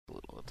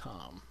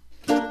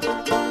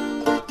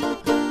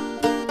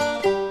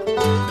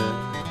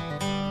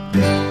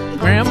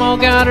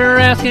got her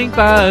asking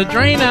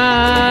Padrina,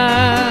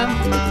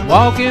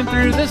 walking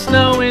through the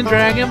snow in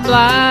Dragon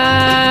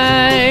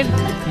Blind.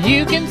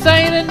 You can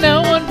say that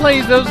no one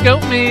plays those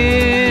goat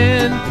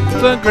men,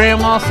 but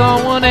Grandma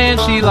saw one and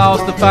she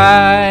lost the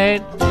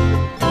fight.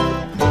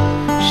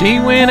 She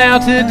went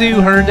out to do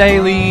her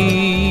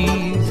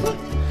dailies,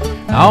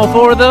 all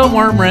for the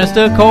worm rest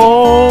of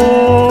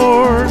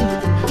corn.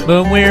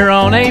 But we're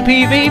on a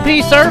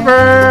PvP server,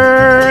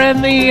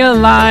 and the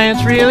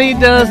Alliance really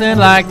doesn't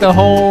like the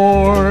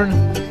Horde.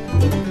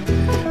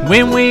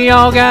 When we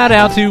all got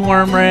out to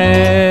worm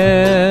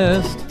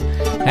rest,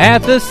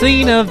 at the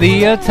scene of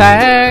the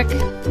attack,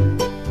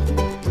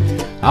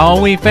 all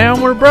we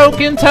found were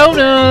broken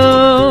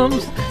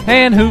totems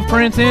and hoof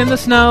prints in the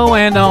snow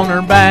and on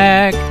her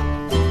back.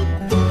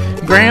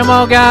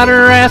 Grandma got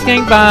her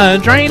asking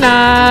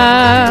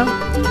Padrina,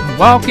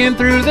 walking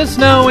through the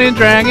snow in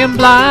Dragon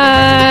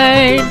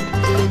Blind.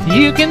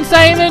 You can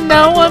say that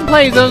no one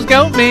plays those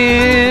goat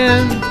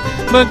men,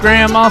 but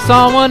Grandma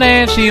saw one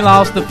and she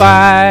lost the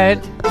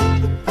fight.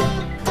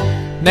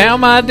 Now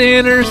my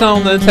dinner's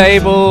on the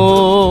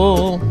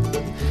table,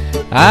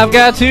 I've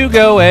got to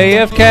go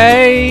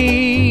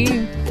AFK,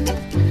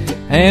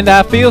 and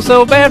I feel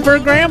so bad for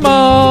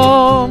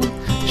Grandma,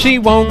 she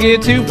won't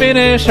get to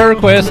finish her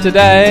quest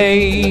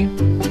today.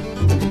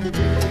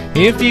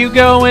 If you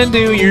go and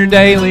do your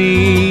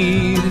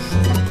dailies,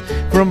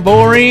 from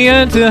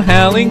Borean to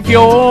Howling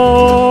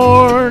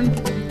Fjord,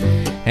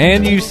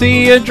 and you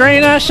see a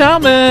Draenei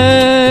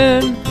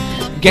Shaman,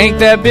 gank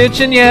that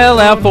bitch and yell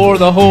out for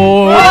the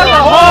Horde. For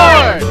the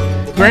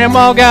Horde!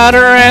 Grandma got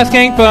her ass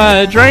ganked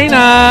by a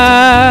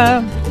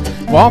Draenei,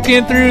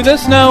 walking through the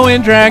snow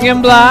in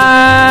Dragon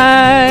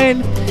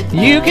Blind.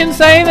 You can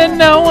say that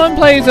no one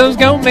plays those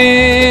goat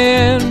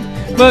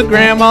men, but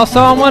Grandma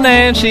saw one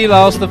and she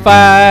lost the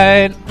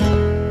fight.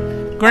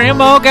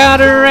 Grandma got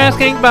her ass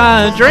kicked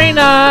by a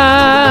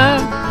Draenei,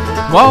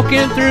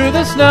 walking through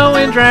the snow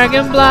in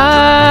Dragon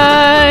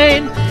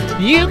Blind.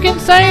 You can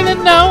say that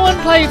no one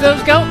plays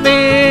those goat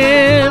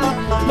men,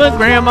 but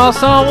Grandma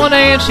saw one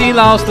and she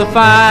lost the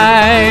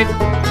fight.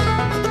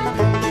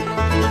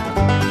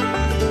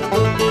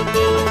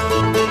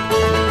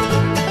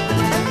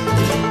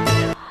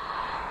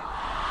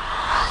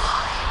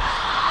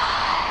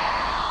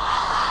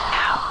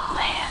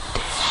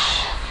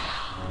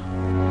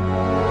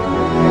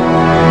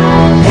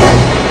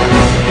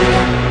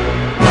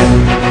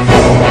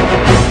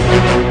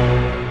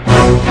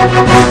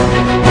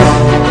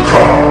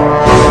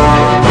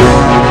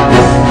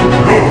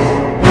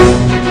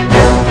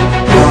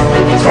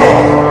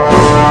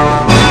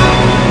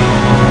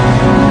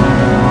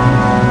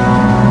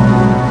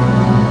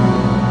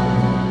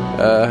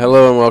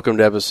 Welcome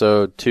to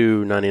episode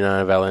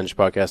 299 of Avalanche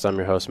Podcast. I'm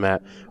your host,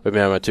 Matt. With me,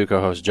 I have my two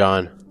co-hosts,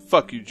 John.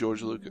 Fuck you,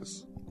 George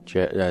Lucas.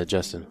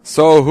 Justin.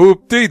 So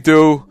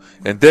hoop-dee-doo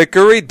and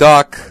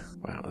dickory-dock.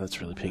 Wow,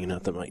 that's really picking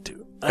up the mic,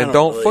 too. And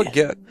don't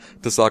forget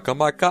to suck on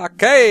my cock.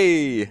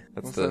 Hey!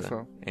 That's What's that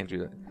from?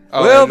 Andrew.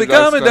 Oh, we'll Andrew be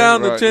coming Dice down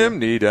Clay, the right,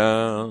 chimney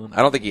down.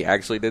 I don't think he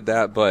actually did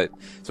that, but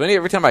so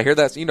every time I hear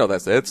that, you know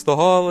that's it's the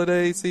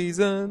holiday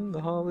season.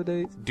 The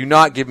holidays. Do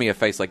not give me a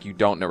face like you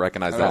don't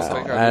recognize that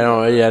song. I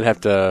don't. Yeah, I'd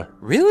have to.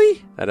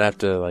 Really? I'd have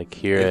to like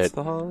hear it's it. It's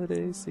the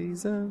holiday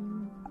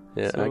season.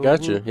 Yeah, so I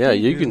got you. Yeah,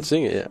 you can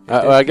sing it.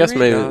 Yeah. I guess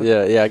maybe.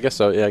 Yeah, I guess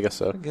so. Yeah, I guess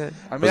so. Okay.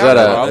 I mean,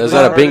 is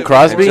that a Bing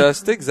Crosby?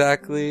 Just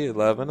exactly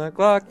 11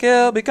 o'clock.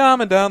 He'll be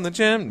coming down the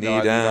chimney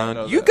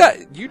down. You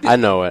did. I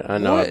know it.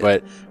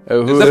 But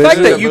the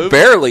fact that you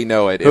barely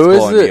know it is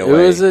blowing me away. Who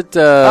is it?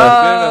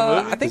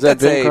 I think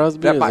that's Bing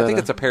Crosby? I think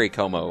it's a Perry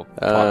Como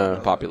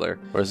popular.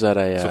 Or is that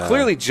a? So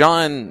clearly,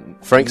 John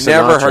Frank Sinatra.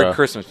 never heard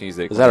Christmas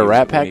music. Is that a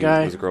Rat Pack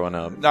guy? Was growing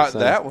up. Not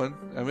that one.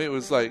 I mean, it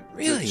was like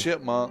really? The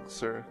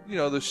Chipmunks or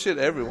the shit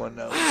everyone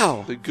knows.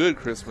 Wow, the good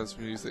Christmas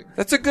music.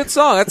 That's a good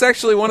song. That's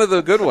actually one of the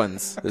good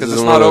ones because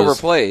it's not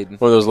overplayed.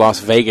 One of those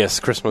Las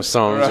Vegas Christmas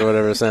songs or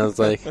whatever it sounds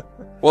like.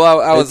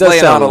 Well, I was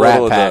laying out a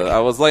little. I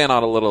was laying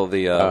out a little of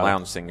the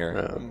lounge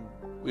singer.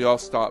 We all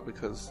stopped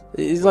because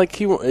he's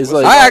like.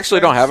 I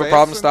actually don't have a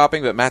problem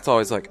stopping, but Matt's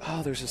always like,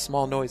 "Oh, there's a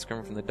small noise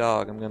coming from the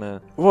dog. I'm gonna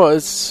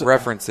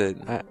reference it."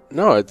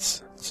 No,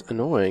 it's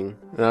annoying,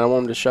 and I don't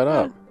want him to shut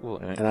up. Well,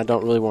 and I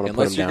don't really want to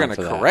put him down for that. Unless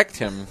you're going to correct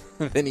him,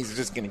 then he's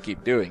just going to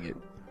keep doing it.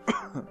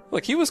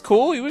 Look, he was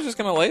cool. He was just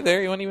going to lay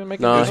there. He wouldn't even make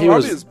a he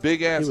was his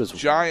big ass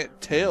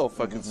giant tail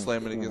fucking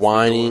slamming against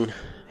whining. The door.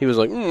 He was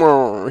like,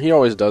 he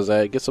always does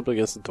that. He gets up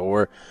against the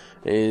door,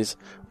 and he's,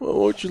 well,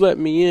 won't you let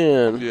me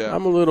in? Yeah.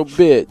 I'm a little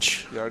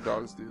bitch. Yeah, our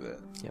dogs do that.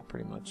 Yeah,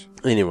 pretty much.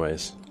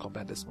 Anyways. I'll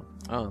bet this one.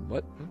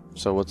 What?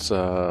 So what's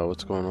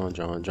going on,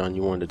 John? John,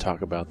 you wanted to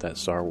talk about that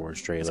Star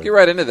Wars trailer. Let's get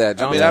right into that.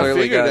 John, I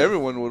figured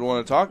everyone would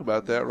want to talk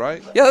about that,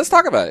 right? Yeah, let's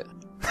talk about it.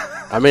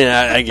 I mean,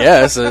 I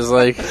guess it's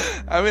like.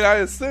 I mean, I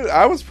assume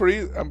I was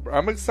pretty.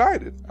 I'm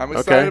excited. I'm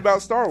excited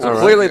about Star Wars. So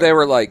clearly, they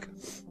were like,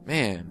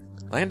 man,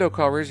 Lando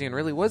Calrissian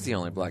really was the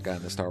only black guy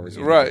in the Star Wars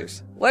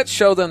universe. Right. Let's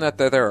show them that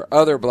there are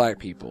other black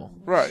people.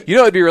 Right. You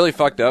know, it'd be really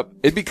fucked up.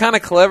 It'd be kind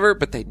of clever,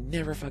 but they'd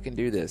never fucking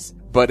do this.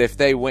 But if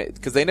they went,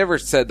 because they never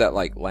said that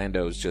like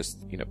Lando's just,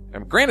 you know, I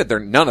mean, granted,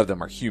 none of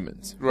them are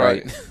humans,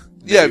 right?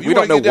 Yeah, we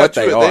don't know what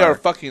they are. They are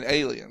fucking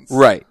aliens,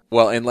 right?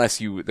 Well, unless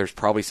there's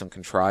probably some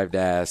contrived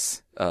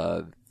ass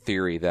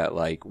theory that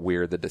like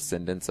we're the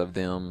descendants of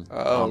them. It's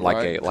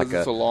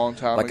a long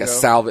time ago. A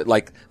salvage,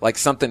 like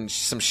some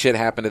shit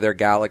happened to their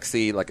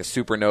galaxy, like a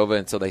supernova,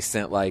 and so they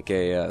sent like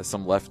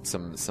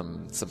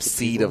some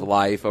seed of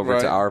life over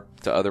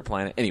to other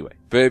planet. Anyway,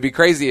 but it'd be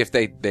crazy if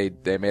they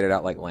made it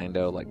out like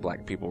Lando, like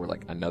black people were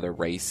like another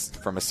race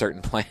from a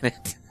certain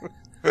planet.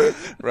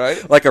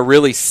 Right, like a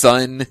really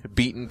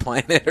sun-beaten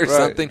planet or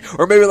something,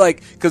 or maybe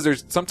like because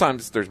there's like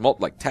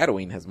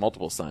Tatooine has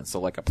multiple suns, so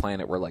like a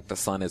planet where like the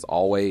sun is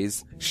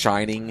always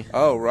shining.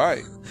 Oh,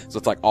 right. So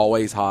it's like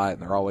always hot,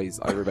 and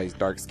everybody's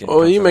dark skinned.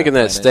 Well, you making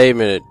that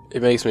statement,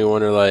 it makes me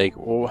wonder, like,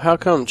 well, how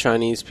come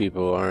Chinese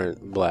people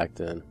aren't black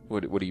then?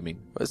 What do you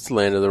mean? It's the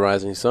land of the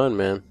rising sun,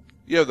 man.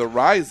 Yeah, the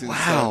rising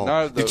sun.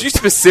 Not Did you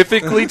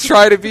specifically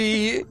try to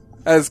be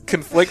as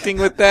conflicting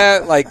with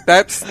that? Like,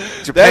 that's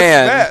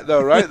Japan. That's that,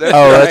 though, right?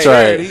 That's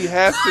right. He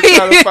has to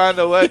try to find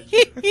a way.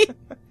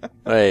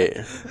 Right.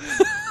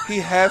 He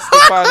has to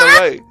find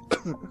a way.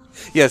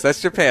 Yes,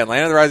 that's Japan.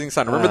 Land of the Rising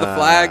Sun. Remember the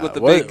flag with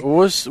the big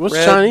What's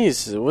red?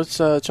 Chinese? What's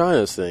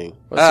China's thing?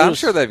 I'm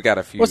sure they've got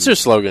a few. What's their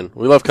slogan?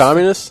 We love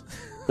communists?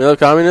 We love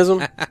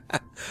communism?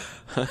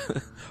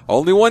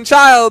 Only one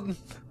child.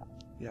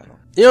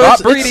 You know,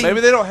 Stop breeding. Maybe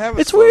they don't have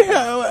It's weird.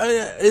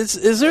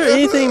 Is there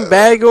anything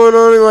bad going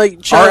on in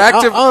like China?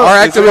 Our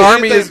active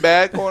army is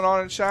bad going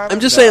on in China.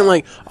 I'm just saying,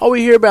 like, all we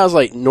hear about is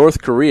like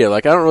North Korea.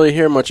 Like, I don't really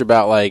hear much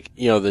about like,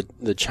 you know,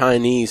 the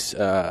Chinese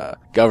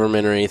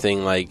government or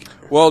anything like.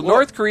 Well,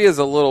 North Korea is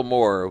a little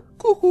more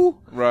cuckoo,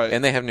 right?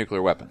 And they have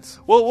nuclear weapons.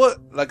 Well,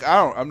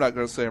 I'm not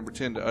going to say and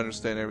pretend to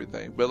understand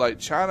everything, but like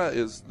China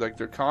is like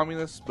they're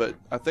communists, but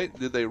I think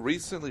did they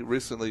recently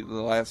in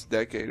the last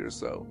decade or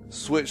so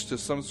switch to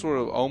some sort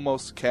of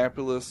almost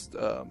capitalist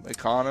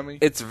economy?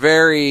 It's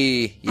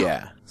very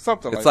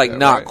something. It's like that,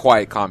 not right?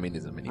 Quite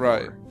communism anymore,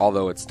 right?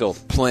 Although it's still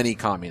plenty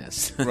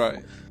communist,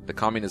 right? The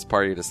Communist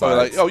Party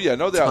decides.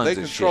 They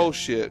control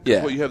shit.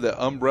 Yeah, you have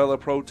that umbrella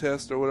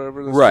protest or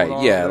whatever. That's right? Going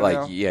on yeah, right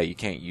now. you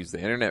can't use the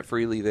internet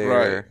freely there.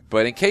 Right.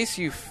 But in case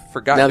you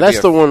forgot, now that's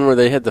the one where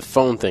they had the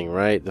phone thing,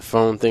 right? The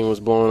phone thing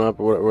was blowing up,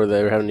 where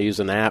they were having to use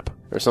an app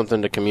or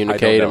something to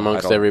communicate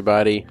amongst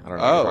everybody. I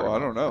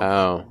don't know.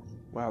 Oh.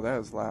 Wow, that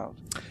is loud.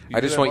 I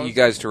just want you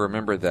guys to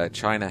remember that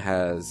China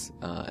has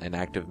an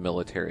active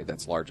military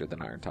that's larger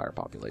than our entire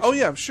population. Oh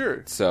yeah, I'm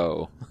sure.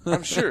 So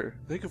I'm sure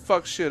they can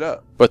fuck shit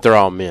up. But they're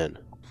all men.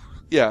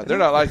 Yeah, they're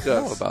not like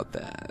us. How about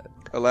that?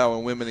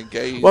 Allowing women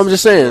engaged. Well, I'm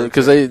just saying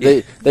because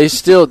they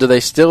still do they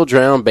still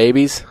drown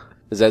babies?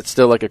 Is that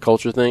still like a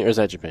culture thing, or is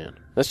that Japan?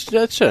 That's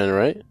China,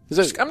 right? I'm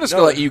just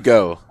gonna let you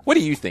go. What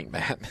do you think,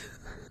 Matt?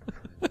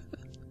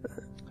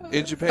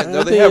 In Japan,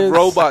 they have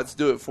robots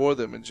do it for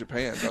them in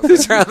Japan. They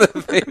drown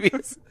the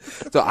babies.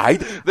 So I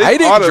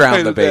didn't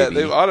drown the baby.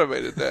 They've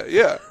automated that.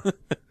 Yeah.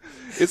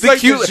 It's the like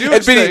cute, the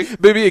Jewish thing.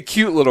 Maybe a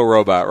cute little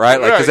robot, right?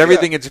 Like, because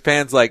everything in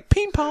Japan's like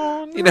ping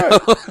pong, you know.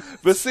 Right.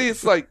 But see,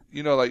 it's like,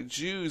 you know, like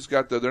Jews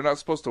they're not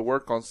supposed to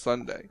work on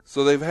Sunday,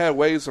 so they've had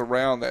ways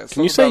around that.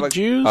 Can you say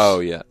Jews? Oh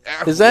yeah.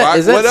 Is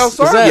that what else?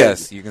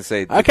 Yes, you can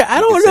say. Okay, I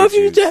don't know if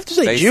you have to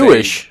say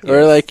Jewish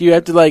or like you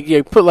have to like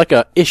you put like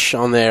a ish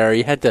on there. Or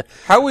you had to.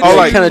 How would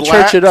you kind of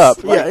church it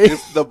up? Like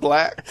the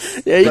black.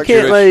 Yeah, you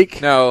can't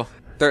like. No,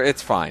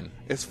 it's fine.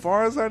 As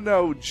far as I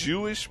know,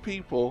 Jewish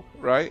people,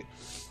 right?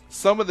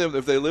 Some of them,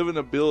 if they live in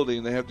a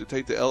building, they have to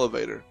take the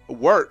elevator.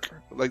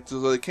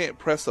 So they can't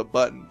press a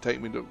button,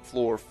 take me to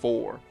floor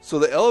 4. So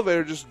the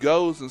elevator just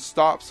goes and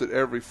stops at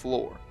every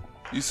floor.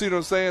 You see what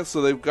I'm saying?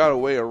 So they've got a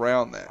way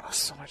around that.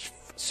 Oh,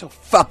 so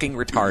fucking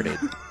retarded.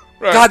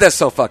 Right. God, that's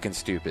so fucking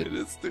stupid. It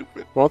is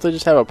stupid. Why don't they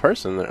just have a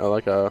person there,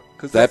 like a...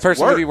 Because that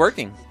person would be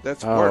working.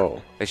 That's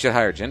work. They should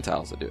hire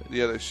Gentiles to do it.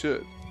 Yeah, they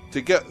should.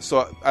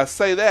 So I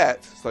say that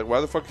it's like, why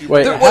the fuck are you?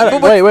 Wait.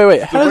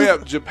 To bring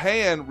up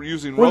Japan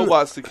using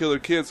robots to kill their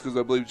kids because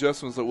I believe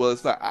Justin was like, well,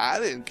 it's not. I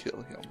didn't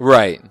kill him.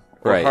 Right.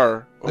 Or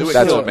her. They would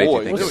That's kill what a made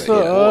boy. you think of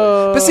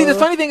it. But see, the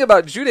funny thing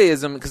about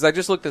Judaism, because I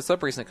just looked this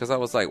up recently, because I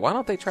was like, why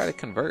don't they try to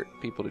convert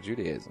people to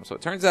Judaism? So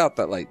it turns out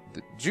that like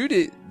the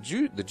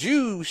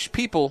Jewish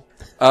people,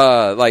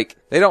 like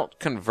they don't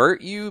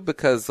convert you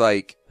because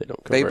like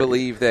they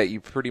believe that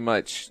you pretty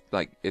much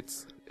like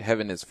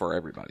heaven is for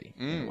everybody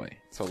anyway.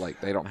 So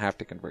like they don't have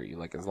to convert you.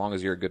 Like as long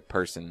as you're a good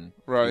person,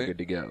 you're good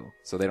to go.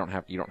 So you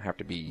don't have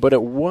to be. But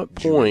at what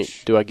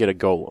point do I get a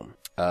golem?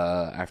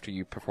 After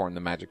you perform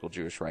the magical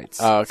Jewish rites.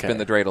 Oh, okay. Spin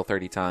the dreidel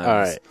 30 times. All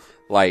right.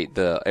 Light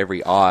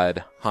every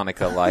odd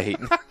Hanukkah light.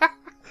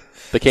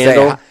 The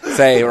candle.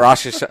 Say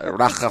Rosh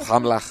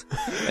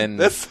Hashanah. And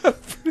that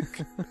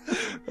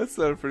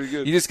sounded pretty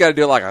good. You just got to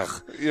do it like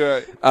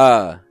You're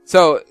right.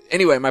 So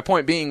anyway, my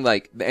point being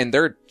like, and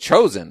they're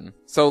chosen.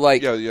 So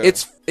like, Yeah, yeah.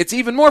 it's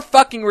even more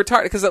fucking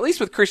retarded because at least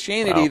with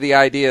Christianity, Wow. the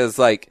idea is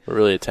like, We're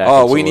really attacking.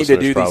 oh, some we need to listeners,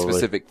 do these probably.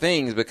 specific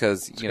things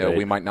because you know great.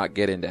 we might not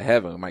get into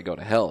heaven, we might go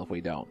to hell if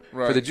we don't.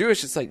 Right. For the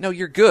Jewish, it's like, no,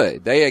 you're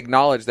good. They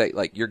acknowledge that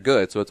like you're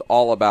good, so it's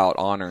all about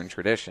honor and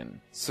tradition.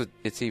 So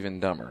it's even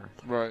dumber.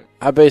 Right.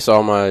 I base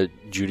all my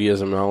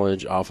Judaism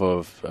knowledge off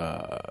of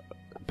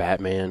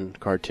Batman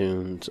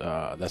cartoons.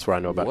 That's where I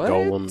know about What?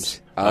 golems.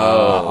 Oh.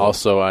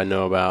 Also, I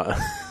know about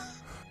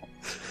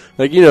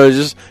like you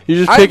just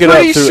I'm pick it up.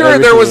 pretty through sure there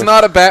everything was else.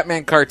 not a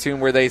Batman cartoon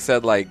where they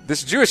said like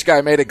this Jewish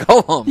guy made a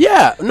golem.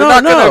 Yeah, no,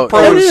 not gonna no.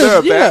 approach- it Was is, there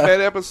a yeah.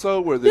 Batman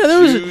episode where the Yeah,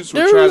 Jews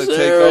were trying to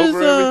take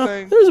over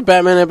everything? There was a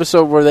Batman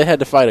episode where they had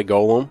to fight a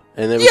golem,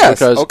 and it was Yes.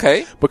 because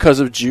Okay. it was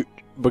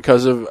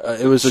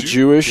a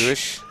Jewish.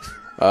 Jewish.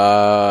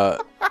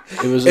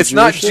 It was. It's a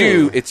not Jewish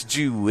Jew. thing. It's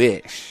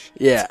Jewish.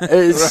 Yeah,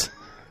 it's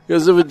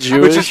because of a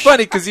Jewish. Which is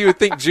funny because you would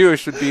think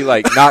Jewish would be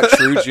like not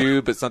true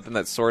Jew, but something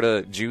that's sort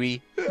of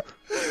Jewy.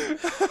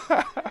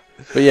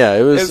 But yeah,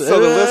 it was. And so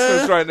the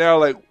listeners right now are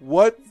like,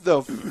 what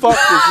the fuck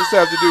does this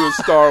have to do with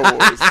Star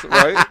Wars,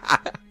 right?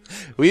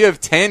 We have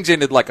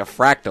tangented like a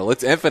fractal.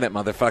 It's infinite,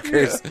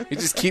 motherfuckers. You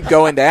just keep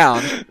going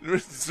down.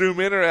 Zoom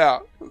in or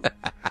out.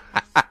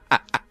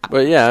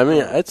 But yeah, I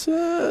mean, it's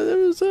there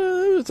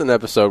was an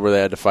episode where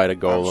they had to fight a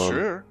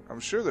golem. I'm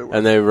sure there was.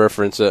 And they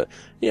reference it.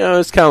 You know,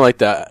 it's kind of like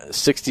the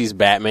 60s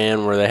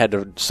Batman where they had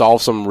to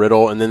solve some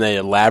riddle and then they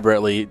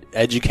elaborately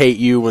educate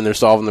you when they're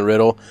solving the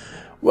riddle.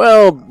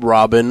 Well,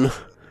 Robin,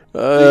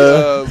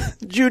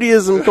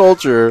 Judaism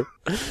culture.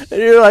 And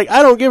you're like,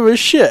 I don't give a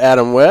shit,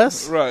 Adam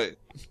West. Right.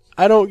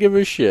 I don't give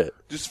a shit.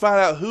 Just find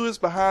out who is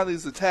behind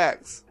these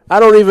attacks.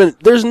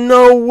 There's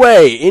no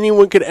way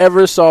anyone could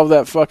ever solve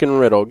that fucking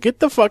riddle. Get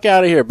the fuck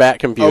out of here, Bat Oh,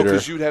 Computer.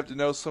 because you'd have to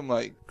know some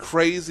like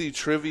crazy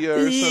trivia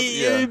or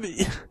something.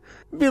 Yeah.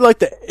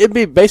 It'd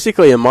be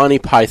basically a Monty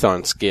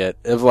Python skit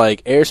of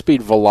like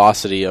airspeed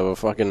velocity of a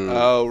fucking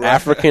right.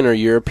 African or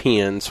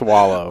European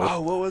swallow.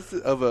 Oh, what was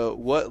it? Of a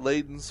what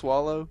laden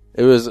swallow?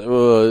 It was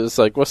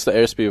like, what's the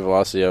airspeed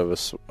velocity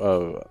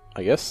of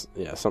I guess,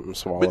 yeah, something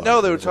swallow. But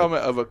no, they were talking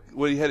about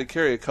when he had to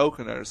carry a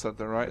coconut or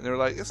something, right? And they were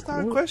like, it's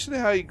not a question of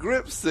how he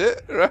grips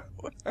it, right?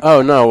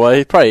 Oh no, well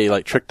he probably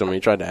like tricked him. He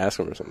tried to ask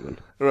him or something.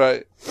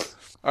 Right.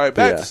 All right,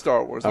 back Yeah. to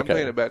Star Wars. I'm Okay.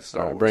 paying it back to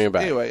Star All right, Wars. bring it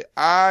back. Anyway,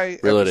 I,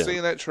 Reel it after in.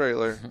 seeing that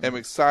trailer, am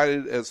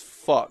excited as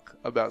fuck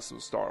about some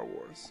Star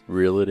Wars.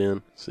 Reel it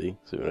in. See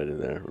what I did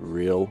there?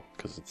 Reel,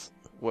 because it's.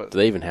 What? Do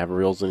they even have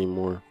reels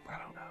anymore? I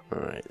don't know.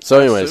 All right. So,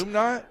 anyways, Assume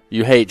not.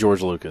 you hate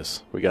George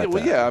Lucas. We got Yeah,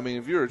 well, that. yeah. I mean,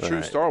 if you're a true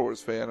Right. Star Wars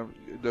fan,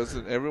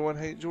 doesn't everyone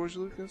hate George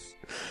Lucas?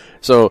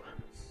 So,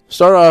 let's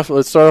start off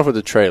with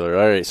the trailer.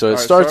 All right. So it All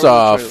right, starts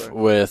start with the off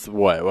trailer. with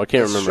what? Well, I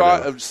can't A remember.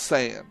 shot now. of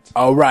sand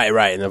Oh, right,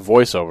 and the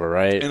voiceover,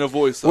 right? in a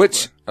voiceover.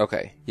 Which,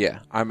 okay, yeah.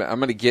 I'm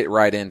going to get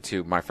right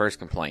into my first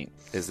complaint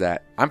is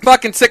that I'm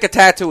fucking sick of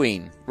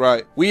Tatooine.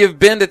 right? We have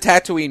been to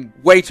Tatooine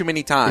way too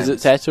many times.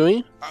 Is it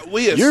Tatooine?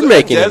 You're a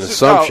making an desert-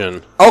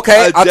 assumption.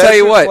 Okay, A I'll tell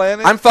you desert what.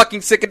 planet? I'm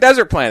fucking sick of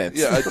desert planets.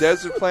 Yeah, a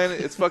desert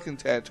planet. It's fucking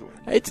Tatooine.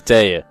 I hate to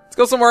tell you, Let's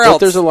go somewhere but else.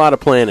 there's a lot of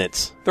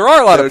planets. There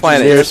are a lot They're of just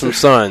There's planets. some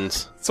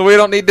suns So we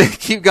don't need to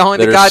keep going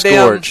that to are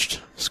goddamn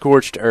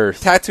scorched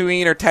Earth.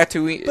 Tatooine or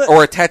Tatooine But-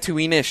 or a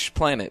Tatooine-ish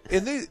planet.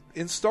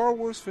 In Star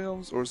Wars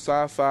films or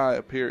sci-fi,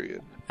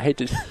 period, I hate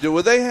to.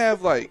 would they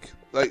have like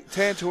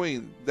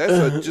Tatooine?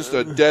 That's just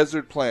a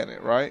desert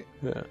planet, right?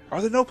 Yeah.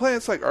 Are there no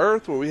planets like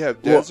Earth where we have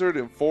Well, desert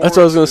and forest? That's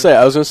what I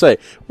was going to say.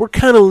 We're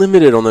kind of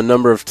limited on the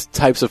number of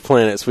types of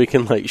planets we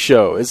can like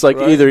show. It's like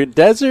Right. either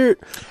desert,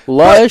 But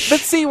lush,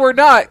 see, we're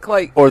not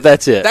like or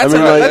that's it. that's, I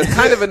mean, a- like, that's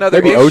kind of another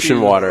maybe issue.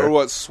 ocean water. Or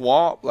what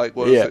swamp? Like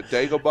what Yeah. is it,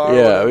 Dagobah? Yeah,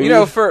 Whatever. I mean, You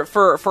know,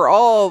 for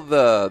all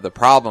the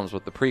problems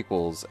with the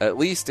prequels, at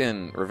least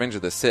in Revenge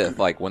of the Sith,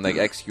 like when they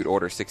execute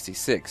Order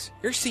 66,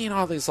 you're seeing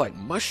all these like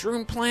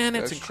mushroom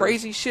planets That's and true.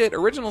 crazy shit.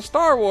 Original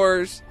Star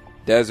Wars,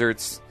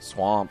 deserts,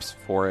 swamps,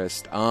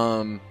 forest.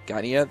 Got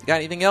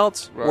anything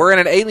else? Right. We're in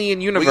an alien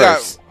we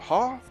universe. got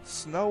Hoth,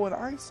 snow, and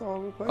ice all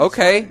over the place.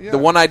 Okay, right? Yeah. the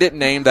one I didn't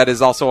name that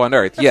is also on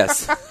Earth.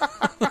 Yes,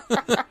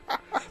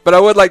 but I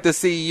would like to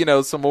see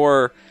some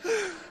more.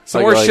 Some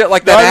Like- more like- shit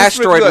like No, that I just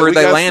asteroid meant where we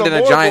they got land in some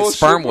a more giant bullshit.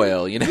 sperm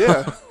whale,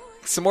 Yeah.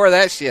 Some more of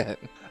that shit.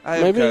 I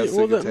am maybe kinda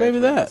sick of maybe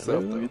Tatooine that. myself,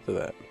 Maybe we'll though. get to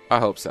that. I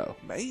hope so.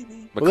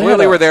 Maybe. But Well, they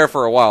clearly had a- we're there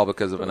for a while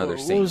because of another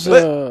What scene. was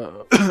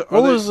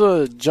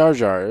But- Jar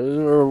Jar?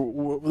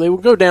 They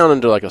would go down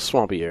into like a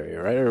swampy area,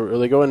 right? Or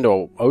they go into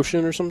an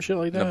ocean or some shit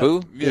like that.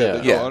 Naboo? Yeah, Yeah.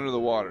 they Yeah. go under the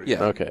water.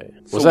 Yeah. Okay.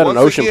 So Was that an once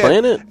ocean again,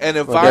 planet? An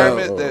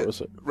environment Okay. Was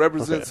that it?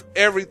 represents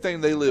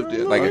everything they lived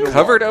in. Like a underwater.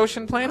 covered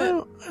ocean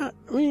planet? I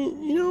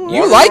mean, you know,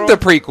 You Water like the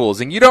world?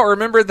 prequels, and you don't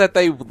remember that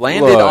they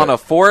landed Look. on a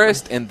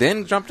forest and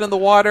then jumped in the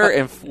water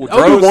and Obi-Wan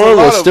drove a lot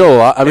was of- still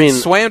alive. I mean,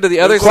 swam to the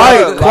other There's a lot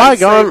side. of of the-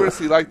 Qui-Gon- lightsabers.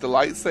 He liked the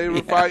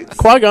lightsaber fights.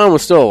 Qui-Gon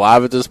was still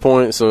alive at this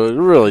point, so it's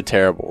really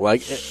terrible.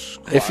 Like,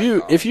 if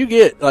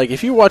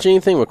you watch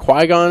anything with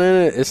Qui-Gon in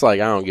it, it's like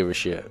I don't give a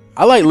shit.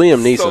 I like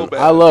Liam Neeson. bad.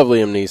 I love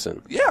Liam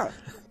Neeson, Yeah.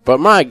 but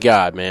my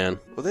God, man,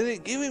 Well, they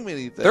didn't give him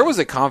anything. There was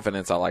a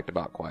confidence I liked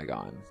about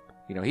Qui-Gon.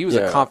 He was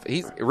Yeah.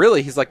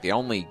 he's like the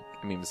only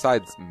I mean,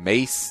 besides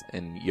Mace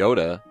and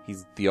Yoda,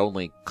 he's the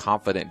only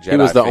confident Jedi. He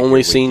was the figure only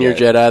we senior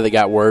get. Jedi that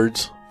got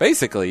words.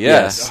 Basically,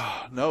 yeah. Yes.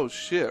 Oh, no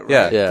shit, right?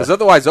 Yeah, Yeah. because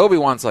otherwise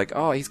Obi-Wan's like,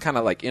 oh, he's kind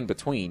of like in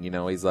between, you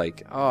know. He's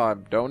like, oh, I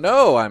don't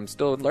know, I'm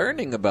still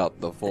learning about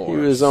the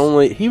Force.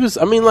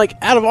 I mean, like,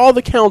 out of all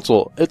the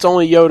council, it's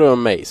only Yoda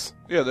and Mace.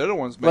 Yeah, they're the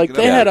ones Like, making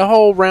they it. had a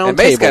whole round and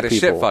Mace table got of his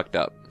people. shit fucked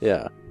up.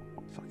 Yeah.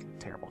 Fucking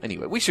terrible.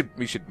 Anyway, we should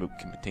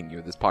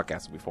continue. This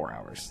podcast will be 4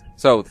 hours.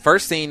 So,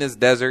 first scene is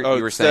desert. Oh,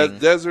 you were it's saying,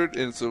 that desert,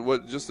 and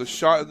it's just a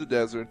shot of the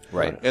desert.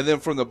 right? And then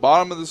from the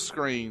bottom of the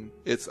screen,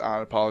 I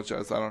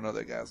apologize, I don't know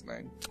that guy's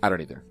name. I don't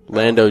either.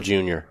 Lando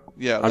Jr.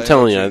 Yeah, I'm Lando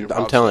telling you, Jr. I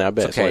pops bet up.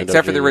 it's Okay, Lando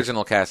except for the Jr.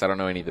 original cast, I don't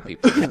know any of the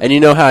people. And you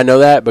know how I know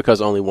that? Because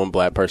only one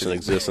black person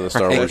exists in the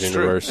Star Wars That's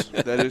true. universe.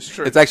 That is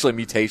true. It's actually a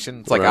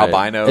mutation. It's like Right.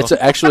 albino. It's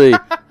actually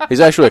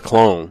he's actually a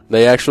clone.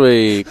 They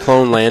actually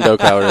clone Lando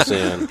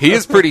Calrissian. He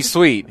is pretty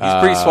sweet. He's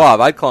pretty suave.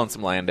 I'd clone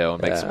some Lando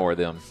and make Yeah. some more of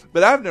them.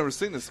 But I've never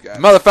seen this guy.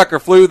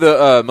 Motherfucker flew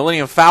the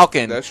Millennium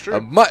Falcon, That's true.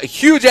 a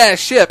huge ass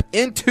ship,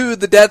 into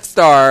the Death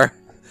Star,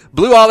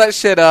 blew all that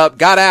shit up,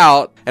 got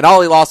out, and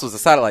all he lost was a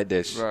satellite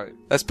dish. Right.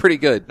 That's pretty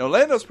good. No,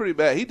 Lando's pretty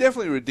bad. He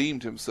definitely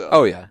redeemed himself.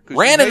 Oh yeah, 'Cause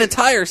ran you an made-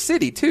 entire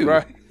city too.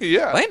 Right.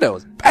 Yeah. Lando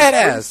was Pretty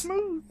badass,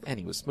 smooth. and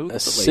he was smooth. A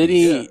with the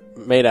city ladies.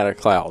 made out of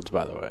clouds,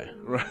 by the way.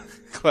 Right.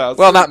 Clouds.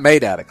 Well, not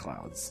made out of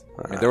clouds.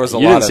 I mean, there was a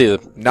You lot didn't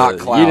of see not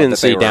clouds. You didn't that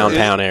they see were-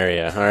 downtown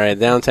area. All right,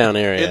 downtown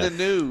area. in the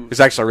news. There's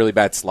actually a really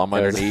bad slum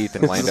There's- underneath,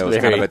 and Lando was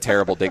kind very- of a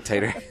terrible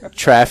dictator.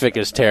 Traffic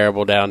is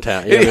terrible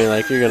downtown. You know what I mean?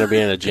 Like, you're going to be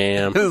in a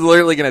jam. This is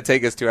literally going to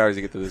take us 2 hours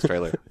to get to this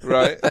trailer.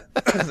 Right.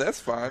 That's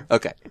fine.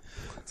 Okay.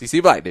 So you see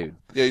a black dude.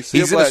 Yeah, you see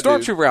He's a in a black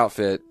dude. stormtrooper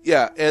outfit.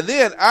 Yeah, and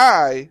then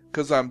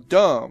because I'm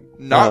dumb,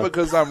 not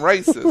because I'm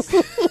racist,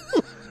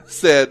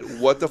 said,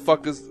 "What the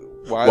fuck is?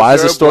 Why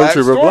is there a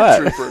stormtrooper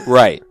black?" stormtrooper?"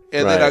 Right.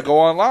 And then Right. I go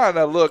online and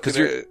I look, and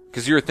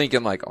Because you're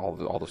thinking like all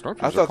the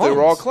stormtroopers. I are thought clones. they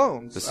were all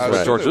clones. This is I what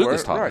assumed George they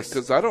Lucas were, taught right? us.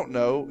 Because I don't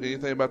know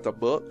anything about the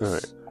books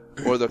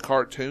Right. or the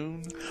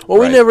cartoon. Well,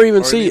 we Right. never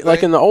even Or see, anything.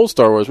 like in the old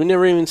Star Wars, we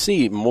never even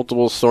see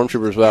multiple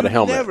stormtroopers without a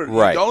helmet. Never.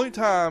 Right. The only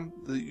time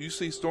that you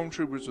see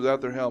stormtroopers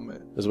without their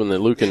helmet Is when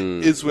Luke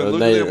and is when Luke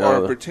they- and them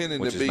are pretending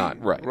Which to is be not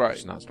right. Right. Which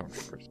is not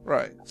stormtroopers.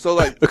 Right. So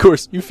like, Of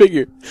course, you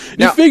figure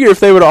Now- if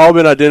they would have all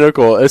been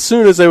identical, as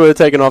soon as they would have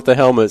taken off the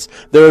helmets,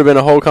 there would have been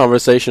a whole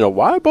conversation of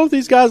why both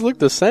these guys look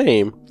the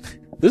same.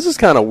 This is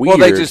kind of weird.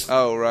 Well, they just.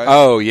 oh right.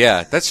 Oh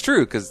yeah, that's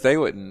true because they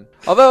wouldn't.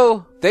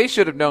 Although they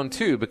should have known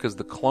too because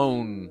the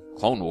Clone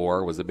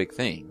War was a big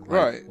thing. Like,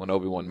 Right. When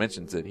Obi-Wan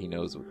mentions it, he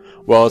knows.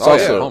 well, it's Oh,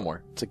 also yeah. Clone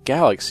War. it's a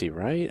galaxy,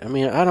 right? I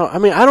mean, I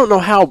don't know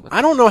how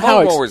Clone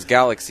War was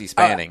galaxy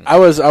spanning. I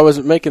was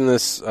making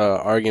this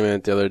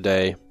argument the other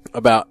day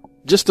about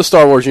just the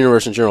Star Wars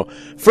universe in general.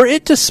 For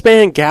it to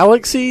span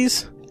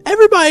galaxies,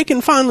 everybody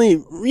can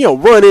finally,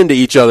 run into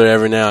each other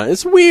every now and then.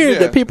 It's weird Yeah.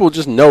 that people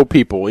just know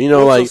people, It's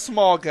like, a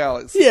small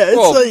galaxy. yeah, it's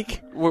Well,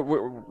 like,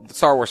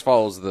 Star Wars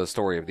follows the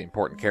story of the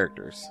important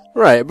characters.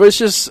 right, but it's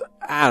just,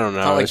 I don't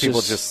know. Not like it's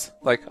people just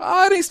like, oh,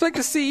 I didn't expect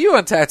to see you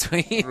on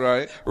Tatooine.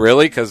 Right.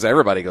 Really? Because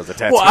everybody goes to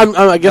Tatooine.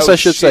 Well, I guess No I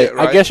should shit, say,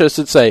 right? I guess I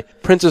should say,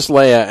 Princess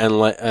Leia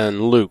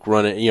and Luke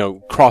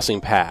running, crossing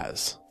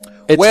paths.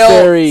 It's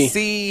very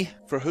see,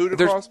 For who to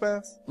There's- cross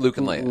paths? Luke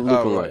and Leia. Luke and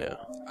Oh, right. Leia.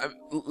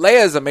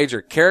 Leia is a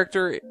major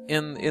character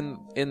in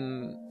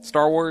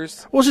Star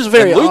Wars. Well, it's just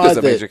very And Luke odd is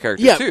a that- major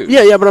character, yeah, too.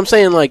 Yeah, but I'm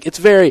saying like it's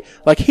very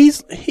like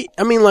he's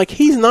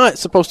not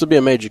supposed to be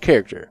a major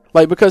character,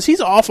 like because he's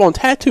off on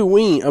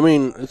Tatooine. I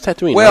mean, it's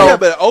Tatooine. Well- Yeah,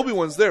 but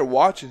Obi-Wan's there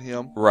watching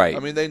him. Right. I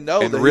mean, they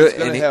know And that re- he's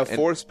going and to he- have and-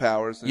 force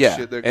powers and Yeah,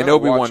 shit. They're and gonna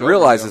Obi-Wan watch over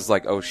realizes him.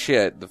 like, oh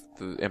shit, the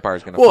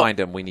Empire's going to Well- find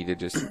him. We need to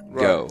just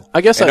go.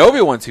 I guess and I-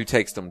 Obi-Wan's who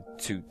takes them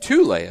to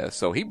Leia,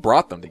 so he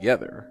brought them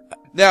together.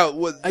 Now,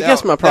 I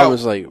guess my problem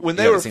is, like, when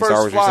you they were haven't seen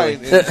Star first Wars, flying,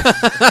 you're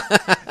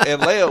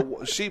and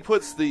Leia, she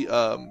puts the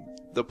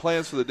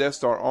plans for the Death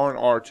Star on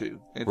R2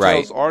 and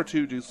Right. tells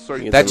R2 to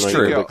start. Get That's them, like,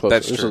 true. a bit closer.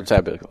 That's Just true. a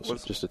tad bit closer.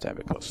 What's- Just a tad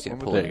bit closer. Yeah,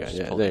 pull there it, you go. just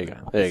Yeah, pull there it you go.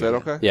 down. There you Is go. that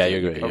okay? Yeah,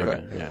 you're good. You're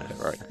Okay. good.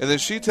 Yeah. Right. And then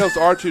she tells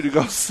R2 to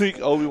go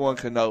seek Obi-Wan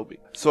Kenobi.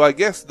 So I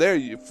guess there,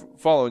 you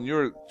following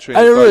your train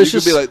I of don't know, thought, you it's could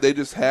be just- like they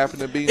just happen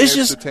to be. It's next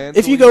just to Tatooine.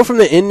 if you go from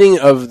the ending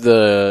of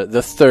the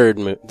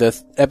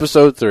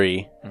episode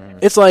 3,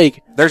 it's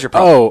like There's your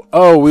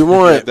problem. we yeah,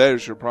 want.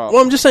 there's your problem.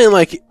 Well, I'm just saying,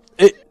 like,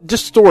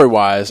 just story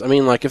wise. I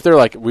mean, like, if they're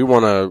like, we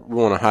want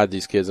to hide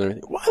these kids and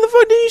everything. Why the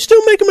fuck do you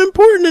still make them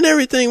important and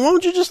everything? Why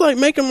don't you just like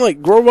make them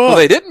like grow up? Well,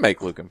 they didn't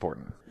make Luke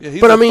important. yeah,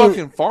 he's but a I mean,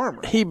 fucking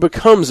farmer. He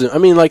becomes. I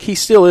mean, like, he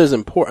still is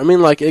important. I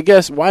mean, like, I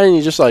guess why didn't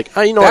you just like,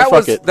 you know That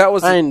what? Fuck was- it. that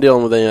was- I ain't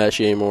dealing with any of that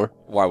shit anymore.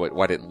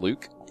 Why didn't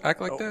Luke act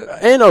like that?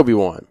 And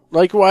Obi-Wan.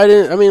 Like, why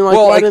didn't? I mean, like,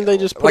 why didn't they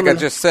just put like him I in-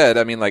 just said?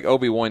 I mean, like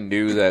Obi-Wan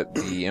knew that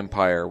the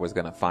Empire was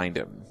going to find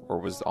him, or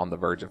was on the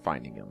verge of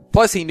finding him.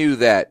 Plus, he knew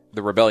that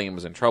the rebellion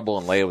was in trouble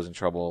and Leia was in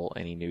trouble,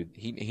 and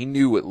he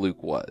knew what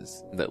Luke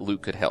was, and that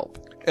Luke could help.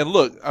 And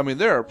look, I mean,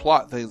 there are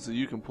plot things that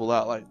you can pull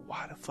out. Like,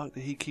 why the fuck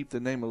did he keep the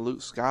name of Luke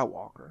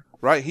Skywalker?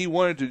 Right? He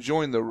wanted to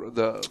join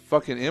the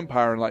fucking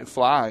Empire and like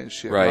fly and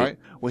shit. Right. Right?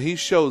 When he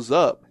shows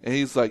up and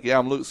he's like, "Yeah,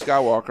 I'm Luke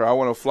Skywalker. I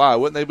want to fly."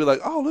 Wouldn't they be like,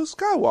 "Oh, Luke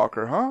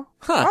Skywalker, huh?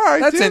 Huh, All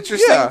right, that's then.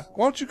 interesting. Yeah, Yeah,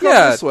 why don't you come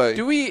Yeah. this way?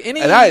 Do we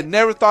any? And I had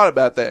never thought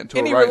about that until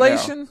Any right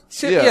relationship?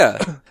 Yeah.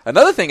 Yeah.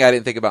 Another thing I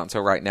didn't think about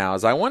until right now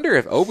is I wonder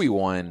if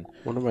Obi-Wan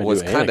Well, nobody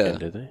was knew kind Anakin, of.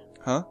 did they? now.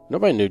 Huh?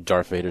 Nobody knew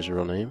Darth Vader's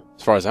real name,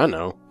 as far as I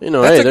know. You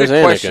know, That's hey, a there's good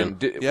Anakin. question.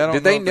 Did, Yeah, I don't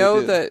did they know know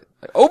if they did.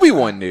 that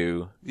Obi-Wan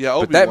knew? Yeah,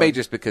 But that may Obi-Wan.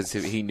 just because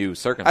he knew I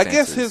circumstances.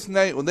 guess his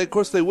name. Well, of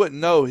course, they wouldn't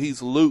know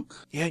he's Luke.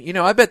 Yeah,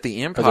 I bet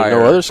the Are Empire. there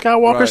no other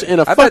Skywalkers Right. in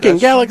a I bet fucking that's-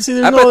 galaxy?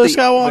 There's I no bet other the-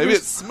 Skywalkers. Maybe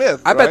it's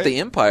Smith. I bet right? the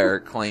Empire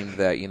claimed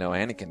that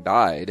Anakin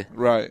died,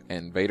 Right.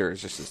 and Vader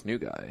is just this new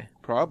guy.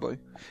 Probably.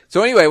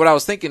 So anyway, what I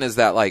was thinking is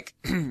that, like,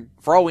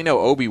 for all we know,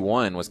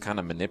 Obi-Wan was kind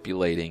of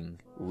manipulating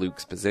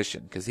Luke's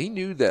position because he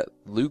knew that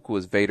Luke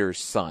was Vader's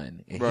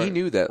son, and he Right.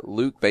 knew that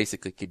Luke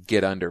basically could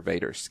get under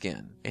Vader's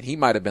skin. And he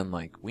might have been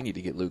like, we need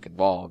to get Luke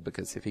involved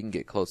because if he can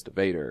get close to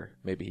Vader,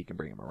 maybe he can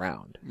bring him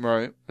around.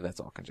 Right. But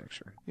that's all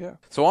conjecture. Yeah.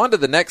 So on to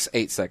the next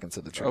 8 seconds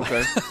of the trailer.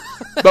 Okay.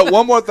 But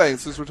one more thing,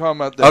 since we're talking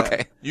about that.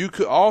 Okay. You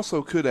could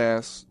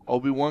ask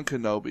Obi-Wan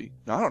Kenobi.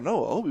 Now, I don't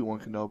know Obi-Wan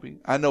Kenobi.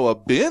 I know a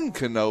Ben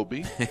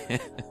Kenobi.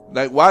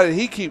 Like, why did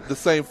he keep the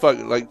same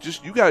fucking, like,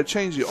 just, you gotta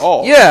change it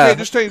all. Yeah. You can't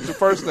just change the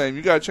first name.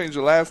 You gotta change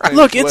the last name.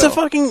 Look, as it's well. a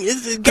fucking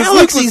it's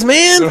galaxies,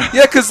 man.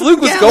 Yeah, because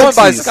Luke was going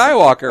by Galaxies.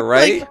 Skywalker,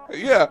 right?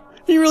 Yeah.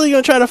 You really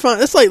gonna try to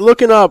find? It's like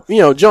looking up,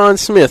 John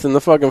Smith in the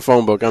fucking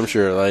phone book. I'm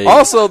sure. Like,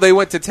 Also, they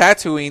went to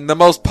Tatooine, the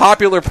most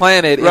popular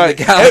planet in Right.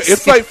 the galaxy.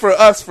 It's like for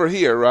us for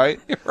here, right?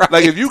 Right.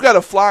 Like, if you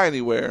gotta fly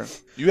anywhere,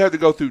 you have to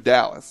go through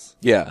Dallas.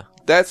 yeah.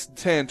 That's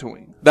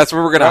Tatooine. That's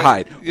where we're going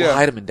Right. to hide. Yeah. We'll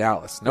hide him in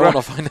Dallas. No Right. one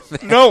will find him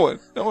there.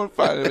 No one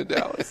find him in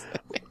Dallas.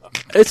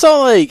 it's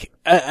all like,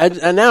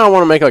 I now I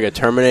want to make like a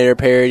Terminator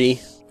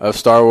parody of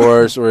Star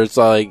Wars, where it's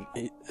like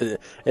it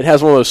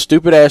has one of those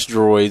stupid ass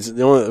droids,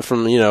 the one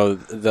from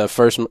the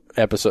first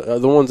episode,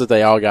 the ones that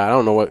they all got. I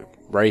don't know what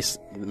race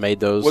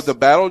made those. With the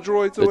battle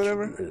droids or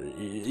whatever?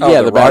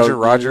 Oh, the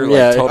Roger, like,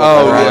 yeah,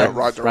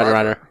 Total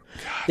Roger.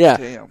 Yeah,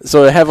 Damn.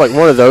 so it have like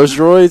one of those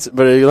droids,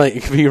 but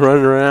it could be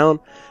running around,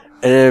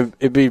 and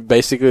it'd be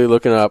basically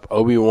looking up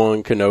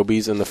Obi-Wan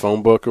Kenobis in the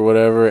phone book or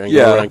whatever, and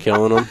Yeah. go around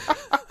killing them.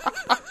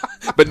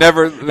 But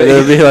never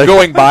it'd be like-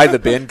 going by the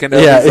bin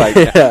Kenobi. Yeah, Like,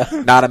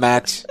 yeah. not a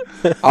match.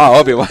 Oh,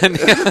 Obi-Wan.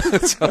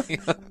 So, Yeah.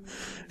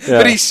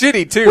 But he's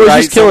shitty too, Well, he's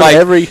right? just killing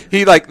every-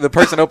 He the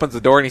person opens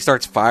the door and he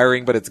starts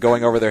firing, but it's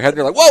going over their head. And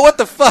they're like, "Whoa, what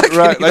the fuck?" And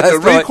Right, he like has the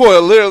to,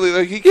 recoil, literally,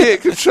 like he can't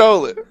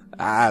control it.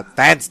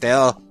 stand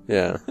still.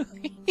 Yeah,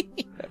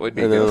 That would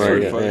be and then good.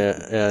 pretty funny.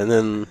 yeah, and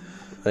then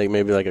like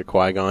maybe like a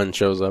Qui-Gon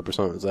shows up or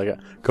something. It's like,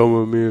 come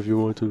with me if you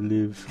want to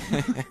live.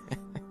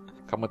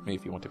 Come with me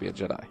if you want to be a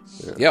Jedi.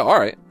 Yeah, all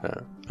right.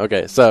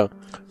 Okay, so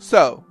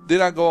So,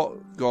 then I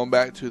going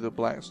back to the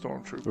Black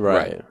Stormtrooper.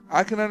 right.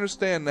 I can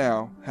understand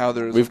now how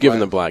there's. We've given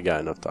the black guy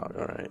enough talk.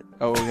 All right.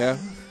 Oh, yeah?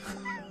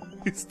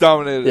 He's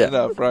dominated Yeah.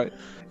 enough, right?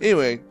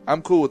 Anyway,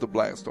 I'm cool with the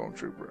Black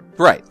Stormtrooper.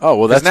 Right. Oh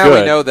well, 'Cause that's now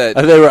good. we know that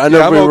I Yeah,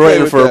 know I'm we were okay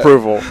waiting with for that.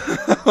 approval.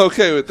 I'm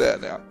okay with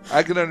that now.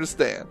 I can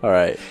understand. All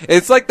right.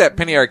 it's like that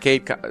Penny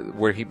Arcade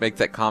where he makes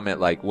that comment,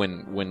 like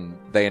when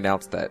they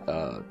announced that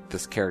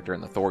this character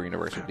in the Thor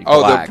universe would be Oh,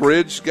 black. the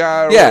bridge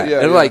guy? Yeah, yeah,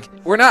 and yeah. like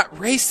we're not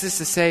racist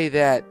to say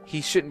that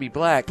he shouldn't be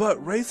black, But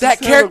racists that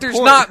have a character's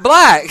point. not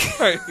black.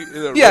 Right.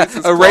 Yeah, a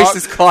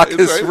racist clock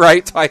is right.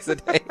 right twice a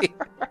day.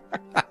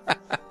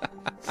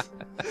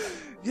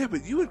 Yeah,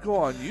 but you would go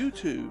on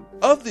YouTube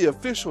of the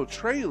official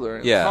trailer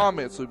and Yeah.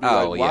 comments would be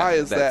Oh, like, yeah, "Why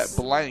is that's-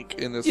 that blank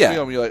in this Yeah.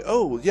 film?" You're like,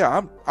 "Oh, yeah,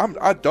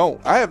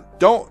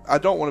 I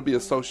don't want to be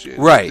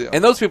associated." Right, with them.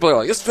 and those people are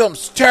like, "This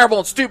film's terrible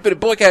and stupid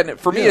and book at it."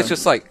 For me, Yeah. it's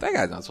just like that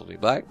guy's not supposed to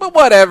be black, but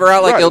whatever. I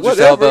like Right, Idris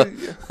whatever.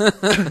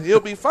 Elba. He'll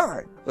be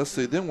fine. Let's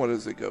see. Then what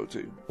does it go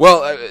to?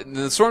 Well,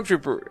 the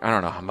Stormtrooper. I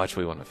don't know how much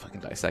we want to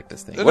fucking dissect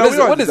this thing. No, What we does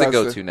don't what does have it to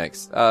go dissect. to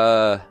next?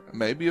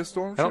 Maybe a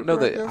Stormtrooper. I don't know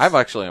that. guess? I've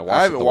actually only watched I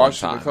it haven't the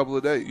watched one it in time. a couple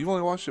of days. You've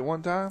only watched it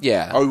one time?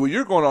 Yeah. Oh, well,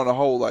 you're going on a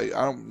whole, like,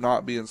 I'm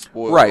not being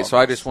spoiled. Right, so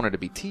I almost. just wanted to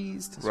be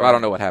teased. So I Right.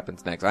 don't know what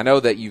happens next. I know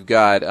that you've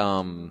got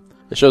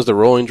It shows the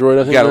rolling droid.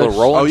 I think you got a little next.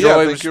 rolling Oh, yeah, droid, I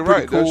which think is you're pretty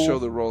right. It does cool. show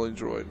the rolling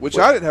droid, which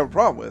What- I didn't have a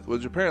problem with,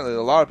 which apparently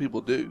a lot of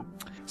people do.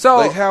 So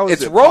Like, how is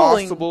it's it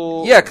rolling.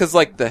 possible? Yeah, because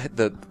like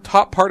the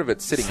top part of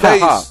it's sitting high.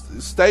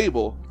 Stays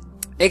stable.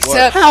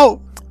 Except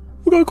How?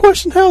 We're gonna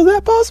question how is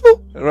that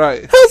possible?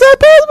 Right. How's that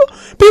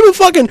possible? People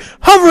fucking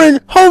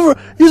hover,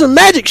 using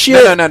magic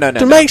shit no,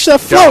 to make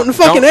stuff float in the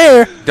fucking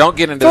air. Don't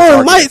get into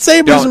Throwing this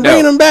argument. lightsabers Don't, and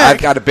bringing them back.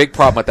 I've got a big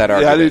problem with that Yeah,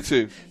 I argument.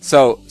 do too.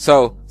 So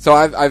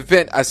I've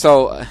been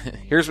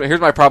here's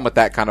my problem with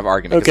that kind of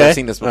argument because Okay. I've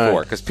seen this All right.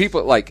 before. Because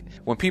people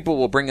when people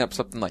will bring up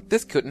something like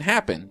this couldn't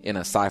happen in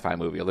a sci-fi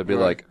movie, they'll be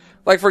Right.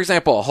 like for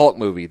example a Hulk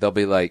movie, they'll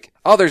be like,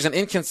 oh, there's an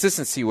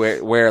inconsistency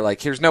where like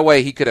there's no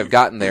way he could have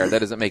gotten there. That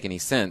doesn't make any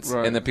sense.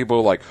 Right. And then people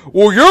are like,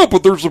 well, yeah,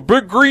 but there's a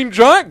big green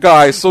giant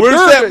guy. So Where's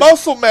there- that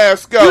muscle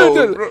mass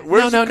go?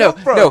 Where's no. it come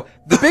from? No,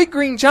 the big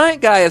green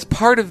giant guy is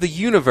part of the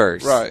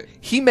universe. Right.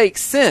 He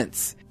makes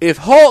sense. If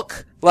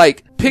Hulk,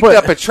 picked But-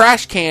 up a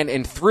trash can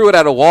and threw it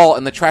at a wall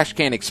and the trash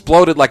can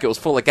exploded like it was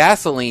full of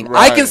gasoline,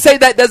 Right. I can say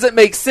that doesn't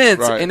make sense.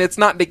 Right. And it's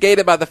not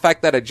negated by the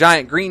fact that a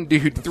giant green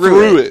dude Threw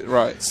threw it. it,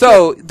 right.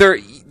 So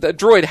the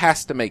droid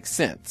has to make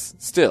sense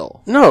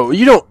still. No,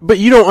 you don't. But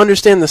you don't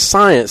understand the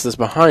science that's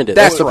behind it.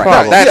 That's the right.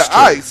 problem. That's yeah,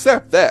 I true.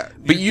 accept that.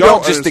 But you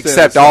don't just understand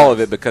accept the all science. of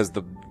it because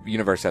the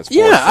universe has force.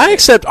 Yeah, I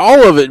accept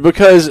all of it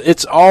because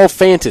it's all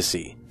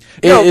fantasy.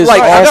 It No, is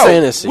like, all No,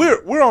 fantasy.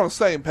 We're on the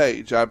same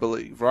page, I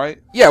believe, right?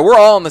 Yeah, we're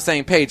all on the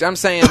same page. I'm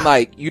saying,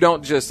 like, you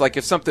don't just, like,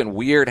 if something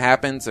weird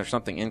happens or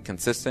something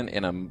inconsistent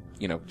in a,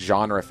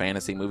 genre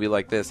fantasy movie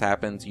like this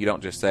happens, you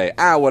don't just say,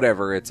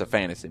 whatever, it's a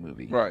fantasy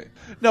movie. Right.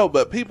 No,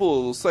 but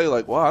people will say,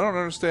 like, well, I don't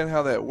understand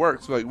how that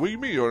works. Like, what do you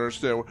mean you don't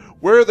understand?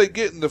 Where are they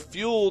getting the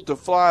fuel to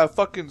fly a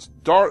fucking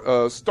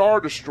Star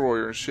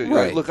Destroyer and shit? You're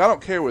Right. like, look, I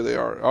don't care where they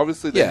are.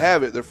 Obviously, they Yeah.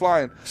 have it. They're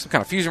flying. Some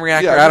kind of fusion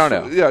reactor, Yeah, I don't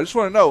know. Yeah, I just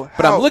want to know.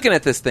 But how, I'm looking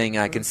at this thing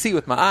and I can see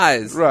with my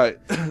eyes. Right.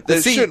 that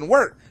it see- shouldn't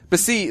work. But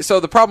see, so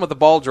the problem with the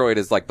ball droid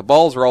is, like, the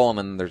ball's rolling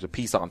and there's a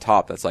piece on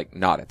top that's, like,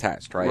 not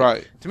attached, right?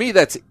 Right. To me,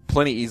 that's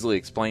plenty easily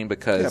explained Yeah,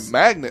 because...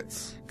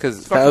 magnets. How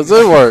does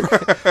it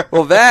work?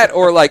 well, that,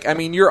 or, like, I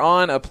mean, you're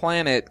on a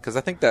planet, because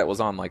I think that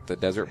was on, like, the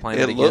desert planet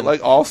It again. looked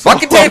like also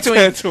Fucking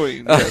Tatooine.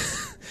 Tatooine.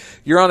 Yes.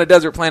 You're on a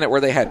desert planet where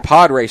they had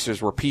pod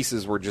racers where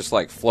pieces were just,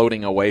 like,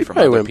 floating away from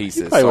other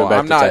pieces. Probably So went back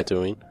I'm to not...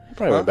 Tatooine.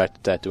 Probably went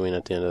back to Tatooine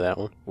at the end of that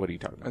one. What are you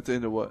talking about? At the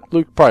end of what?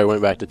 Luke probably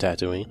went back to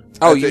Tatooine.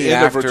 Oh, At the yeah,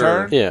 end of after...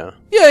 Return? Yeah.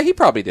 Yeah, he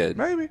probably did.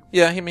 Maybe.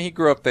 Yeah, I mean, he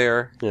grew up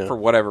there Yeah. for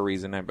whatever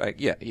reason.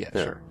 Yeah,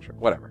 sure,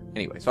 whatever.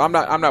 Anyway, so I'm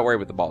not worried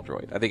with the ball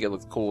droid. I think it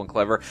looks cool and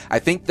clever. I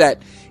think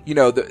that,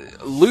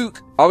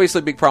 Luke, obviously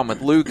a big problem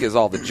with Luke is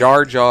all the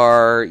Jar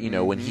Jar,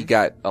 when he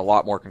got a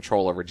lot more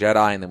control over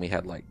Jedi, and then we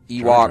had, like,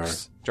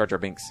 Ewoks, Jar Jar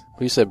Binks.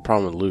 You said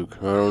problem with Luke.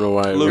 I don't know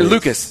why.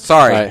 Lucas,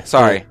 sorry.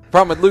 Right.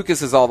 Problem with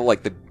Lucas is all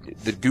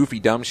the goofy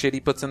dumb shit he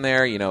puts in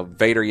there,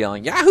 Vader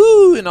yelling,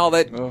 Yahoo! And all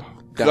that Oh,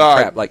 dumb God.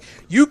 crap. Like,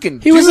 you can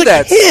He do was a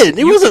that. kid.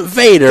 He wasn't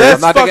Vader. That's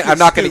I'm not fucking going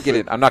to get stupid.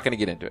 it. I'm not going to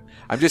get into it.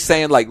 I'm just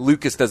saying, like,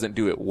 Lucas doesn't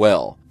do it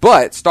well.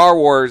 But Star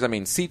Wars, I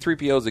mean,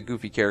 C-3PO is a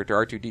goofy character.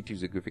 R2-D2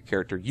 is a goofy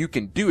character. You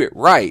can do it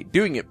right.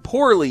 Doing it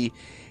poorly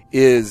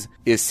is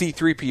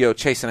C-3PO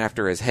chasing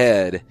after his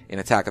head in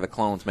Attack of the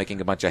Clones, making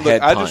a bunch of Look,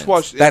 head I puns. just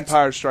watched That's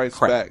Empire Strikes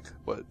crap. Back.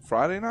 What,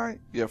 Friday night?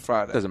 Yeah,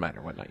 Friday. Doesn't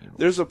matter what night you.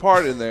 There's a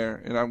part in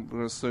there, and I'm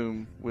going to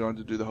assume we don't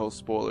have to do the whole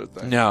spoiler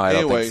thing. No, I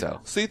don't anyway, think so.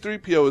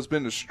 C-3PO has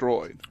been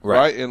destroyed, Right.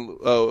 right? And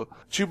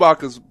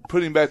Chewbacca's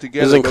putting back He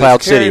together. was in but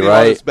Cloud he's carrying City, him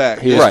on his right? back.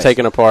 He Yeah. was Right.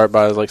 taken apart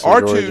by like some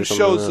droids or R2 something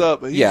shows like that.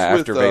 up. He's Yeah, with,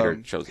 after Vader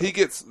shows up.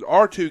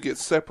 R2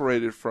 gets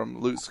separated from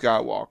Luke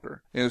Skywalker,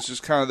 and it's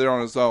just kind of there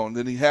on his own.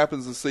 Then he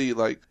happens to see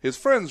like his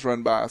friends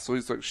run by, so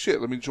he's like, "Shit,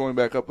 let me join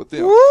back up with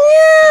them."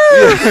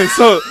 Yeah,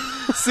 so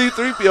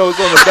C-3PO is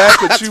on the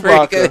back of That's pretty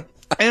Chewbacca. good.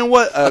 And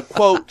what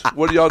quote?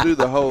 What do y'all do?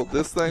 The whole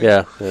this thing?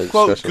 Yeah.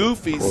 Quote especially-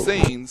 goofy quote.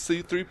 scene.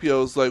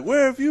 C-3PO's like,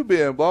 "Where have you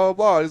been?" Blah blah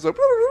blah. He's like,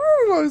 blah,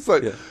 blah, blah, blah. He's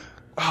like,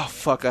 "Oh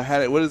fuck, I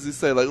had it." What does he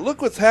say? Like,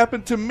 "Look what's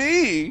happened to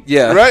me."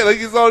 Yeah. right. Like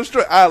he's all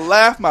destroyed. I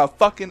laughed my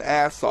fucking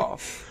ass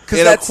off. 'Cause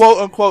In a that's- quote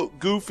unquote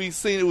goofy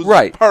scene, it was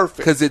Right. perfect.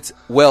 Because it's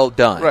well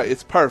done. Right,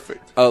 it's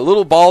perfect. A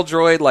little ball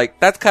droid, like,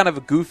 that's kind of a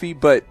goofy,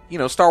 but,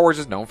 Star Wars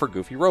is known for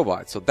goofy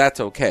robots, so that's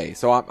okay.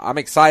 So I'm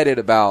excited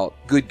about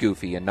good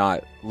goofy and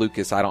not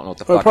Lucas, I don't know what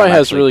the Well, it fuck probably I'm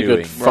has actually really doing.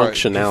 good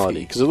functionality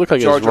because it looked like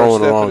Jar it was Jar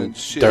rolling stepping along and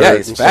shit. dirt Yeah, and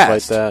it's stuff like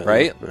fast, that.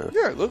 right? Yeah.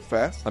 Yeah, it looked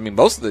fast. I mean,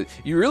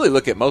 you really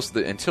look at most of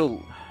the,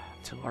 until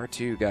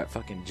R2 got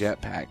fucking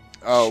jetpack.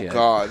 Oh shit.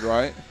 God,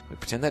 right, We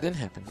pretend that didn't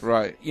happen.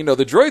 right. The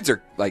droids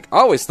are, like, I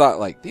always thought,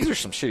 like, these are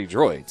some shitty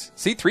droids.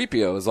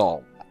 C-3PO is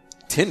all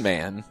Tin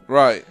Man.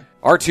 Right.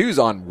 R2's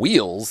on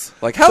wheels.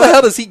 Like, how the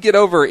hell does he get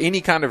over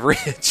any kind of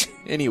ridge?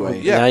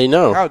 Anyway, Yeah. Now you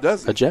know. How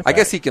does A it? jetpack. I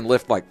guess he can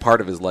lift, like,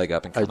 part of his leg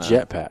up and a come out.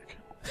 jetpack.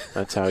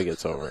 That's how he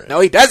gets over it. No,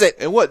 he doesn't.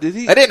 And what did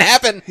he? That didn't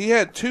happen. He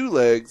had two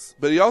legs,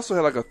 but he also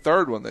had like a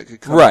third one that could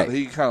come Right. out.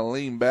 He could kind of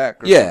lean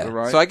back or Yeah. something,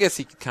 right? So I guess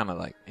he could kind of,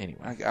 like,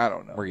 anyway. I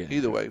don't know. We're getting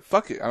Either into way,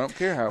 fuck it. I don't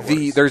care how it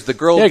works. There's the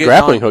girl He had a getting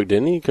grappling on- hook,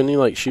 didn't he? Couldn't he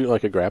like shoot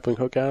like a grappling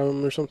hook out of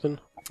him or something?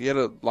 He had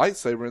a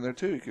lightsaber in there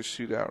too. He could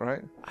shoot out,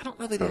 right? I don't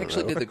know that he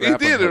actually did the He grappling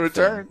did in hook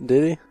thing. return.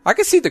 Did he? I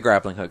could see the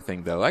grappling hook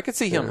thing though. I could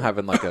see him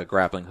having like a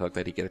grappling hook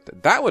that he could.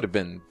 That would have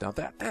been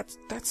that's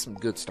some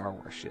good Star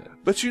Wars shit.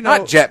 But you know,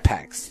 Not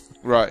jetpacks.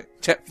 right?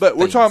 Jet But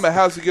we're things. talking about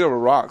how to get over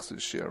rocks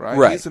and shit, right?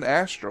 Right. He's an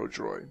astro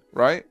droid,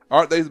 right?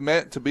 Aren't they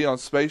meant to be on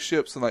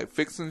spaceships and like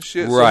fixing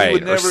shit? So Right, he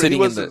would or never. sitting he in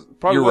wasn't, the-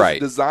 probably you're wasn't right.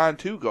 designed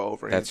to go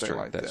over That's anything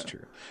true. like That's that. true.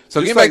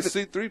 So Just getting like back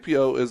to,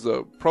 C-3PO is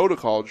a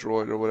protocol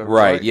droid or whatever,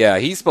 right, yeah,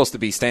 he's supposed to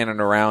be standing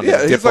around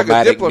Yeah, in he's like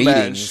a diplomatic diplomat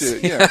and meetings.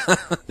 shit. Yeah.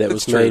 That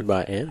was true. made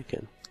by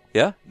Anakin.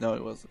 Yeah. No, he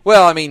wasn't.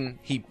 Well, I mean,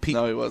 he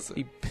No, he wasn't.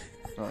 he-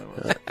 No, he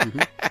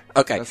wasn't.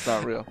 okay. That's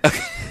not real.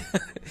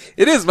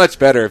 It is much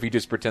better if you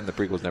just pretend the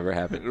prequels never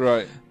happened.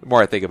 Right. The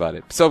more I think about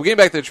it. So getting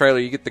back to the trailer,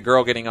 you get the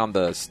girl getting on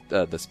the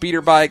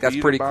speeder bike. That's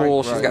Speeder pretty bike,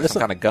 cool. She's right. got It's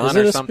some kind of Is gun it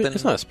or a something.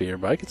 it's not a speeder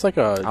bike. It's like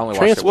a only watched it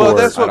transport. Well,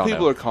 that's I what don't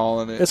people know. are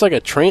calling it. It's like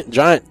a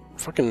giant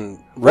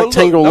fucking Well, look,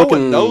 rectangle no looking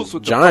one knows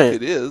what the giant.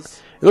 fuck it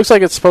is. It looks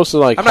like it's supposed to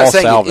like I'm haul not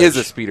saying salvage. it is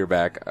a speeder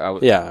back.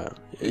 Yeah.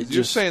 It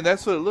You're just, saying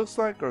that's what it looks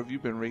like, or have you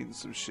been reading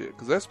some shit?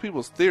 Because that's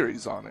people's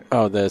theories on it.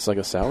 oh, that it's like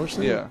a salvage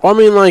thing? Yeah. Well, I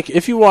mean, like,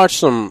 if you watch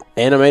some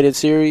animated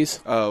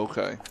series, Oh,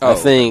 okay. I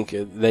think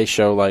they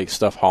show, like,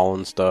 stuff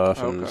hauling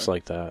stuff and Okay. it's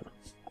like that.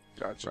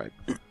 Gotcha. Right.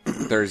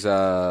 There's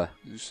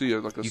You see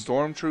like a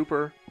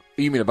stormtrooper?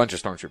 You mean a bunch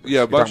of stormtroopers? Yeah,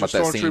 a You're bunch talking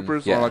of about that scene?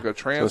 stormtroopers Yeah. on like a I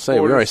transport. was say,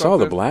 we or already saw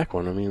the something. black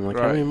one. I mean, like,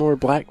 how Right. many more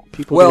black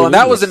people Well, do and we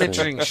that need was in an this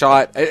thing? interesting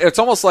shot. It's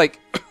almost like,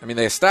 I mean,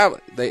 they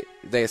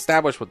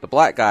established with the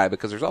black guy,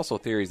 because there's also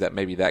theories that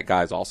maybe that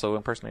guy's also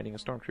impersonating a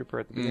stormtrooper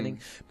at the beginning.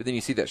 But then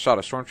you see that shot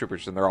of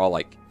stormtroopers, and they're all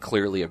like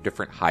clearly of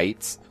different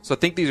heights. So I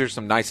think these are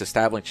some nice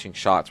establishing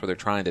shots where they're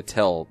trying to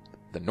tell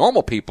the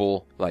normal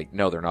people, like,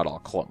 no, they're not all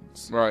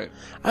clones. Right.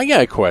 I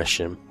got a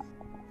question.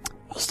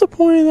 What's the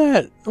point of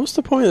that? What's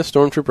the point of the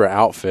stormtrooper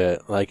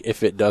outfit? Like,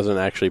 if it doesn't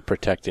actually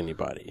protect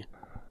anybody,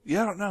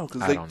 Yeah, I don't know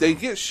because I don't they know.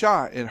 get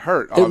shot and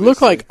hurt. it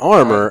looked obviously. like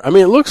armor. Right. I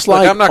mean, it looks Look,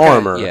 like I'm not gonna-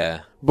 armor. yeah.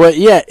 But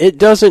yeah, it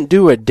doesn't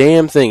do a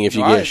damn thing if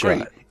you No, get I agree.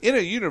 shot. In a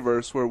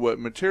universe where what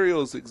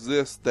materials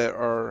exist that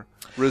are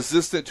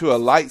resistant to a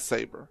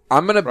lightsaber.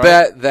 I'm gonna Right.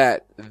 bet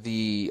that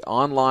the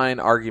online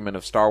argument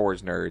of Star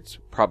Wars nerds,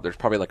 there's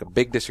probably like a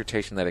big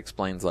dissertation that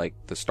explains like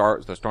the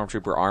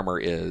stormtrooper armor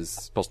is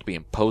supposed to be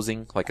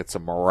imposing, like it's a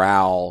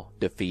morale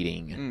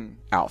defeating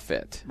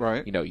outfit.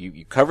 Right. You know,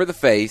 you cover the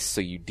face so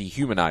you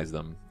dehumanize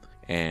them,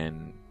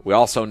 and we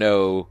also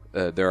know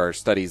there are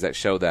studies that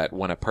show that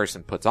when a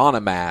person puts on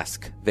a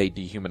mask, they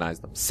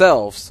dehumanize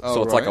themselves. Oh,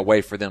 so it's right. like a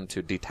way for them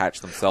to detach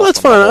themselves Well, that's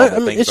from fine. all I the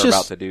mean, things it's they're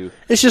just- about to do.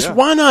 It's just Yeah.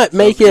 why not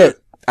make good. it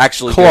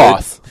Actually,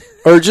 cloth?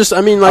 Or just,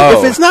 I mean, like, Oh.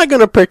 if it's not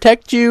going to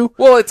protect you,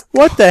 Well, it's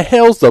what the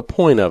hell's the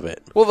point of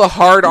it? Well, the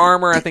hard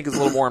armor I think is a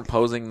little more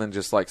imposing than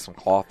just like some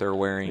cloth they're I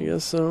wearing.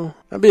 guess so.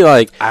 I'd be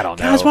like, I don't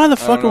guys, know. why the I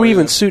fuck don't are know we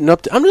even either. suiting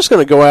up? I'm just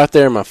going to go out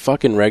there in my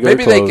fucking regular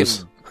Maybe they can.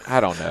 clothes. I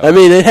don't know. I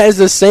mean, it has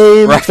the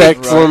same Right,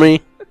 effect for right.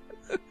 me.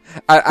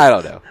 I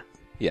don't know.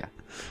 Yeah.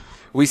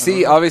 We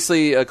see,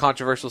 obviously, a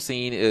controversial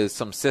scene is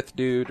some Sith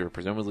dude, or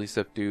presumably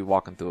Sith dude,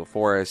 walking through a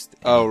forest.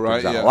 And Oh, he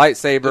right, pulls out yeah. a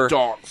lightsaber, The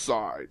dark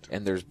side.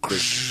 and there's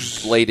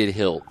bladed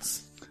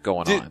hilts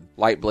going on.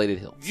 Light bladed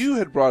hilts. You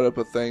had brought up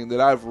a thing that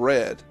I've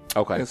read.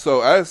 Okay. And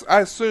so I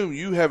assume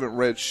you haven't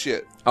read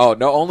shit. Oh,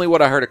 no, only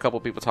what I heard a couple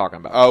people talking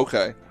about. Oh,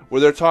 okay.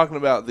 Where they're talking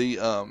about the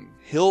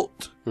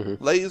hilt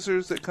Mm-hmm.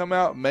 lasers that come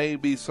out may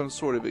be some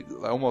sort of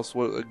almost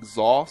what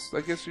exhaust,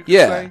 I guess you could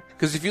Yeah, say.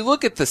 because if you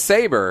look at the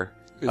saber,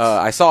 It's-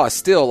 I saw a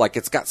still, like,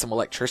 it's got some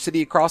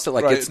electricity across it.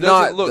 Like, Right, it's it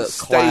doesn't not look the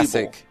stable.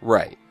 classic.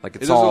 Right. Like,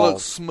 It it's doesn't all... look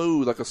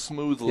smooth, like a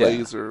smooth Yeah.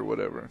 laser or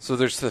whatever. So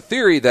there's the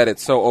theory that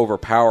it's so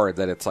overpowered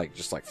that it's like,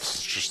 just like,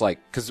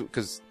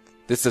 because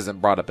this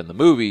isn't brought up in the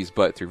movies,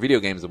 but through video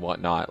games and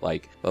whatnot,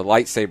 like, the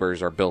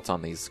lightsabers are built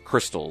on these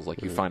crystals.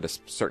 Like, you find a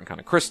certain kind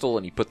of crystal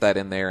and you put that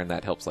in there and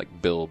that helps,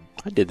 like, build.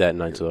 I did that in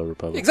Knights of the Old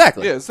Republic.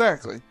 Exactly. Yeah,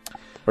 exactly.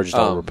 Or just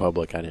Old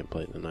Republic. I didn't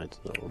play the Knights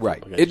of the Old Right.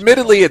 Republic. I just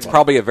Admittedly, played it's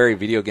probably a very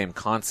video game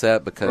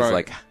concept because, Right.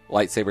 like,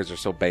 lightsabers are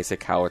so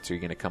basic. How else are you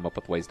going to come up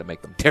with ways to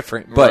make them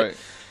different? But,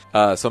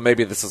 so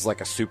maybe this is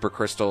like a super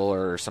crystal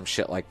or some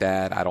shit like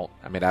that. I don't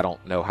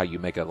know how you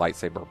make a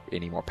lightsaber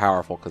any more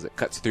powerful because it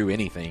cuts through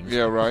anything.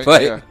 Yeah, right.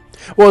 But- yeah.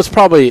 Well, it's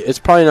probably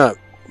not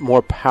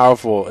more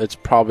powerful. It's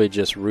probably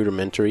just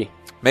rudimentary.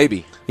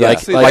 Maybe. Like-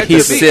 See, like that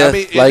he's could a be- I Sith,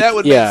 mean, and like, that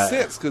would yeah.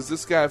 make sense because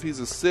this guy, if he's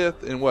a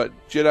Sith, and what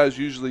Jedi's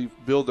usually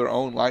build their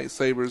own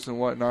lightsabers and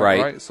whatnot,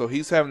 Right. right? So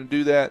he's having to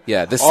do that.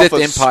 Yeah, the off Sith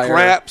of Empire-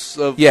 scraps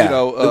of Yeah, you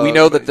know. we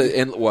know that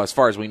as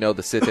far as we know,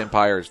 the Sith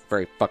Empire is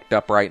very fucked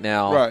up right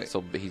now. Right.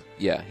 So he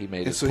made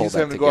And us so pull he's that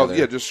having to go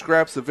together. off, just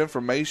scraps of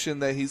information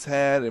that he's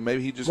had, and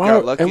maybe he just Why,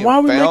 got lucky and why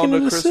are we found making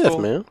it a a crystal. Sith,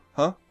 man?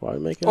 Huh? Why are we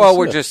making it Well, a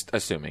we're Sith? just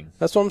assuming.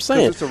 That's what I'm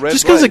saying. it's a red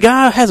Just because a blade.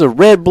 guy has a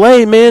red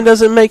blade, man,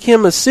 doesn't make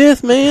him a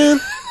Sith, man.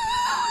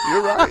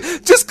 You're right.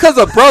 Just because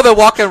a brother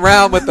walking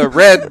around with a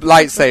red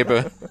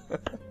lightsaber,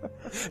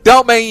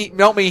 don't mean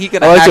he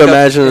can I like hack to up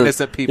imagine,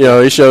 innocent people. you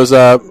know, he shows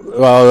up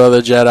while the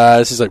other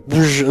Jedi's. He's like,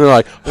 whoosh, and they're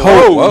like,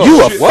 "Oh, whoa,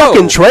 you a shit.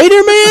 fucking Whoa.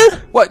 traitor,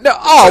 man? What? No.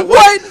 Oh,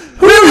 what?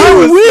 Who are I you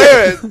was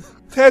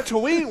with?" there at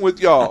Tatooine with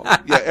y'all.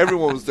 Yeah,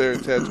 everyone was there at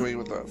Tatooine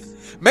with us.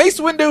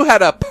 Mace Windu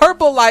had a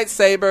purple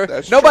lightsaber.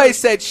 That's Nobody true.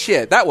 said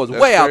shit. That was That's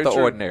way out very the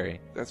true.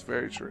 ordinary. That's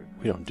very true.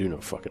 We don't do no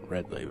fucking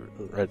red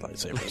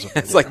lightsabers.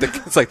 It's like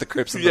the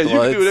Crips and Yeah, the you can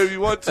Bloods. do whatever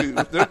you want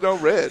to. There's no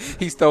red.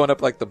 He's throwing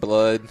up like the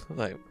blood,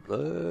 like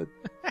blood.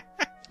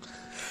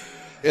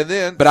 And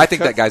then, But I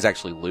think that guy's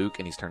actually Luke,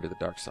 and he's turned to the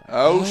dark side.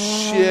 Oh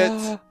shit!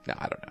 No,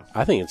 I don't know.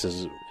 I think it's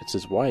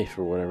his wife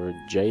or whatever,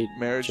 Jade.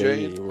 Mara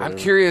Jade. or I'm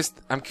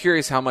whatever.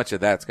 curious how much of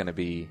that's going to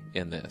be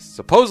in this.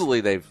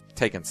 Supposedly they've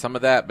taken some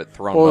of that, but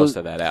thrown Well, most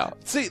of that out.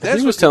 See, that's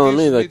He was what telling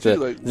me confuses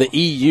like too, the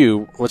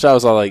EU, which I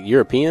was all like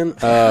European.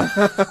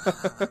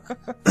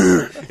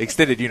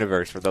 Extended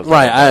universe for those.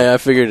 Right, I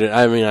figured it.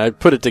 I mean, I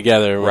put it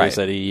together when I Right.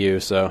 said EU.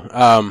 So,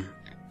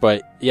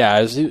 but yeah,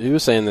 as he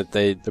was saying that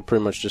they're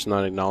pretty much just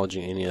not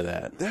acknowledging any of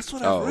that. That's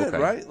what Oh, I've read, okay.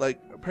 right? Like,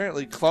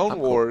 apparently, Clone Oh,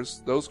 cool.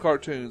 Wars, those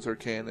cartoons are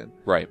canon,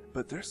 Right.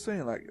 but they're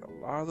saying like a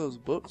lot of those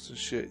books and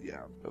shit,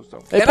 yeah, those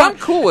don't. And I'm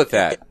cool with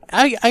that.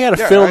 I got a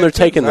Yeah, feeling I they're too,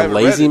 taking I the haven't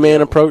read lazy it man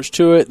yet. approach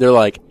to it. They're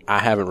like, I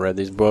haven't read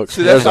these books.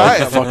 See, There's that's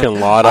like a fine. fucking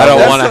lot I of don't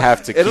them. wanna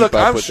have to And keep look,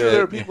 up I'm with sure it.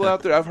 there are people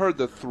out there. I've heard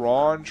the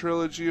Thrawn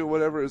trilogy or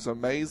whatever is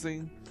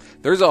amazing.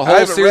 There's a I whole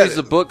haven't series read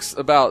of it. books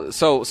about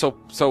so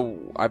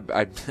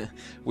I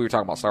we were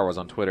talking about Star Wars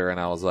on Twitter, and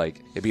I was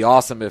like, it'd be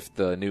awesome if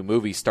the new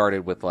movie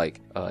started with like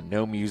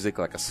no music,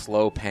 like a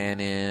slow pan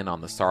in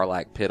on the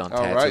Sarlacc pit on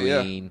Tatooine, right,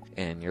 yeah.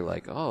 and you're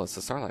like, oh, it's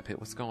the Sarlacc pit.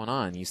 What's going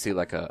on? You see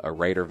like a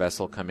raider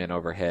vessel come in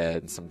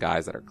overhead, and some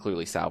guys that are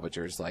clearly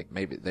salvagers, like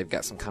maybe they've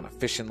got some kind of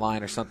fishing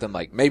line or something.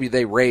 Like maybe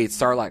they raid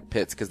Sarlacc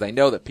pits because they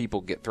know that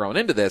people get thrown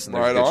into this, and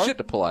there's Right good on. shit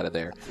to pull out of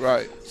there.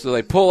 Right. So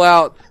they pull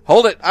out.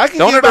 Hold it. I can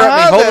Don't get interrupt me.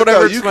 behind Hold that, whatever.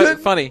 though. It's You couldn't?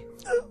 funny.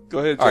 Go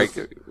ahead, All right,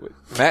 Joseph.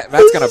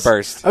 Matt's gonna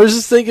burst. I was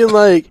just thinking,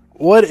 like,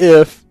 what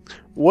if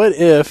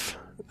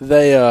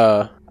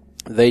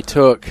they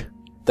took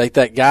like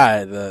that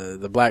guy,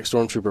 the black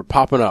stormtrooper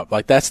popping up,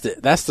 like that's the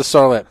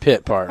Sarlacc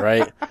pit part,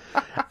 right?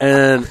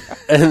 and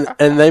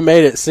they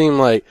made it seem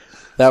like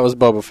that was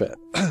Boba Fett.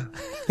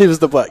 He was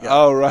the black guy.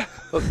 Oh, right.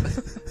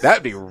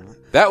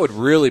 That would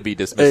really be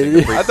dismissing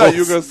the prequels. I thought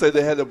you were going to say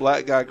they had the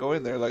black guy go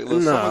in there. Like,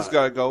 look, Nah. someone's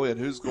got to go in.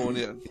 Who's going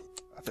in?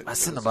 I think Let's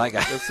send the black guy.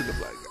 Let's send the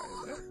black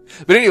guy in there.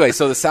 But anyway,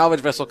 so the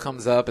salvage vessel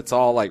comes up. It's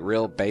all like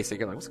real basic.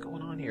 You're like, what's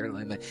going on here?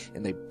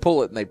 And they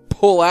pull it, and they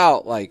pull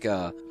out like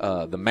the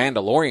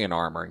Mandalorian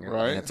armor, and,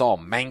 Right. and it's all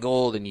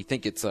mangled, and you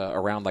think it's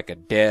around like a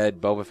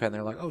dead Boba Fett. And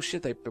they're like, oh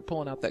shit, they're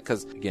pulling out that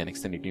because again,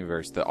 extended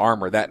universe, that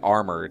armor,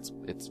 it's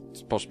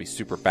supposed to be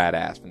super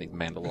badass from these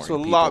Mandalorian. It's a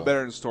people. lot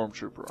better than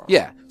Stormtrooper armor.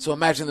 Yeah. So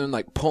imagine them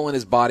like pulling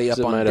his body Is up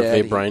it on made of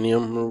dead.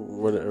 vibranium or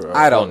whatever?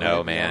 I don't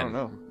know, man. I don't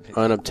know.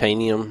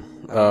 Unobtainium.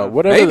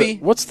 Whatever. Maybe.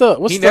 What's the?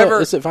 Is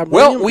it vibranium?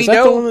 Well, we is that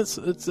know- the one that's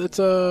it's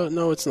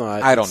no, it's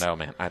not. I don't know,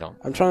 man. I don't.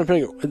 I'm trying to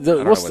think. don't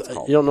know What's what it's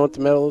called. You don't know what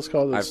the metal is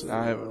called? It's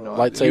I have no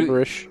idea.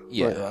 lightsaber-ish.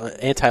 Yeah.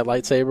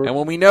 Anti-lightsaber. And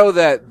when we know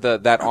that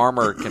that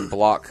armor can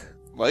block.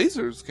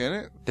 Lasers, can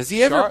it? Does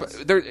he ever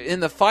Shots. there in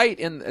the fight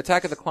in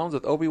Attack of the Clones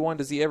with Obi-Wan?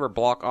 Does he ever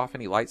block off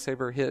any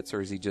lightsaber hits,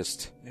 or is he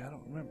just? Yeah, I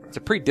don't remember. It's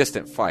a pretty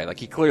distant fight. Like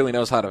he clearly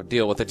knows how to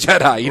deal with a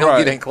Jedi. You don't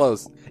Right. get in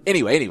close.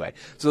 Anyway.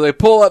 So they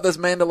pull up this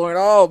Mandalorian.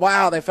 Oh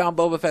wow, they found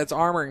Boba Fett's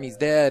armor and he's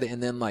dead.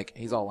 And then like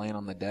he's all laying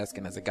on the desk,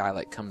 and as a guy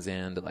like comes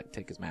in to like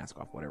take his mask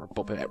off, whatever,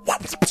 Boba Fett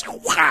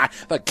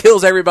like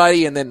kills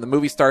everybody. And then the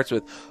movie starts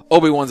with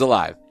Obi-Wan's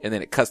alive, and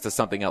then it cuts to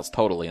something else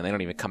totally, and they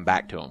don't even come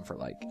back to him for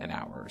like an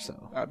hour or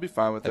so. I'd be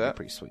fine with That'd that. be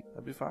pretty sweet.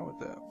 I'd be fine with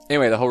that.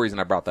 Anyway, the whole reason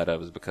I brought that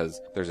up is because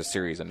there's a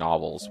series of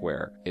novels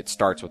where it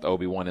starts with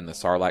Obi-Wan in the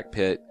Sarlacc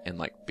pit and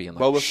like being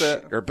like Boba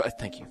Fett?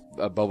 thank you,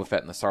 Boba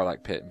Fett in the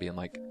Sarlacc pit and being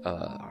like,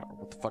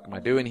 what the fuck am I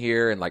doing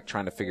here? And like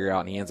trying to figure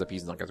out, and he ends up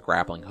using like his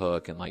grappling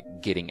hook and like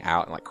getting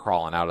out and like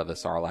crawling out of the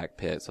Sarlacc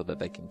pit so that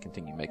they can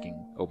continue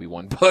making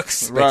Obi-Wan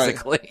books, Right.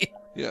 basically.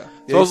 Yeah.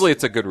 Supposedly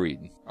it's a good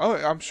read. Oh,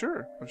 I'm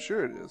sure. I'm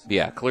sure it is.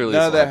 Yeah, clearly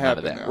None it's of that like none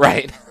of happened that. now.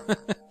 Right.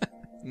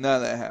 None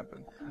of that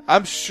happened.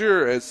 I'm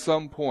sure at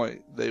some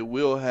point they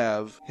will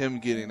have him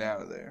getting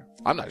out of there.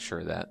 I'm not sure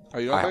of that. Oh,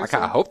 you don't I think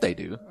kind of so? hope they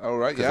do. Oh,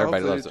 right. Because Yeah, I hope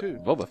everybody they loves do too.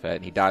 Boba Fett,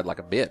 and he died like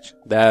a bitch.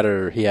 That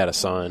or he had a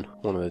son.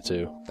 One of the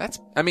two.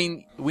 I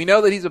mean, we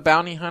know that he's a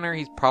bounty hunter.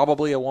 He's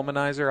probably a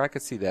womanizer. I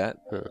could see that.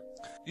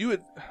 You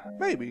would,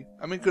 maybe.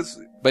 I mean, because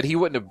But he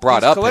wouldn't have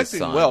brought he's up his collecting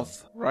son.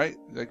 wealth, right?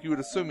 Like, you would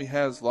assume he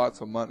has lots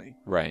of money.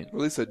 Right. Or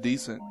at least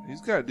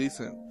he's got a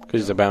decent.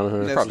 Because he's a bounty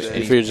hunter. That's Probably it.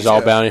 If you're just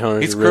all bounty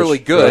hunters, He's you're clearly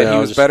rich. good. Yeah, He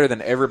was just- better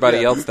than everybody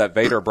Yeah. else that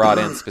Vader brought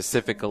in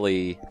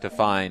specifically to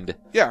find.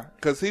 Yeah,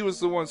 because he was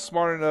the one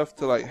smart enough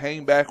to, like,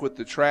 hang back with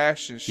the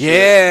trash and shit.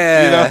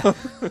 Yeah. You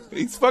know?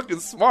 He's fucking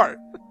smart.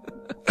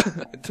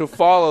 To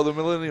follow the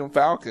Millennium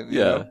Falcon, you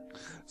Yeah. know?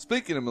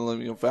 Speaking of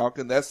Millennium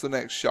Falcon, that's the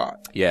next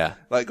shot. Yeah.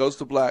 Like, goes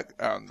to black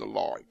and the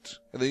light.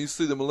 And then you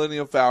see the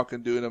Millennium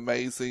Falcon doing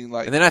amazing,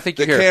 like, And then I think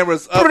the you hear,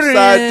 camera's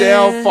upside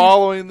down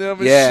following them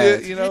and Yeah.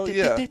 shit, you know?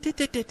 Yeah.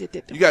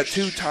 You got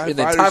two TIE And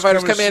then fighters. TIE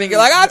fighters come in and shooting- you're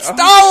like, "Ah, it's Oh,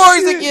 Star Wars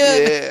shit,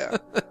 again."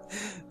 Yeah.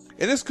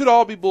 And this could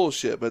all be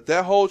bullshit, but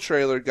that whole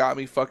trailer got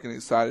me fucking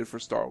excited for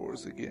Star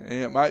Wars again.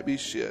 And it might be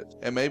shit.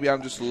 And maybe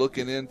I'm just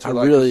looking into I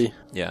like really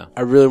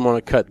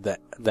want to cut the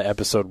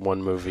episode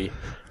 1 movie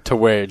to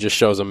where it just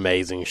shows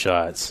amazing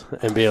shots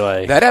and be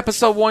like, that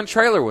episode 1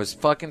 trailer was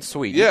fucking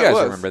sweet. Yeah, you it guys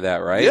was. remember that,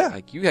 right? Yeah.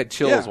 Like you had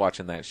chills Yeah.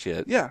 watching that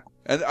shit. Yeah.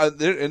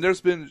 And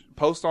there's been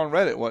posts on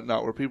Reddit and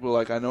whatnot where people are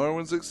like, I know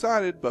everyone's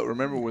excited, but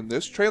remember when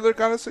this trailer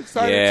got us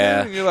excited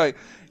Yeah. too? And you're like,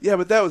 yeah,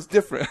 but that was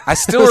different. I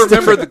still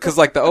remember because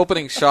like the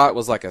opening shot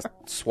was like a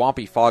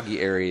swampy, foggy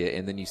area,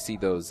 and then you see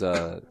those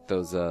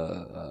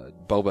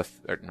Boba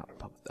or not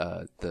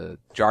the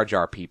Jar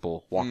Jar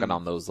people walking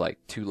on those like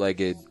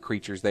 2-legged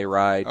creatures they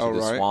ride to Oh, the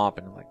right. swamp,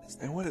 and I'm like, this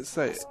And what did it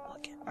say?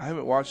 I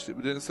haven't watched it,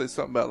 but didn't it say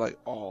something about like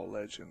all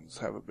legends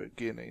have a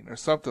beginning or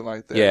something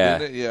like that? Yeah.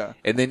 Didn't it? Yeah.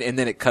 and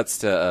then it cuts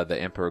to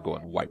the Emperor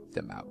going, "Wipe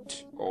them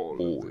out." All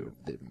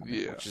of them.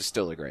 Yeah. Which is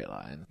still a great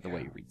line. The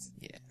way he reads,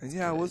 yeah. And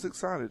yeah, I was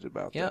excited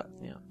about Yeah, that.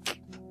 yeah.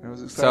 I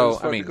was excited So as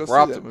fuck I mean, to go we're see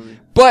off that movie.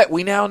 But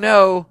we now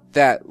know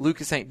that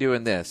Lucas ain't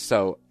doing this.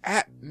 So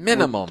At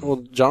minimum.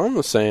 Well, John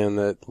was saying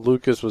that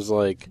Lucas was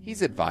like,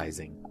 He's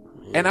advising.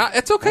 And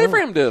it's okay for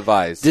him to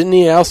advise. didn't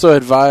he also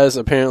advise?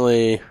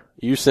 Apparently,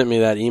 you sent me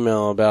that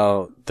email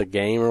about the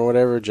game or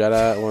whatever, one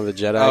of the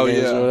Jedi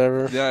games or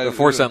whatever. Yeah, The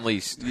Force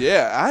Unleashed.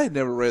 Yeah, I had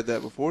never read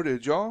that before.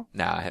 Did y'all?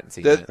 Nah, I hadn't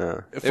seen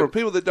That, it. for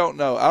people that don't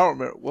know, I don't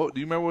remember. Do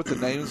you remember what the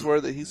names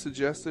were that he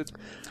suggested?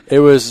 It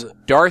was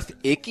Darth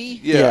Icky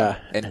yeah,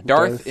 and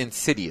Darth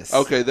Insidious.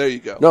 Okay, there you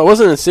go. No, it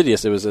wasn't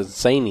Insidious. It was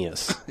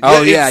Insanious.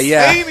 Oh, yeah.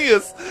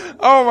 Insidious.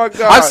 Oh my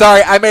god. I'm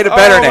sorry, I made a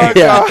better Oh, my name.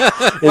 God.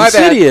 My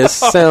bad. Insidious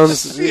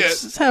sounds shit.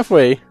 it's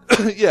halfway.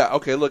 Yeah.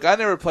 Okay. Look, I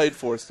never played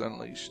Force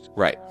Unleashed,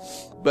 Right.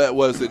 but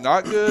was it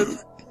not good?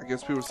 I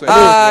guess people were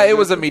saying It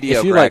was a mediocre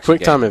If you like action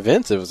quick time game.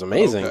 events, it was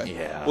amazing. Okay.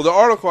 Yeah. Well, the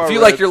article I If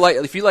you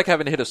read, if you like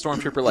having to hit a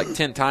stormtrooper like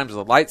 10 times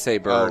with a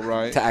lightsaber Oh,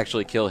 right. to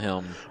actually kill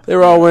him, They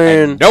were all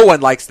wearing and no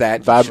one likes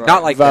that.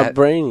 Not like that.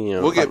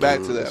 vibranium. We'll get back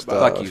to that, stuff.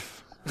 but- Fuck you.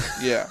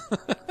 yeah.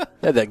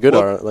 Had that good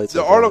Well, art.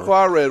 the article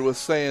I read was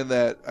saying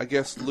that I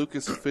guess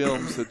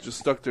Lucasfilms had just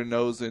stuck their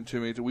nose into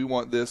me. We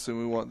want this and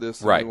we want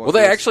this. And Right. We Well, want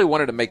they this. actually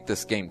wanted to make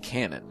this game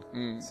canon.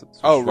 So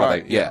Oh, which is why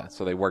right, they- yeah.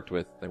 So they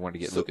wanted to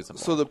get Lucas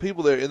involved. So the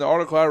people there in the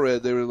article I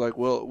read, they were like,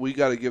 "Well, we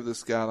got to give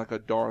this guy like a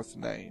Darth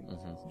name,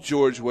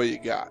 George. What you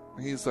got?"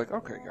 And he's like,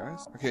 "Okay,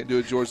 guys, I can't do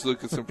a George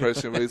Lucas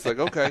impression, but he's like,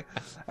 okay,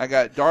 I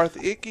got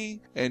Darth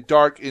Icky and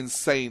Dark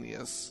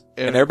Insanious."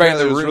 And everybody in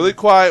the was room- really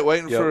quiet,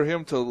 waiting Yep. for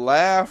him to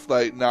laugh.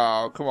 Like,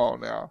 "No, come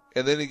on now."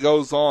 And then he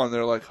goes on.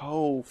 They're like,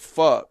 "Oh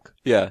fuck."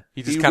 yeah,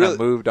 he just He kind of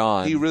really- moved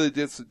on. He really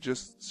did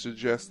just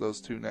suggest those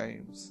two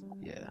names.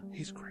 yeah.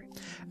 He's great.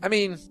 I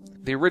mean,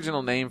 the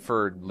original name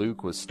for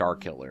Luke was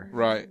Starkiller.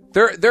 Right.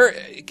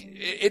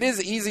 It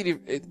is easy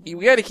to.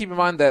 We got to keep in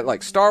mind that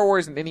like Star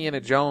Wars and Indiana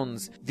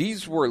Jones,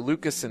 these were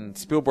Lucas and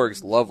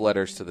Spielberg's love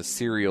letters to the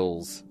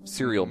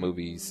serial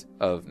movies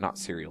of not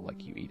cereal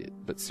like you eat it,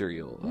 but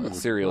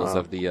serials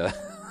of the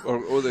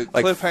Or the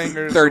like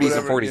cliffhangers. 30s or and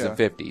whatever, 40s yeah. and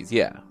 50s,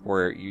 yeah,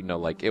 where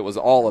like it was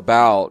all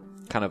about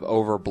kind of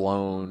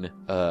overblown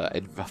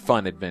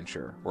fun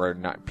adventure where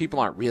people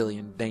aren't really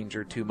in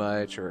danger too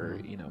much,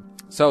 or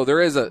so there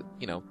is a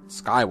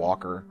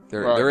Skywalker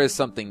there Right. there is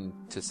something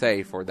to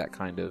say for that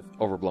kind of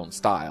overblown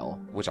style,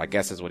 which I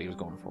guess is what he was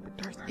going for. But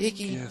Darth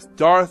Icky, Yes,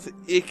 Darth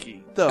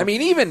Icky. I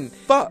mean, even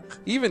Fuck.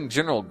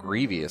 General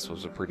Grievous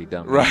was a pretty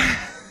dumb Right.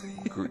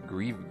 name.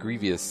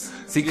 Grievous,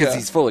 see, because Yeah.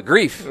 he's full of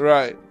grief.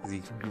 Right.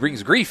 He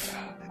brings grief.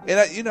 And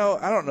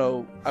I don't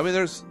know. I mean,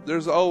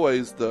 there's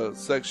always the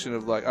section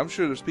of like, I'm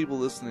sure there's people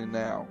listening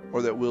now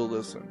or that will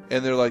listen,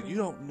 and they're like, you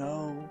don't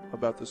know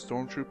about the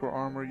Stormtrooper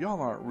armor.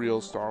 Y'all aren't real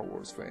Star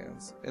Wars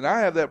fans. And I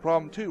have that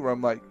problem too, where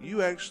I'm like,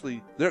 you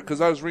actually there,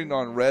 because I was reading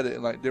on Reddit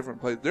and like different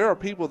places. There are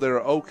people that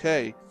are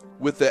okay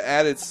with the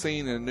added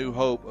scene in A New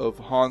Hope of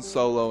Han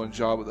Solo and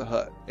Jabba the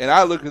Hutt, and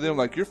I look at them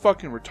like, you're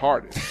fucking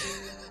retarded.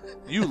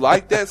 You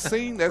like that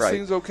scene? That Right.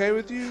 scene's okay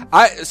with you?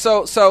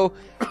 So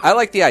I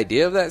like the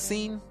idea of that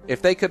scene.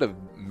 If they could have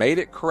made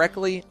it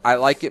correctly, I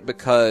like it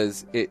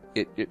because it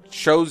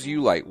shows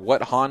you like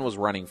what Han was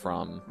running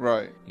from.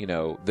 Right.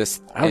 This.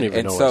 I don't even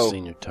and know so, what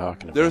scene you're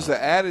talking about. There's an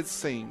added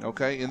scene,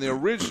 okay? In the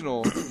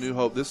original New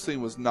Hope, this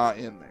scene was not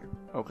in there,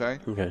 okay?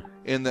 Okay.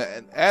 In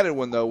the added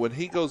one, though, when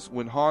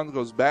Han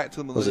goes back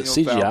to the Was Millennium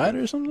it CGI'd Falcon,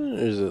 or something?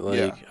 Or is it like...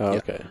 Yeah. Oh, Yeah.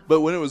 okay.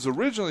 but when it was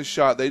originally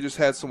shot, they just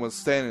had someone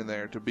standing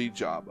there to be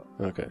Jabba.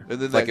 Okay. And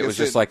then like that it was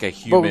gets just like a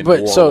human.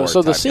 But so warlord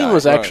the type scene guy.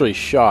 was Right. actually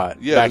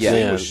shot Yeah, back the scene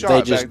then. was shot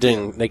They just back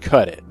didn't... then. They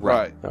cut it.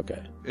 Right.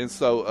 Okay. And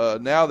so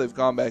now they've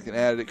gone back and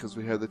added it because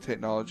we have the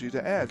technology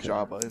to add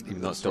Jabba into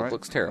Even though it this, still right?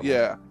 looks terrible.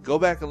 Yeah. Go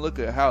back and look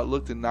at how it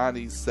looked in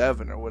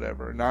 97 or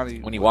whatever.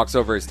 90. when he walks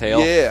over his tail.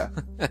 Yeah.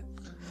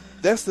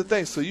 That's the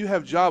thing. So you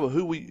have Jabba,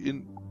 who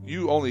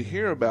you only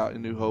hear about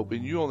in New Hope,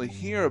 and you only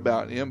hear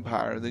about in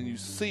Empire, and then you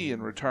see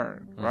in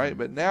Return, right?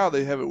 But now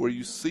they have it where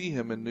you see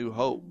him in New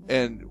Hope,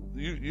 and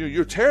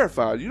you're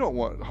terrified. You don't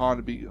want Han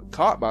to be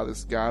caught by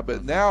this guy,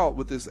 but now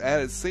with this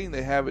added scene,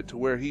 they have it to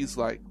where he's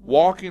like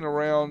walking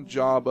around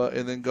Jabba,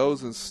 and then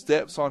goes and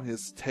steps on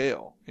his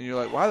tail, and you're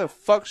like, why the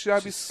fuck should I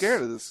be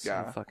scared of this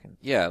guy?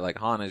 Yeah, like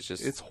Han is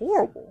just. It's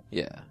horrible.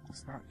 Yeah,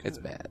 It's not good. it's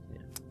bad. Yeah.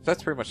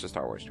 That's pretty much the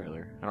Star Wars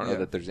trailer. I don't know Yeah.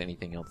 that there's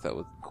anything else that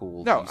was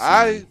cool. No, you see.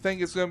 I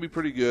think it's going to be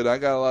pretty good. I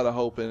got a lot of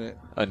hope in it.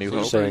 A New So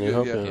Hope. it's Say pretty New good.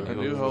 Hope, Yeah, yeah. A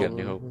New You Hope. got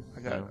New Hope. I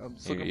got. I'm You looking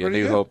got pretty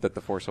New good. Hope that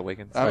the Force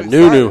Awakens. I'm A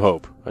excited. New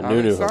Hope. A I'm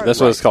New Hope. excited.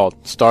 That's what it's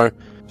called. Star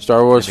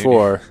Wars The new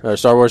 4. Or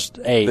Star Wars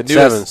 8. The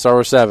 7. newest- Star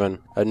Wars 7.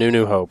 A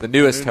New Hope. The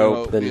newest New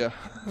Hope. Then- Yeah.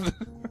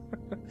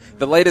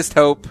 The latest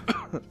Hope.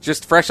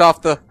 Just fresh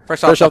off the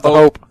Fresh off the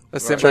Hope.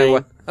 Assembly Train.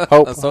 line.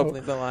 Hope. Assembly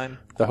the line.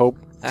 The Hope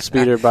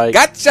speeder bike.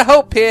 Got your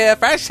Hope here.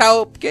 Fresh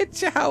Hope.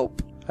 Get your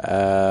Hope.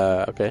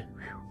 Okay.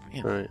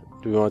 Man. All right.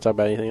 Do we want to talk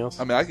about anything else?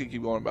 I mean, I could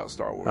keep going about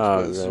Star Wars,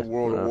 Oh, but it's a okay.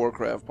 World No. of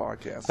Warcraft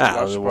podcast. Ah, So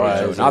I should why probably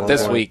is go it Not to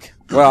this that. week.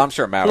 Well, I'm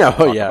sure Matt will No,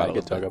 talk yeah, about I it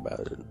a could little talk bit.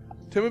 about it.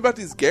 Tell me about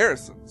these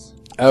garrisons.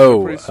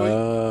 Oh, Pretty sweet.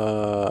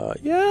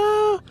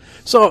 yeah.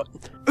 So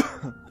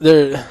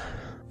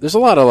there's a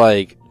lot of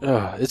like,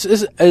 it's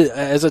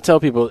as I tell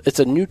people, it's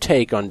a new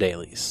take on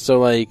dailies. So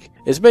like,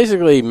 it's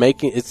basically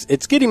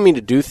it's getting me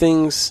to do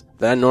things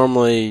that I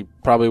normally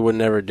probably would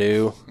never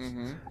do.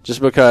 Just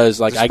because,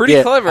 like, It's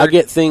pretty clever. I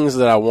get things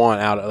that I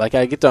want out of, like,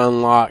 I get to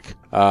unlock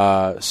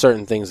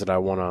certain things that I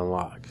want to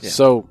unlock. Yeah.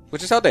 So,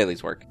 Which is how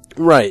dailies work.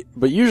 right,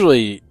 but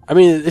usually, I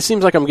mean, it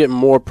seems like I'm getting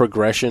more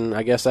progression,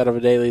 I guess, out of a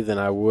daily than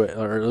I would,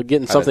 or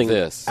getting something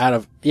this.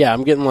 I'm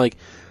getting like,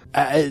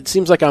 it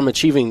seems like I'm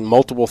achieving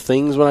multiple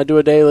things when I do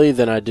a daily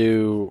than I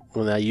do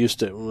when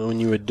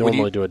you would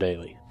normally do a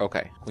daily.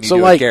 Okay. When you So,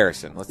 do like- a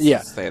garrison, let's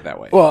say it that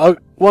way. Well,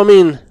 I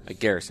mean, A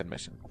garrison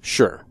mission.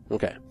 sure,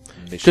 okay.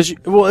 Mission.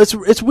 Because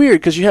it's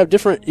weird because you have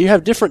different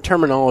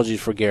terminologies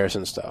for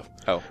garrison stuff.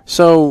 Oh.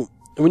 So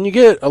when you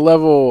get a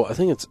level,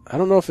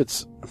 I'm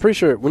pretty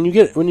sure when you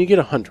get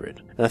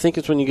 100, and I think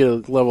it's when you get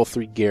a level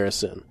 3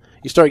 garrison,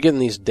 you start getting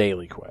these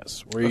daily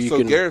quests where you So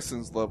can.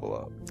 garrisons level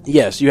up.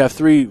 Yes, you have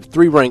three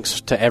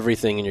ranks to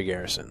everything in your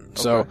garrison.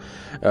 So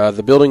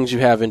the buildings you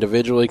have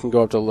individually can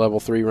go up to level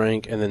 3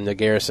 rank, and then the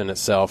garrison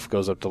itself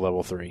goes up to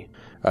level 3.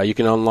 You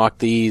can unlock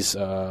these.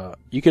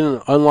 You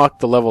can unlock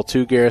the level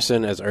 2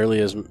 garrison as early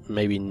as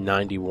maybe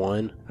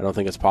 91. I don't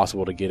think it's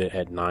possible to get it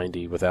at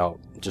 90 without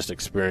just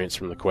experience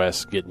from the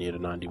quest getting you to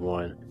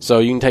 91. So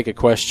you can take a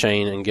quest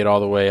chain and get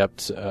all the way up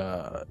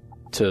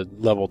to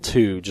level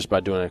 2 just by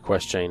doing a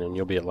quest chain, and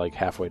you'll be at like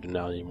halfway to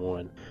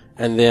 91.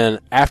 And then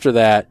after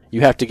that,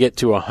 you have to get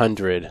to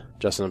 100.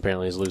 Justin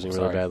apparently is losing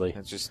really badly.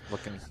 I'm just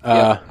looking.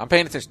 Yeah, I'm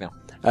paying attention now.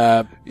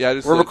 Yeah, I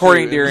just We're looked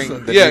recording too, during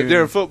and- the yeah noon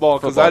during football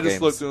because football I just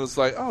games. looked and it was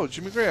like, oh,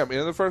 Jimmy Graham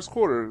in the first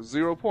quarter,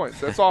 0 points.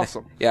 That's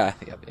awesome. Yeah.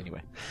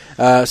 Anyway.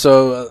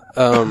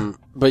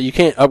 But you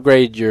can't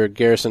upgrade your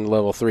garrison to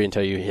level 3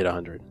 until you hit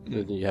 100.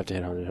 You have to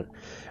hit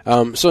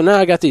 100. So now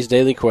I got these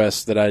daily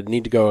quests that I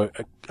need to go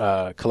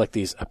collect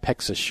these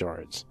Apexis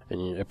shards.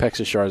 And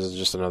Apexis shards is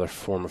just another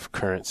form of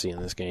currency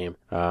in this game.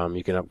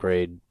 You can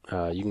upgrade,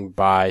 you can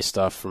buy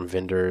stuff from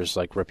vendors,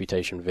 like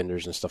reputation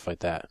vendors and stuff like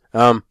that.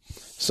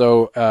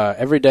 So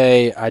every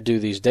day I do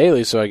these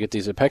dailies, so I get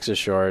these Apexis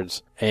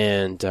shards,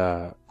 and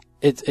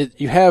it's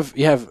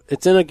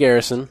in a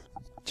garrison.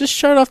 Just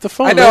shut off the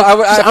phone. I know.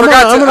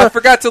 man. I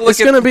forgot to look It's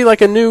going to be like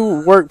a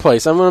new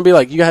workplace. I'm going to be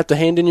like, you have to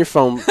hand in your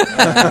phone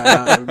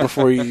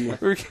before you.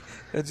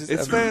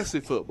 It's fantasy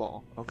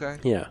football, okay?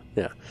 Yeah.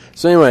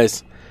 So,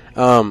 anyways,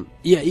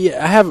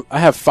 I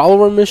have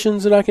follower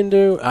missions that I can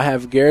do. I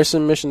have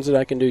garrison missions that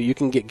I can do. You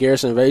can get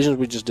garrison invasions.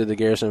 We just did the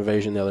garrison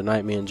invasion the other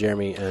night. Me and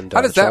Jeremy and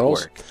How does that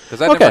Charles. work? Because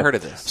I've never heard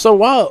of this. So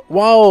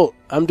while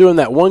I'm doing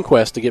that one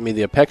quest to get me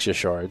the Apexia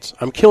shards,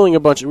 I'm killing a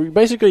bunch of.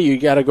 Basically, you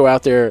got to go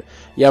out there.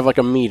 You have like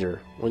a meter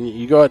when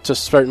you go out to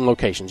certain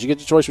locations. You get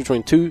the choice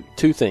between two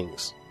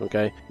things.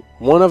 Okay,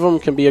 one of them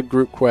can be a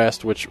group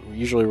quest, which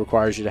usually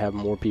requires you to have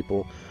more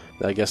people.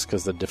 I guess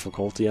because the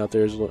difficulty out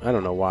there is, I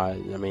don't know why.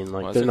 I mean,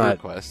 like they're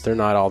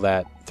not all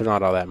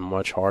that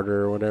much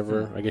harder or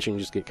whatever. I guess you can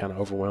just get kind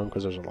of overwhelmed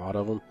because there's a lot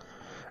of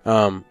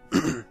them.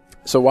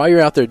 So while you're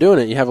out there doing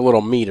it, you have a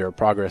little meter, a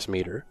progress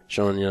meter,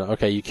 showing you,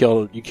 okay, you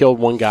killed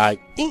one guy.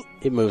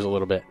 It moves a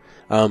little bit.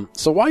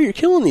 So while you're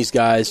killing these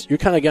guys, you're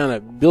kind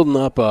of building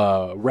up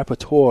a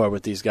repertoire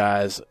with these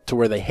guys to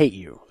where they hate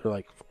you. They're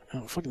like,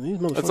 oh, fucking these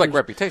motherfuckers. It's like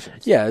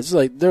reputations. Yeah, it's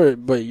like you're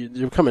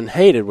becoming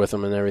hated with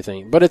them and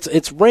everything. But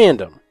it's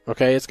random.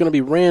 Okay, it's going to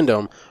be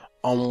random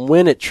on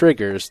when it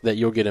triggers that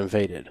you'll get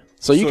invaded.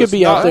 So you could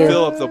be out there.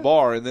 Fill up the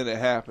bar and then it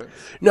happens.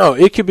 No,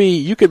 it could be.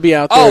 You could be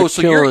out there. Oh,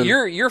 so killing,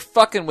 you're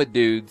fucking with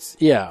dudes.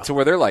 Yeah. To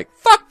where they're like,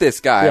 fuck this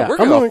guy. Yeah, We're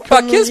I'm gonna gonna fuck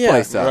come his in,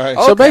 place up. Right.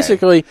 So Okay.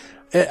 basically,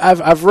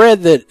 I've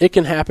read that it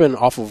can happen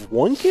off of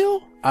one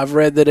kill. I've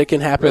read that it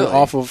can happen Really?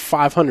 off of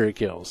 500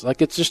 kills.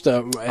 Like it's just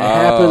it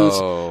happens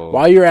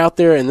while you're out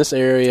there in this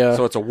area.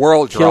 So it's a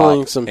world killing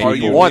drop, some and people. Are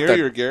you want near that-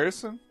 your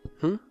garrison?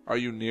 Are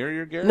you near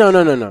your garrison?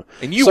 No.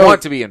 and you So-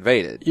 want to be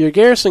invaded. Your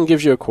garrison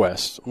gives you a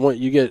quest.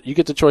 You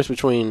get the choice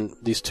between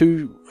these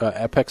two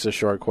Apexis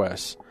shard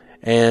quests,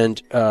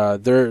 and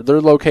they're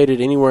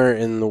located anywhere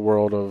in the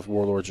world of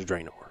Warlords of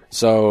Draenor.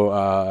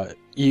 So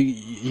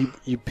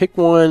you pick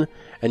one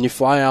and you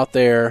fly out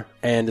there,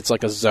 and it's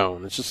like a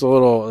zone. It's just a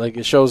little like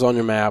it shows on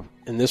your map.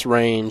 In this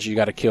range, you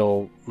got to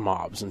kill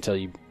mobs until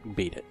you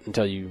beat it,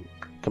 until you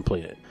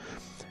complete it,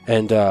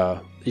 and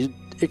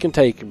it can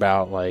take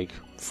about like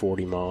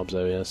 40 mobs,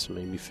 I guess,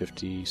 maybe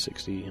 50,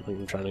 60,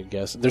 I'm trying to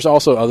guess. There's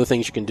also other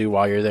things you can do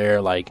while you're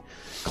there, like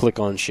click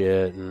on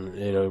shit, and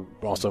it'll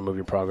also move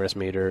your progress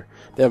meter.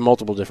 They have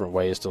multiple different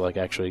ways to like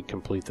actually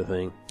complete the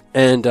thing.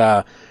 And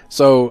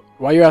so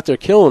while you're out there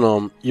killing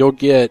them, you'll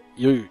get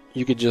you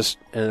could just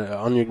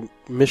on your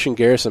mission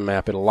garrison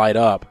map, it'll light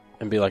up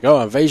and be like,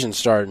 oh, invasion's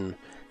starting.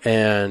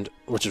 And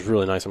which is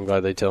really nice. I'm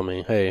glad they tell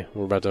me, "Hey,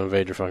 we're about to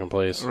invade your fucking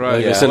place." Right.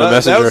 Like, Yeah. they send a Well,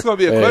 messenger. that was going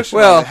to be a Hey. question.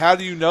 Well- How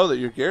do you know that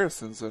your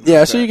garrison's in Yeah,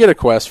 there? so you get a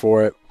quest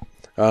for it.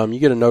 You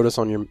get a notice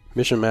on your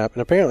mission map,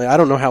 and apparently, I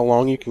don't know how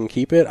long you can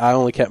keep it. I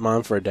only kept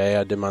mine for a day.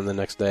 I did mine the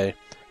next day.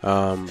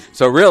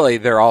 So really,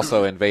 they're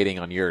also invading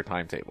on your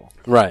timetable.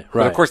 Right.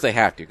 But of course, they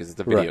have to because it's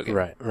a video game.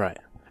 Right.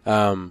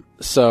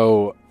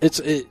 So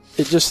it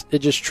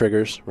just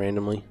triggers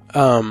randomly.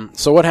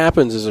 So what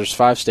happens is there's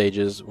 5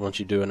 stages once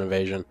you do an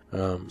invasion.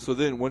 So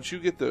then, once you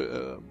get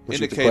the Once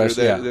you get the indicator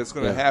quest, that's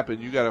going to yeah.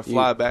 happen, you got to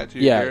fly back to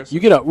your Yeah, garrison.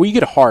 you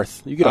get a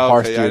hearth. You get a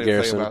hearth to I your didn't think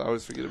garrison. about it. I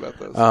always forget about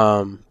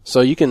those.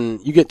 So you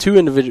get 2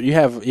 individual. You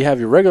have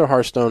your regular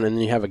Hearthstone, and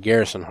then you have a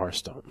garrison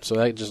Hearthstone. So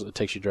that just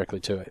takes you directly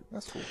to it.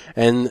 That's cool.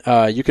 And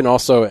you can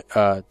also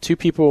 2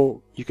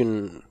 people. You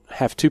can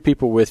have 2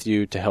 people with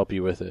you to help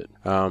you with it.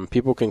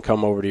 People can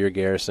come over to your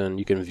garrison.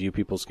 You can view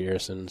people's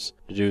garrisons.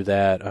 To do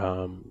that,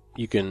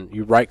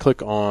 you right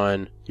click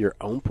on your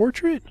own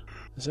portrait.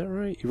 Is that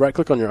right? You right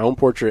click on your own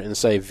portrait and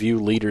say View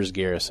Leader's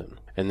Garrison,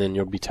 and then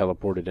you'll be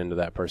teleported into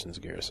that person's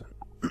garrison.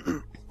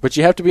 But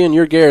you have to be in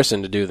your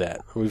garrison to do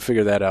that. We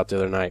figured that out the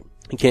other night.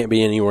 You can't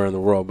be anywhere in the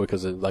world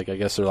because, I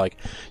guess they're like,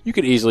 you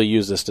could easily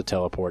use this to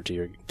teleport to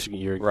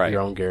your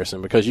own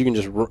garrison, because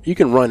you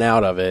can run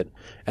out of it,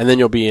 and then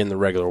you'll be in the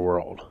regular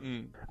world.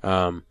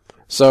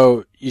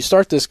 So you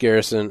start this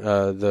garrison,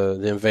 the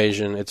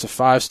invasion. It's a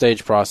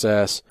 5-stage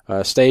process.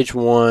 Stage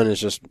 1 is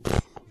just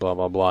blah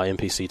blah blah,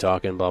 NPC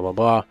talking, blah blah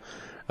blah.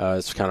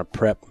 It's kind of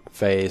prep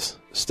phase.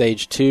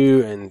 Stage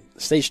 2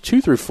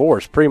 through 4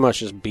 is pretty much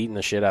just beating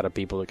the shit out of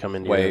people that come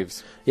into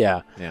Waves.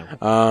 Yeah.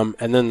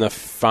 And then the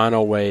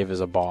final wave is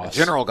a boss.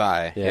 General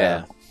guy.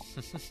 Yeah.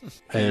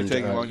 And you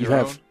take them on you your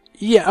have own?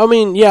 Yeah, I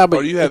mean, yeah,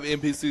 but Or do you have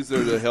NPCs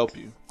there to help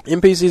you?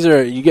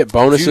 NPCs you get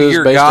bonuses Do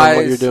your based on guys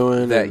what you're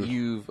doing that and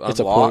you've it's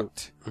a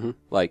point. unlocked,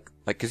 like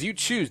because you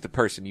choose the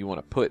person you want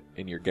to put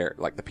in your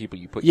garrison, like the people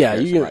you put. Yeah, in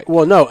your you garrison, can,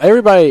 right?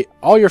 well, no,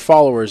 all your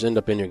followers end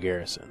up in your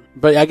garrison.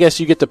 But I guess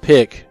you get to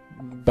pick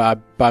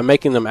by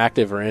making them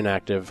active or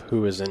inactive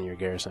who is in your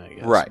garrison, I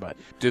guess. Right. But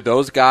Do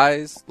those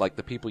guys, like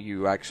the people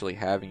you actually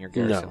have in your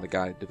garrison,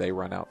 No. do they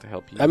run out to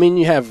help you? I mean,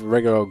 you have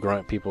regular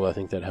grunt people, I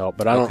think, that help,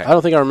 but I Okay.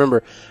 don't think I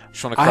remember.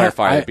 Just want to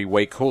clarify, I- it'd be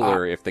way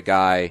cooler if the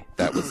guy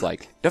that was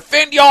like,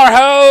 defend your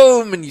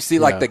home, and you see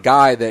like Yeah. the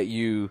guy that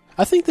you,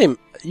 I think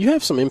you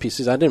have some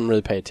NPCs. I didn't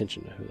really pay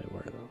attention to who they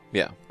were, though.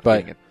 yeah.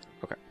 But-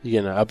 okay. You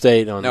get an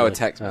update on No, a the-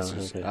 text oh,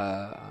 message.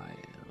 okay.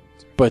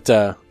 But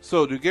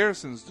So do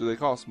garrisons, do they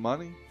cost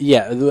money?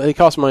 yeah, they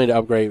cost money to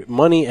upgrade,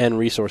 money and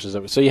resources.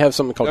 So you have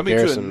something called I mean,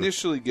 garrison. to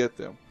initially get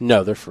them.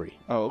 No, they're free.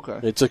 Oh, okay.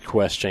 It's a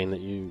quest chain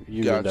that you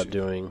end Gotcha. up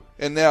doing.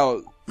 And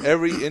now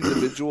every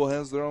individual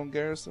has their own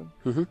garrison?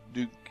 Mhm.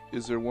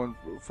 Is there one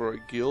for a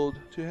guild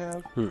to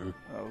have? Mm-mm.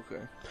 Oh,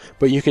 okay.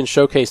 But you can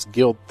showcase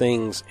guild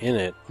things in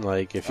it,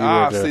 like if you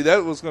were to. See,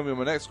 that was going to be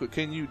my next question.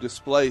 Can you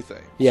display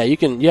things? Yeah, you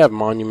can. You have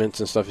monuments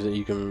and stuff that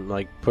you can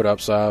like put up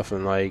stuff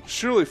and like.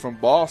 Surely from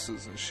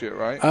bosses and shit,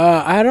 right?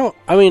 I don't.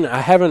 I mean, I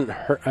haven't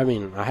heard. I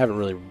mean, I haven't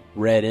really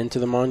read into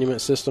the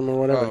monument system or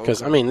whatever, Oh,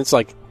 because okay. I mean, it's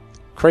like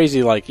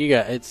crazy. Like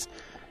it's.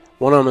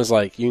 One of them is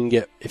like you can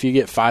get, if you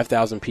get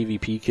 5,000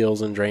 PvP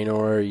kills in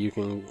Draenor, you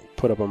can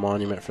put up a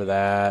monument for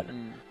that.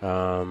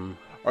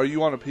 Are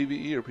you on a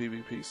PvE or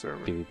PvP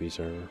server? PvP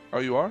server. Oh,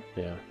 you are?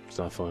 Yeah, it's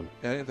not fun.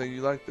 I didn't think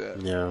you liked that.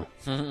 Yeah.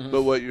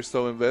 But what, you're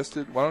so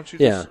invested? Why don't you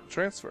Yeah. just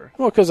transfer?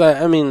 Well, because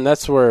I mean,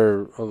 that's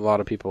where a lot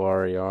of people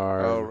already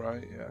are. Oh,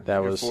 right, yeah.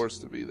 That you're was- forced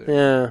to be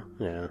there.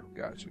 Yeah.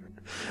 Gotcha.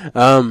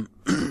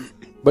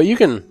 But you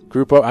can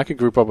group up. I could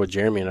group up with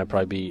Jeremy, and I'd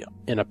probably be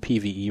in a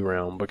PVE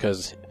realm,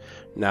 because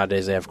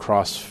nowadays they have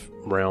cross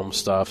realm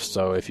stuff.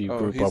 So if you Oh,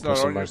 group he's up not with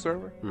on your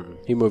somebody, server?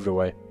 he moved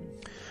away.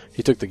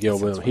 He took the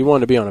guild with him. He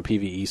wanted to be on a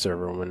PVE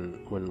server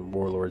when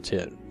Warlords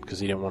hit, because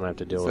he didn't want to have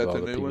to deal Is with that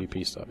all the the new one?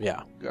 PvP stuff.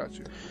 Yeah.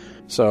 Gotcha.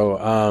 So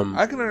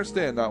I can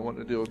understand not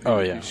wanting to deal with PvP Oh,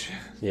 yeah. shit.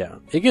 yeah,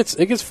 it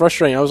gets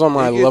frustrating. I was on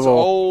my It gets level.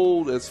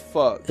 old as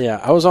fuck. Yeah,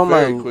 I was on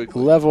Very my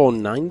quickly. level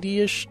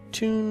 90-ish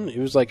tune. It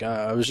was like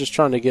I was just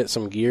trying to get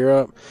some gear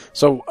up.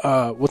 So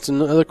what's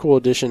another cool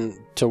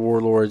addition to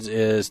Warlords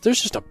is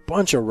there's just a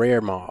bunch of rare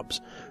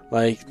mobs.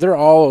 Like, they're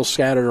all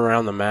scattered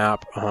around the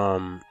map,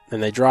 and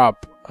they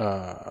drop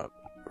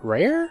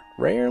rare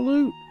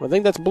loot. I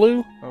think that's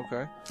blue.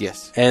 Okay.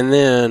 Yes. And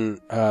then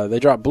they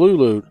drop blue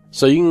loot,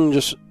 so you can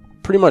just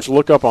pretty much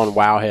look up on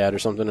Wowhead or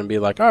something and be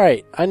like, all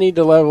right, I need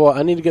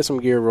to get some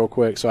gear real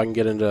quick so I can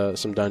get into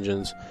some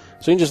dungeons.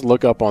 So you can just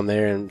look up on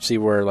there and see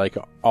where like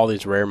all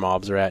these rare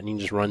mobs are at, and you can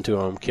just run to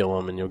them, kill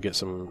them, and you'll get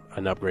an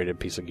upgraded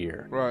piece of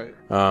gear. Right.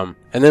 And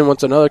then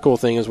what's another cool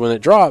thing is when it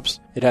drops,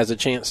 it has a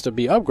chance to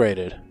be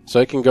upgraded. So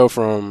it can go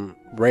from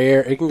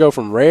rare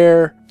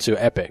to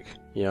epic.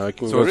 You know, it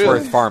can So go it's Really?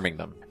 worth farming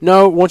them.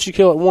 No, once you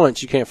kill it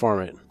once, you can't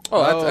farm it.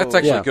 Oh, that's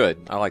actually Yeah. good.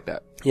 I like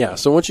that. Yeah,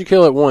 so once you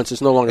kill it once,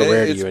 it's no longer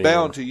rare to It's you anymore.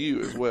 bound to you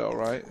as well,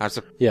 right?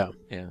 Yeah.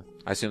 Yeah.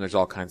 I assume there's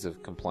all kinds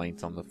of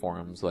complaints on the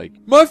forums like,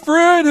 my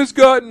friend has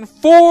gotten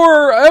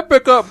 4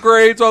 epic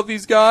upgrades of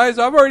these guys.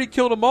 I've already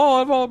killed them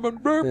all. I've all been...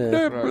 Right.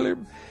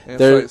 And it's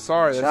There- like,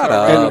 sorry, that's Shut not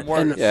up. how it And,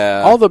 works. and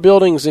Yeah. all the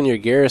buildings in your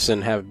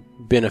garrison have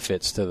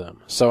benefits to them.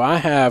 So I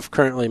have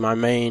currently my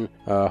main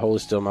Holy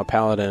Steel, my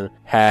paladin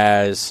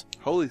has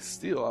Holy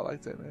Steel, I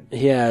like that name.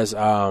 he has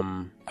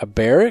a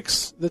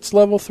barracks that's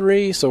level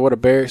 3. So what a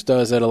barracks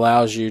does, it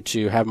allows you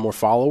to have more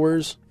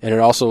followers, and it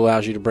also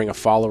allows you to bring a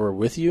follower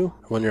with you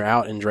when you're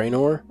out in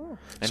Draenor.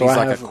 and So he's I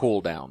like have- a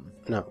cooldown.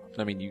 No,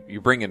 I mean,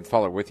 you bring in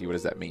follower with you. What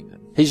does that mean then?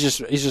 He's just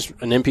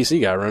an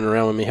NPC guy running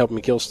around with me, helping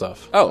me kill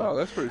stuff. Oh,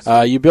 that's pretty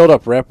sick. You build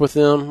up rep with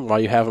him while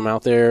you have him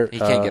out there. He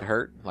can't get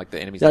hurt like the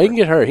enemies. No, he can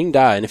get hurt. He can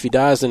die, and if he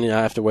dies, then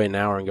I have to wait an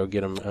hour and go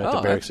get him at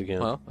the barracks again.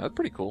 Well, that's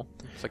pretty cool.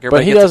 It's like But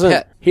everybody he gets doesn't. a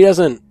pet.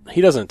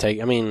 He doesn't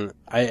take. I mean,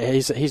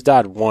 he's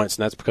died once,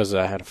 and that's because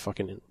I had a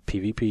fucking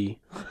PvP.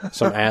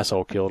 Some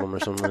asshole killed him or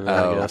something.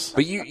 I guess.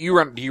 But you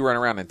run? Do you run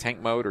around in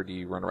tank mode or do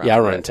you run around? Yeah, I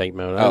run in tank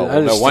mode. Oh,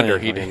 I no wonder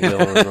he didn't.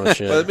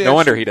 Let me No ask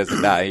wonder you- he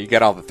doesn't die. You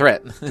got all the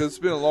threat. Because it's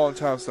been a long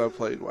time since I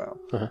played WoW.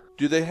 Uh-huh.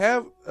 Do they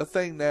have a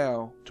thing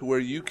now to where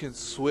you can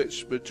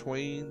switch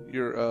between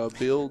your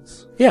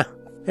builds? Yeah.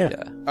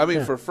 Yeah, I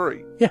mean, for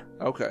free. Yeah.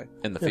 Okay.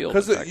 in the field.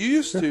 Because in fact. you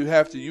used to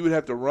you would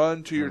have to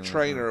run to your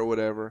trainer or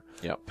whatever,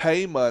 Yep.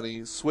 pay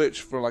money,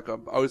 switch from I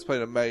always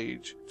played a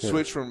mage,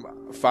 switch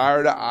from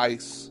fire to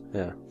ice,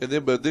 Yeah.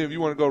 but then if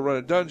you want to go run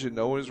a dungeon,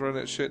 no one's running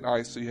that shit in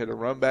ice, so you had to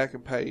run back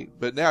and pay.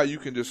 But now you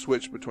can just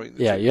switch between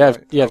the Yeah. two. You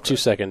have right? two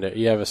secondary.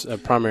 You have a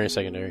primary and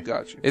secondary.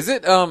 Got you. Is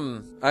it?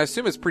 I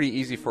assume it's pretty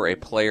easy for a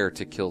player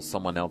to kill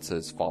someone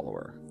else's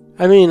follower.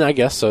 I mean, I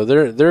guess so.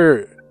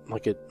 They're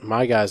like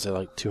my guy's at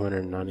like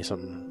 290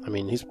 something. I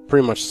mean, he's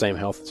pretty much the same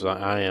health as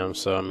I am.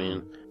 So I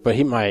mean, but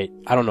he might.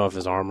 I don't know if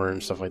his armor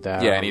and stuff like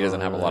that. Yeah, I and he don't doesn't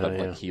know. have a lot of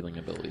Yeah. like healing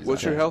abilities.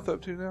 What's your health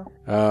up to now?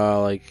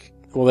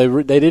 Well,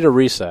 they did a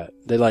reset.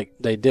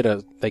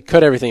 They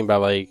cut everything by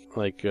like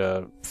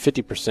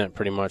 50%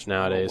 pretty much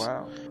nowadays. Oh,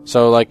 wow.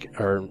 So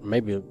or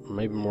maybe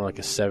more like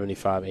a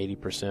 75,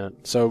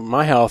 80%. So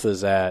my health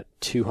is at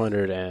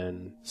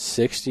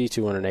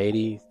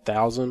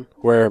 280,000.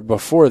 Where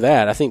before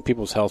that, I think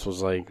people's health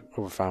was like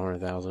over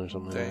 500,000 or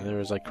something. Dang. It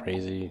was like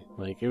crazy.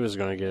 Like it was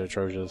going to get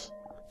atrocious.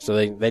 So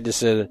they just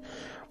said,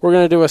 we're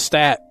going to do a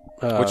stat.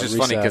 Which is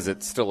funny reset. because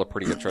it's still a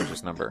pretty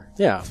atrocious number.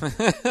 Yeah.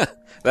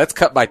 That's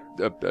cut by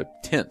a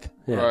tenth.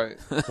 Yeah. Right.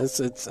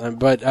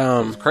 But It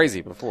was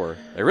crazy before.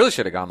 They really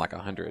should have gone like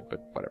 100, but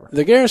whatever.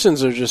 the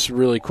garrisons are just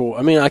really cool.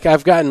 I mean, like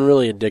I've gotten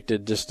really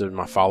addicted just to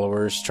my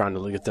followers, trying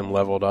to get them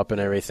leveled up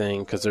and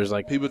everything. Because there's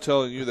like, People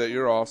telling you that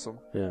you're awesome.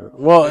 yeah.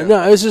 Well, Yeah.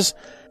 no, it's just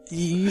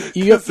you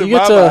Because in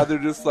get my to. mind, they're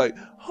just like,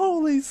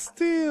 holy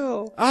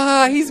steel.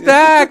 Ah, he's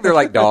back. They're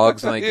like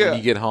dogs. Like Yeah. when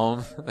you get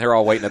home, they're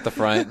all waiting at the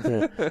front. I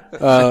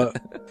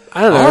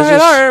don't know. All it's right,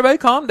 just- everybody,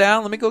 calm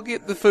down. Let me go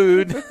get the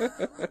food.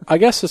 I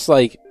guess it's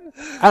like,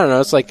 I don't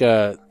know. It's like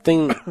a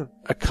thing,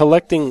 a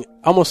collecting,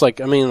 almost like,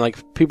 I mean,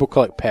 like people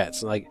collect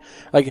pets. Like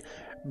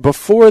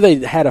before they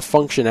had a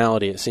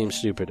functionality, it seemed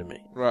stupid to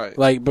me. Right.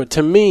 Like, but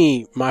to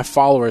me, my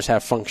followers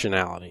have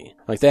functionality.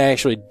 Like they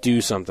actually do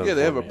something. Yeah,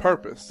 they for have a me.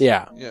 purpose.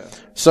 Yeah. Yeah.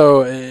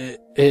 So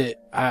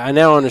I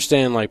now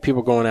understand like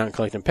people going out and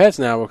collecting pets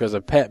now because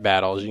of pet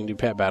battles. You can do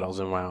pet battles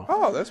in WoW.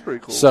 Oh, that's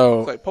pretty cool. So-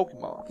 it's like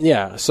Pokemon.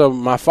 Yeah. So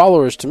my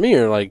followers to me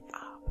are like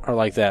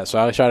that.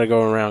 So I try to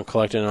go around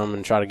collecting them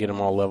and try to get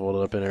them all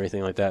leveled up and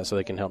everything like that, so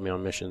they can help me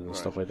on missions and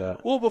stuff like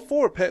that. Well,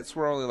 before pets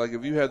were only like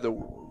if you had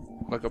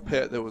like a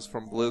pet that was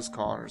from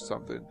BlizzCon or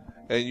something,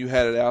 and you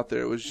had it out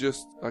there, it was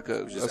just like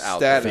a out there.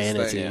 status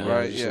Vanity, thing, yeah,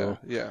 right? so-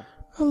 Yeah.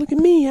 Oh, look at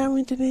me! I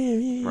went to there.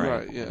 Yeah.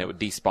 Right, yeah. And it would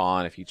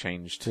despawn if you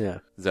changed Yeah.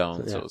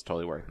 zones, so Yeah. it was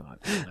totally worth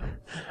it.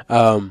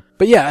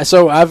 But yeah,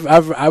 so I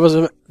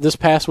was this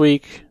past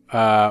week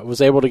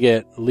was able to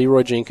get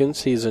Leroy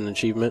Jenkins. He's an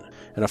achievement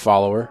and a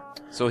follower.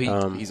 So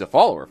he's a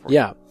follower for you.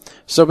 Yeah.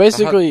 So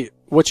basically,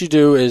 what you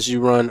do is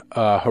you run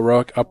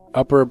heroic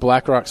upper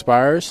Blackrock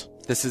Spires.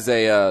 This is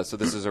a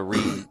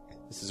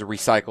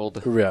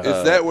recycled. Yeah.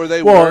 Is that where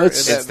they well, were in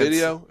it's- that Instance.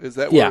 video? Is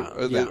that Yeah,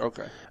 where? yeah.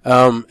 Okay.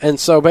 And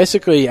so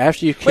basically,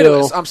 after you Wait,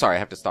 kill, I'm sorry, I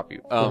have to stop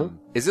you.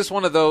 Is this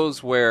one of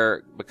those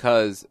where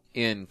because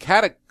in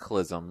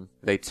Cataclysm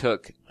they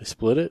took they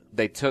split it.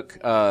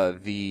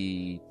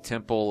 the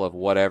Temple of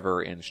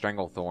whatever in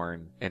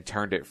Stranglethorn and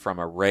turned it from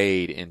a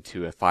raid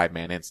into a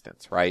 5-man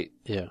instance, right?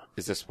 Yeah.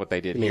 Is this what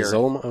they did You mean here?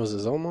 Zolomon? Was it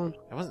Zolomon?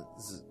 It wasn't.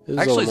 It was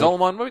Actually,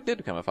 Zolomon. Zolomon did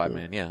become a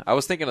 5-man. Yeah, I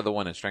was thinking of the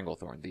one in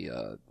Stranglethorn,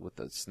 the with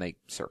the snake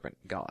serpent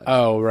god.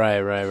 Oh,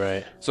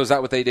 right. So is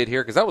that what they did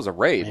here? Because that was a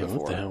raid Man, before.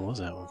 what the hell was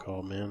that one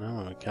called, man? I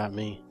don't know. It got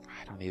me.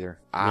 I don't either.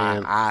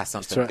 Man.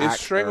 Something. It's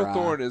Is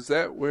Stranglethorn, is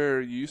that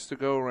where you used to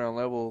go around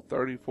level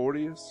 30,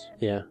 40s?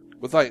 Yeah.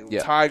 With like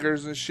Yeah.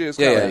 tigers and shit? It's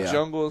Yeah, kind of yeah, like yeah.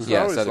 jungle and stuff. Yeah,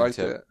 I always Southern like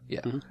Tip. that.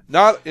 Yeah.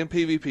 Not in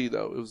PvP,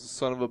 though. It was the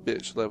son of a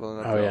bitch leveling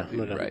up. Oh, on yeah. PvP.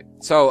 No doubt. Right.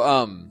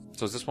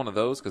 So is this one of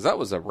those? Because that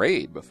was a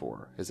raid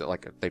before. Is it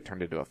like they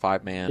turned into a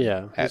 5-man?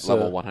 Yeah, At it's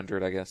level a-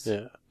 100, I guess.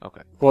 Yeah.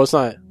 Okay. Well, it's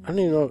not. I don't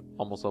even know.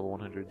 Almost level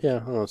 100. Yeah, I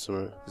don't know.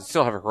 Somewhere. Does it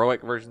still have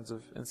heroic versions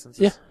of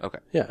instances? Yeah. Okay.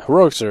 Yeah,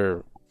 heroics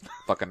are.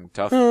 Fucking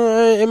tough.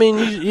 I mean,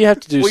 you have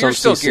to do Well, some you're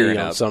still CC gearing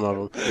on up. some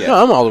of them. Yeah.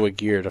 No, I'm all the way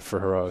geared for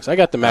heroics. I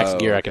got the max Oh,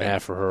 gear I can okay.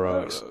 have for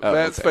heroics.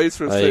 Matt's okay. face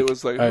for a second Like,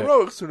 was like, I-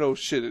 heroics are no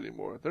shit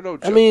anymore. They're no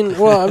joke. I mean,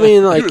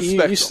 like respect you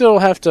them. still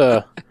have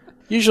to.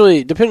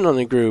 Usually, depending on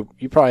the group,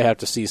 you probably have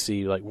to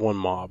CC like one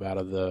mob out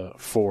of the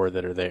 4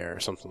 that are there, or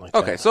something like that.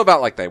 Okay, so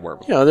about like they were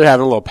before. You know, they're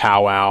having a little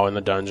powwow in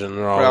the dungeon.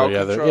 They're all Crowd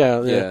together.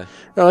 control. Yeah.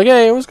 They're like,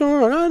 hey, what's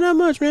going on? Oh, not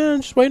much,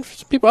 man. Just waiting for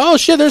some people. Oh,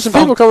 shit, there's some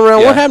people coming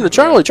around. Yeah. What happened to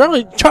Charlie?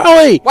 Charlie!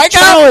 Wake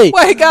Charlie! up!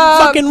 Wake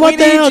up! Fucking We what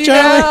the need hell, you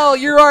Charlie? now.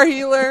 You're our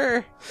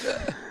healer.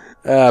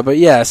 But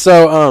yeah,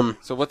 so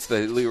So what's the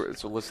Leroy?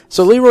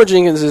 So Leroy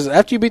Jenkins is,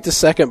 after you beat the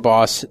second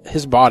boss,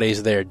 his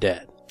body's there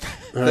dead.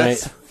 All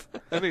right.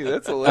 I mean,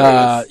 that's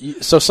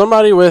hilarious. So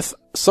somebody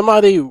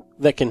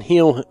that can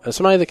heal,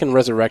 somebody that can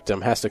resurrect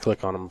him has to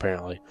click on him.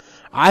 Apparently,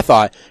 I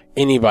thought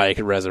anybody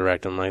could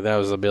resurrect him. Like that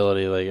was the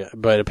ability. Like,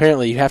 but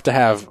apparently you have to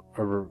have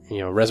a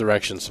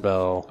resurrection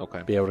spell.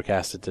 Okay. Be able to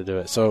cast it to do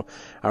it. So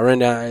I run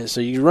down.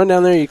 So you run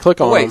down there. You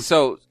click on him. Wait,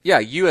 so yeah,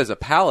 you as a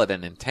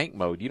paladin in tank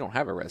mode, you don't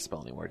have a res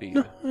spell anymore, do you?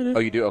 No, I do. Oh,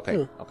 you do. Okay.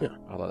 Yeah, Okay.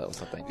 yeah. I thought that was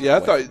something. Yeah, I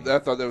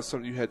thought that was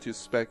something you had to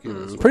spec in.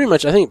 as well. Pretty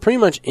much. I think pretty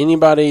much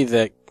anybody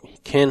that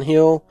can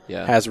heal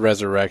Yeah. has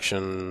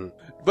resurrection.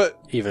 But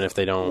Even if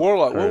they don't.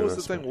 Warlock, what earn was a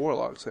the spell. thing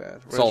Warlocks had?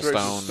 Soul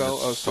Resurrection Stone,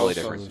 Oh, it's Soul totally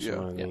Stones,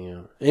 different. yeah. Yeah.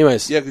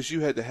 Anyways. Yeah, because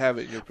you had to have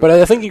it in your But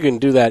I think you can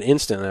do that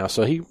instant now.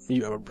 So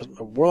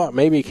Warlock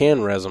maybe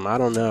can res him. I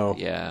don't know.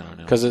 Yeah, I don't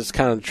know. Because it's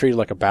kind of treated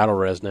like a battle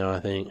res now,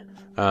 I think.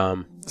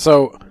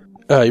 So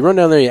you run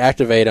down there, you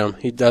activate him.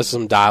 He does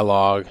some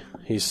dialogue.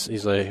 He's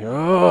like,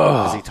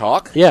 oh. Does he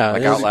talk? Yeah.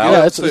 Like it's- out loud?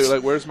 Yeah, So,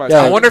 like, where's my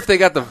yeah, I wonder if they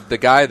got the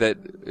guy that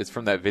is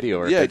from that video,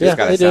 or if Yeah, they just yeah,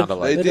 got they it did. sounded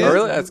like. They did. Oh,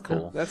 really? That's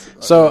cool. That's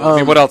So, I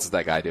mean, what else is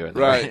that guy doing?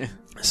 Right.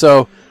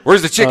 So,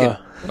 Where's the chicken?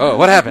 Oh,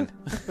 what happened?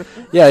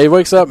 yeah, he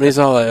wakes up and he's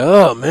all like,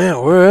 oh,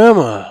 man, where am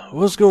I?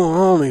 What's going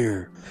on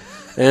here?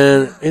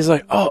 And he's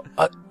like, oh,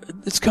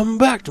 it's coming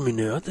back to me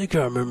now. I think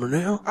I remember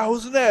now. I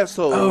was an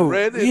asshole. Oh,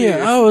 Red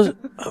yeah,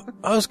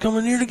 I was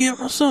coming here to get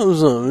my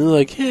something. And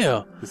like,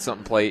 yeah.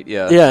 Something plate,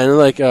 yeah. Yeah, and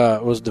like,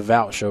 it was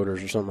Devout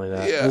Shoulders or something like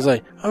that. Yeah. He's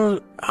like, I'm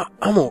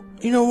gonna,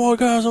 you know what,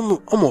 guys? I'm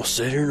gonna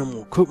sit here and I'm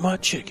gonna cook my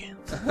chicken.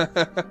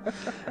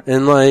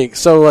 And like,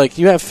 so like,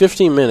 you have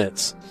 15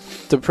 minutes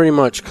to pretty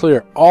much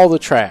clear all the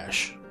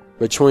trash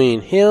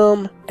between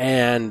him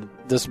and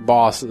this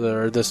boss,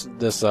 or this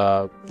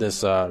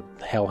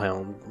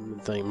hellhound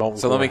thing. Molten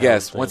So let me Core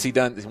guess. Hound Once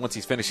thing. once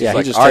he's finished, Yeah, he's he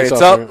like, just "All right, takes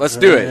it's off up. there. Let's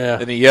do it." Yeah.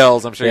 And he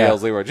yells. I'm sure he Yeah.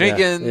 yells Leroy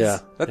Jenkins. Yeah.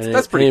 That's And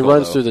that's pretty and cool. he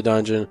runs though. through the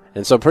dungeon,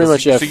 and so pretty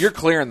much you have, So you're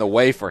clearing the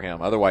way for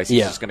him. Otherwise, he's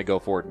Yeah. just going to go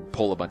forward and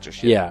pull a bunch of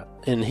shit. yeah,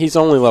 and he's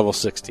only level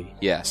 60.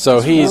 Yeah. So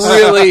he's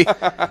really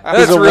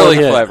that's a really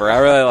one-hit. clever. I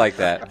really like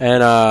that.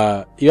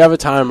 And you have a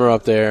timer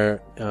up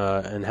there,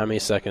 and how many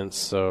seconds?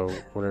 So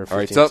whatever. All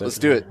right, 15 so seconds. let's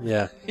do it.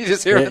 Yeah, You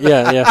just hear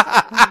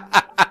yeah.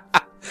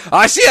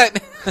 Oh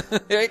shit!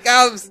 Here it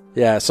comes.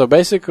 Yeah, so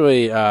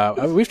basically,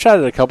 we've tried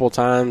it a couple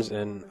times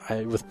and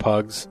with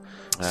pugs.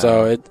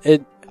 So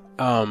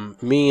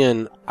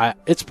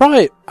it's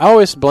probably, I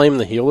always blame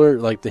the healer.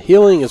 Like, the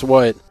healing is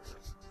what,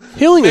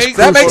 healing is That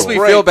That makes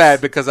crucial. me feel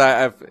bad because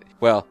it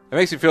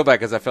makes me feel bad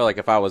because I feel like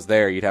if I was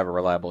there, you'd have a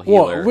reliable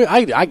healer. Well,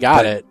 I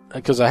got it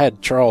because I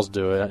had Charles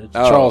do it.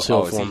 Charles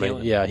healed is for he me.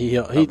 healing? Yeah, he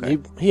Okay.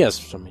 has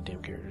so many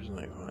damn characters.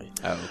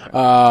 Oh,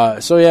 okay.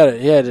 So he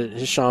had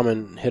his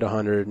shaman hit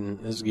 100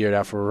 and is geared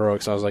out for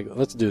heroics. So I was like,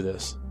 let's do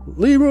this,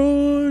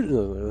 Leroy.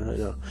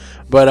 No.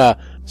 But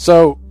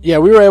so yeah,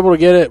 we were able to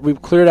get it. We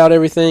cleared out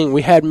everything.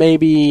 We had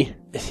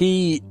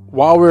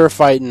while we were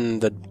fighting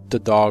the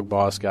dog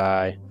boss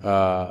guy,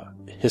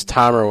 his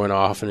timer went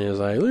off and he was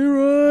like,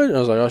 Leroy. And I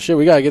was like, oh shit,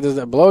 we gotta get this,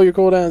 blow your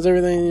cooldowns,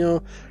 everything,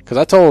 Because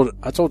I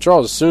told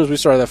Charles as soon as we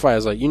started that fight, I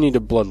was like, you need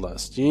to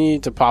bloodlust. You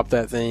need to pop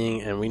that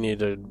thing, and we need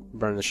to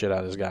burn the shit out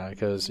of this guy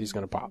because he's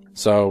gonna pop.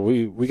 So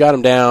we got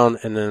him down,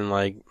 and then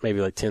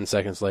maybe 10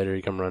 seconds later,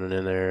 he come running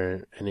in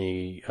there, and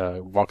he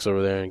walks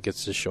over there and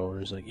gets his shoulder.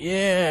 He's like,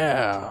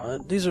 yeah,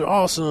 these are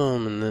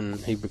awesome, and then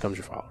he becomes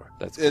your follower.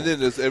 That's cool. And then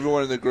does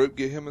everyone in the group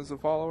get him as a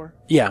follower?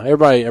 Yeah,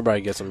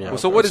 everybody gets him. Yeah. Well,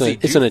 so what does he do?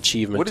 It's an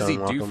achievement. What does to he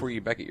unlock do him. for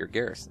you back at your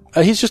garrison?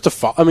 He's just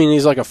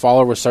he's like a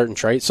follower with certain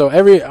traits. So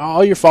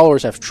all your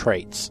followers have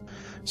traits.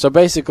 So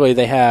basically,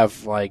 they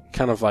have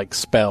kind of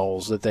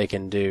spells that they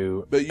can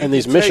do, But you and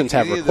these can missions take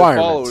have any of the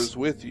requirements. followers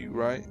with you,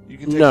 right? You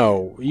can take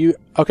No, to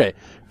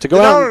go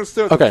Then I out. don't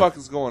understand what okay, the fuck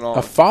is going on.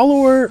 a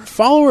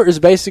follower is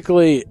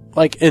basically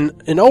like in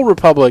Old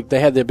Republic.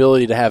 They had the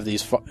ability to have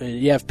these.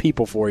 You have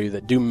people for you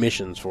that do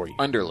missions for you.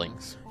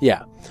 Underlings.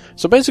 Yeah.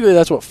 So basically,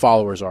 that's what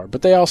followers are.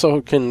 But they also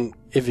can,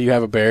 if you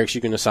have a barracks,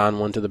 you can assign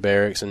one to the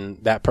barracks,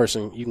 and that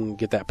person, you can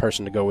get that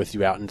person to go with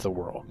you out into the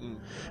world.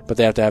 But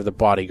they have to have the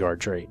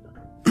bodyguard trait.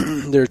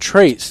 There are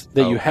traits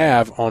that you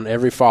have on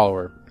every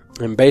follower,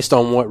 and based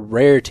on what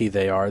rarity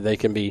they are, they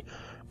can be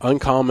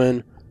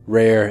uncommon,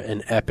 rare,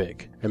 and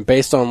epic. And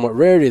based on what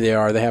rarity they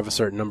are, they have a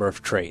certain number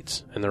of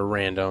traits, and they're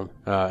random,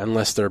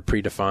 unless they're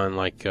predefined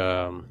like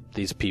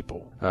these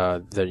people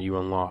that you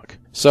unlock.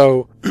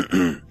 So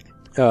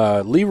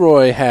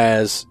Leroy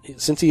has,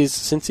 since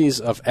he's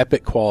of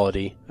epic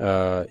quality,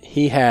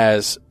 he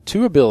has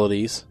 2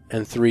 abilities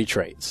and 3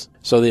 traits.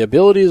 So the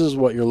abilities is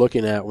what you're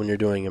looking at when you're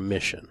doing a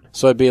mission.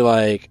 So it'd be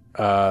like,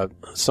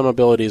 some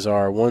abilities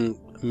are 1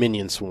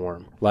 minion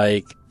swarm.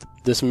 Like,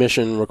 this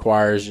mission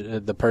requires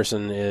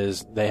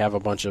they have a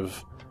bunch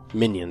of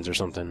minions or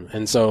something.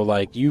 And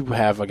so you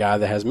have a guy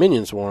that has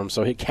minion swarm,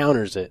 so he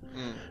counters it.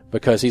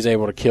 Because he's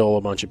able to kill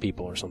a bunch of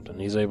people or something.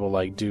 He's able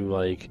to do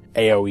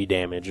AoE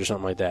damage or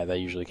something like that. That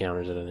usually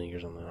counters it, I think, or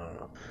something. I don't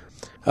know.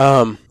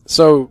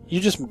 So you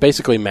just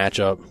basically match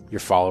up your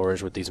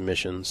followers with these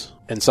missions,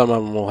 and some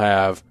of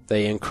them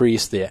they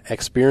increase the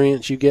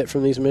experience you get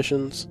from these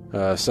missions.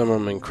 Some of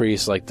them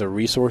increase like the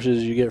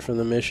resources you get from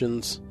the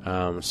missions.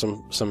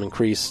 Some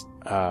increase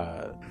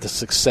the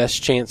success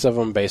chance of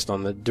them based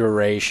on the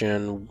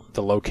duration,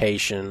 the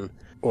location,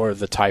 or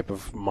the type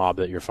of mob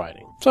that you're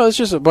fighting. So it's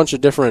just a bunch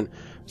of different,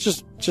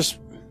 just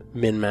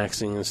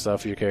min-maxing and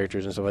stuff, your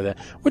characters and stuff like that,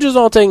 which is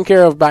all taken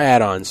care of by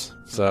add-ons.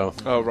 So,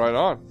 Oh, right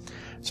on.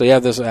 so you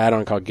have this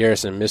add-on called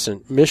Garrison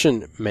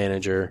Mission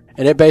Manager,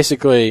 and it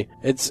basically,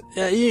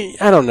 I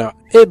don't know,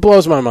 it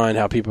blows my mind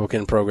how people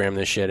can program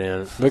this shit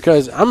in,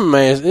 because I'm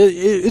amazed.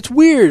 It's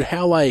weird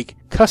how, like,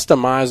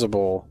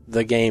 customizable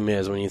the game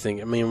is when you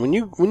think, I mean, when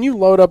you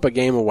load up a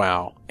game of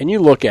WoW, and you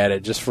look at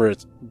it just for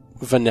its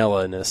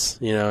vanilla-ness,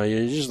 you know,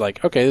 you're just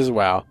like, okay, this is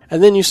WoW.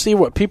 And then you see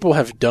what people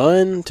have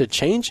done to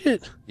change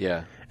it,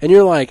 Yeah. and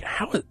you're like,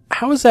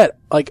 how is that,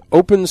 like,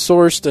 open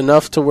sourced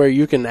enough to where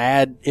you can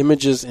add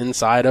images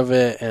inside of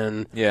it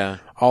and Yeah.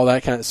 all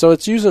that kind of, so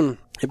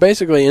it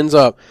basically ends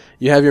up,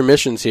 you have your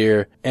missions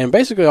here, and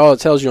basically all it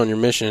tells you on your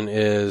mission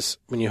is,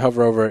 when you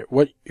hover over it,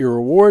 what your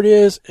reward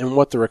is and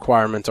what the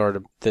requirements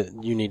are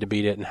that you need to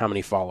beat it and how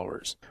many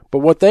followers. But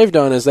what they've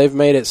done is they've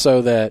made it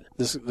so that,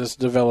 this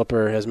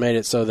developer has made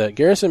it so that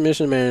Garrison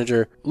Mission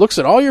Manager looks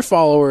at all your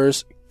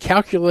followers,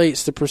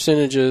 calculates the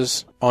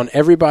percentages on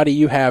everybody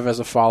you have as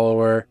a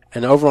follower,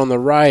 and over on the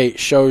right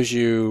shows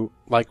you,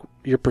 like,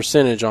 your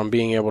percentage on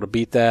being able to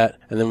beat that,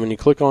 and then when you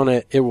click on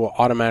it, it will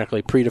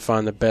automatically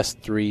predefine the best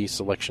 3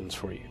 selections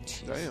for you.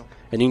 Damn.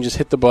 And you can just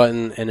hit the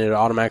button, and it'll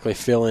automatically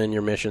fill in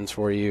your missions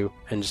for you,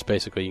 and just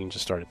basically you can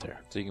just start it there.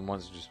 So you can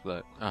once just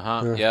like,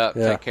 Yeah.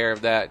 take care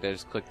of that.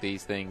 Just click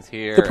these things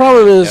here. The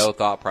problem and is- no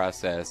thought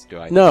process. Do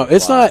I? No, need to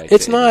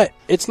apply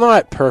it's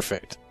not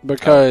perfect,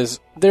 because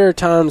there are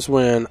times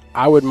when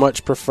I would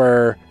much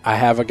prefer, I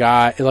have a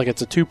guy, like,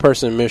 it's a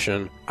 2-person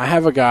mission, I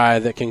have a guy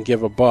that can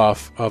give a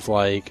buff of,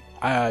 like,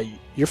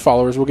 your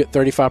followers will get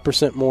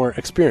 35% more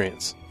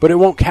experience. But it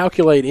won't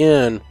calculate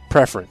in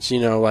preference, you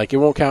know, like, it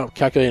won't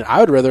calculate in, I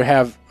would rather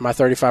have my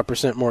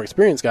 35% more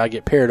experience guy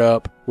get paired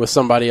up with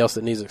somebody else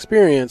that needs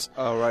experience.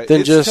 All right. Then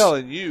It's just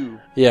telling you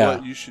Yeah.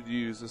 what you should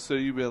use, instead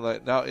of you being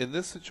like, now in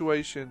this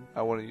situation,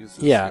 I want to use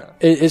this Yeah, guy.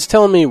 it's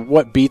telling me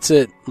what beats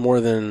it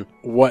more than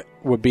what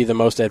would be the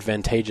most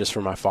advantageous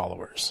for my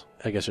followers,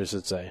 I guess I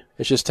should say.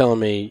 It's just telling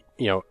me,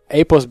 you know,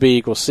 A plus B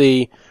equals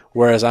C,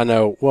 whereas I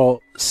know,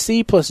 well,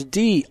 C plus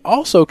D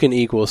also can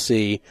equal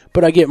C,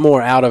 but I get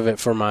more out of it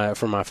for my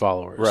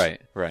followers.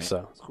 Right. Right.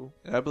 So, Cool.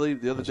 And I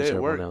believe the other that's a day at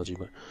terrible work, analogy,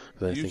 but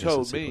I you think it's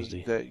told C plus me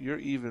D. that you're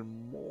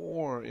even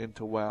more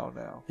into WoW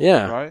now.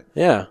 Yeah. Right?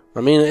 Yeah. I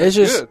mean, That's it's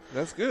just, good.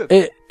 That's good.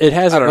 it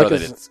has I don't like know a,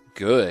 that it's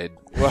good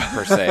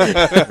per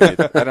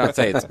se. I don't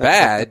say it's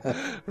bad.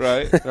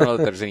 Right? I don't know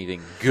that there's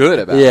anything good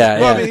about Yeah.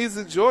 it. Well, I mean, he's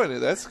enjoying it.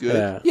 That's good.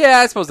 yeah. Yeah,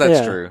 I suppose that's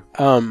Yeah. true.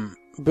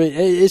 But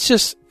it's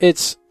just,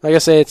 it's like I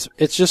say,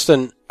 it's just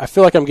I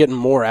feel like I'm getting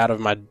more out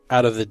of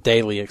the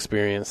daily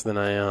experience than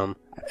I am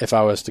if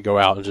I was to go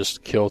out and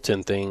just kill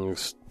 10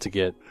 things to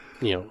get,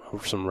 you know,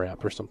 some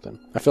rep or something.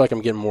 I feel like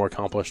I'm getting more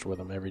accomplished with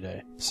them every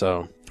day.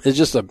 So it's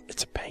just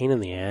it's a pain in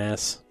the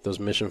ass, those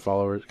mission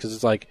followers, because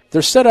it's like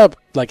they're set up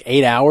like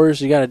 8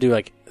 hours. You got to do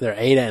like they're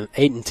 8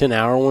 and 10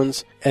 hour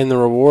ones, and the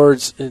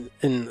rewards, and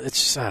it's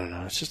just, I don't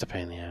know, it's just a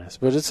pain in the ass.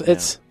 But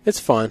it's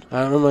fun.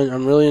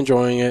 I'm really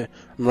enjoying it.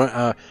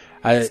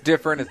 It's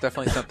different. It's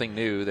definitely something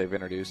new they've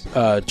introduced.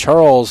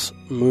 Charles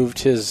moved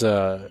his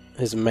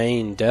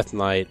main Death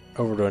Knight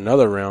over to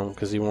another realm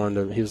because he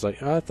was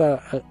like, oh,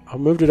 I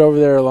moved it over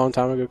there a long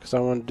time ago because I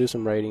wanted to do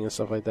some raiding and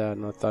stuff like that,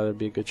 and I thought it'd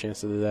be a good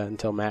chance to do that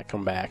until Matt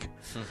come back.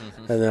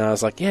 And then I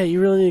was like, yeah, you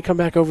really need to come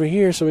back over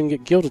here so we can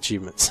get guild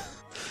achievements.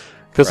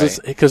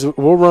 Because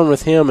we'll run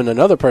with him and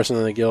another person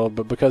in the guild,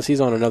 but because he's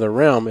on another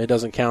realm, it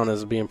doesn't count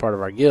as being part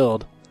of our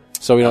guild,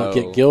 so we don't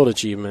get guild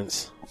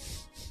achievements.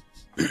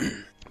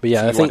 But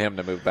yeah, So I you think want him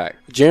to move back.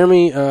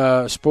 Jeremy,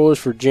 spoilers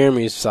for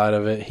Jeremy's side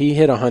of it. He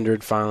hit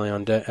 100 finally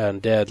on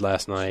Dead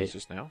last night.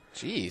 Just now?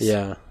 Jeez.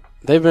 Yeah,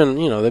 they've been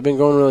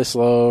going really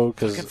slow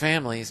Fucking because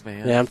families,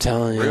 man. yeah, I'm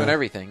telling you, Ruin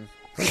everything.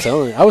 I'm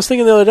telling you. I was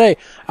thinking the other day,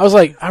 I was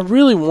like, I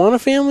really want a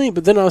family,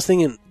 but then I was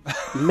thinking,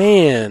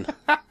 man,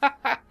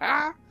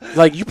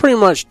 like you pretty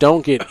much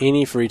don't get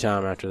any free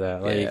time after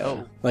that. Like,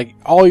 Yeah. like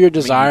all your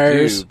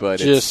desires, but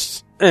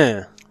just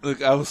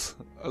Look, I was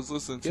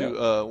listening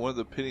to one of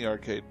the Penny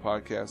Arcade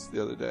podcasts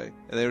the other day,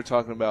 and they were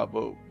talking about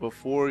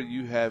before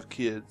you have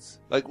kids.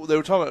 Like, they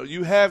were talking about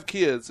you have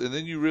kids, and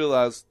then you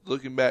realize,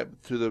 looking back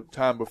to the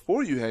time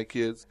before you had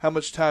kids, how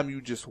much time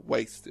you just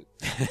wasted.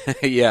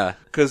 Yeah.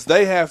 Because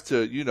they have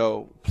to, you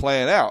know,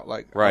 plan out.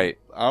 Like, Right.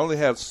 I only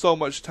have so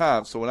much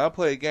time, so when I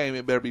play a game,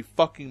 it better be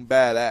fucking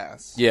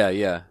badass. Yeah,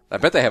 yeah. I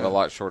bet they have a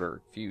lot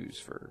shorter fuse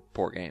for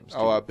port games. Too.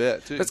 Oh, I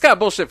bet, too. It's kind of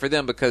bullshit for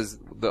them because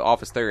the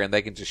office they're in,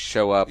 they can just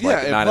show up like Yeah,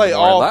 at and 9 play in the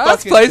morning. all Like,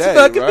 let's fucking play day, some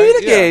fucking right?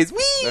 video Yeah, games.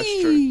 Whee!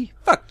 that's true.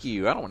 Fuck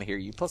you. I don't want to hear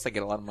you. Plus, I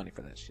get a lot of money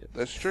for that shit.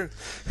 That's true.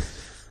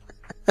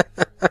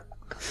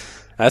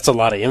 That's a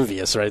lot of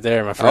envious right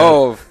there, my friend.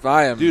 Oh,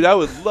 I am. Dude, I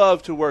would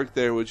love to work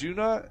there. Would you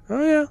not?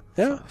 Oh, yeah.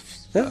 Yeah.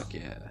 Fuck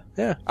yeah.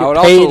 Yeah. I would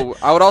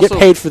Get also get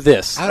paid for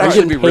this. I'd I'm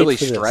actually be getting paid really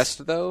for this.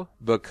 stressed though,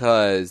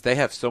 because they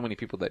have so many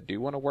people that do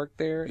want to work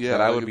there Yeah,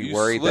 that I like would if be you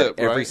worried slip,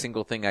 that every right?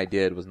 single thing I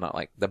did was not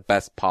like the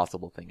best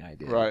possible thing I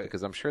did. Right.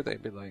 Because I'm sure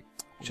they'd be like,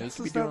 you could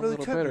Justin's be doing not a really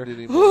little cutting better. it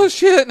anymore. Oh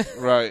shit!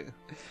 Right.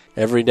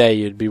 Every day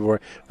you'd be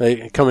worried.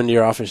 Like, come into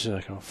your office, you're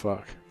like, oh,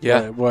 fuck.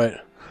 Yeah.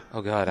 What?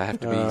 Oh god, I have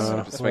to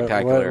be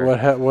spectacular.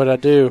 What'd I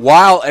do?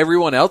 While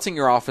everyone else in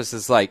your office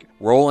is like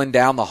rolling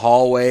down the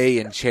hallway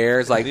in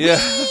chairs, like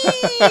Yeah.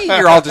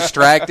 you're all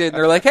distracted. And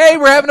they're like, "Hey,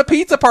 we're having a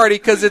pizza party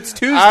because it's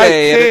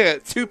Tuesday and can't.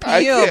 it's 2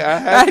 I p.m." can't. I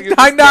have to get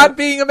I'm this not done.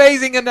 being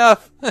amazing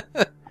enough.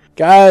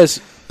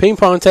 Guys, ping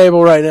pong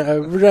table right now.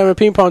 We're having a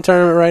ping pong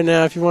tournament right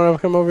now if you want to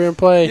come over here and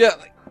play. Yeah,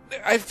 like,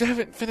 I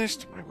haven't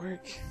finished my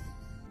work.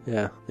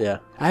 Yeah.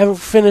 I haven't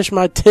finished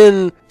my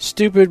 10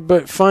 stupid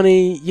but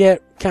funny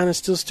yet kind of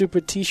still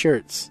stupid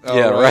t-shirts Oh,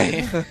 Yeah,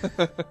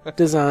 right.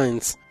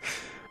 designs.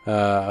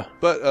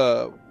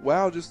 But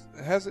WoW just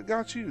hasn't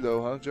got you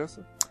though, huh,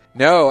 Justin?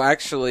 No,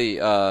 actually,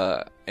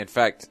 in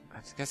fact, I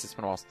guess it's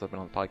been a while since I've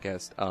been on the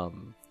podcast.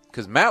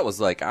 Because Matt was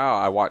like, "Oh,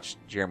 I watched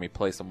Jeremy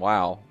play some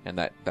WoW, and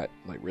that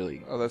like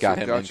really Oh, that's got what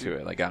him got into you.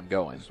 it, like got him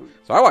going." Sweet.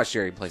 So I watched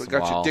Jeremy play So some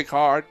got WoW. your dick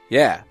hard.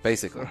 Yeah,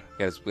 basically,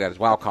 we got his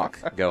WoW cock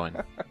going.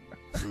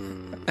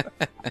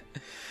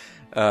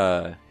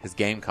 His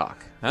game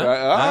cock. Huh? Right.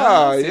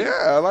 Ah, see? yeah,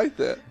 I like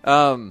that.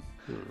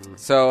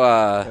 So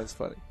That's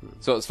funny.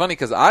 So it's funny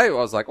because I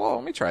was like, well,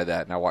 let me try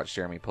that. And I watched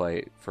Jeremy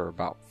play for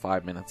about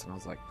 5 minutes, and I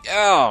was like,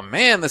 oh,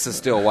 man, this is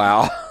still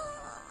WoW.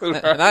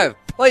 And I've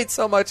played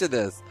so much of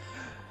this.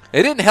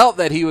 It didn't help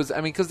that he was, I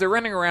mean, because they're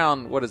running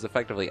around what is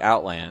effectively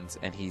Outlands,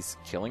 and he's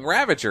killing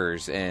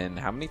Ravagers. And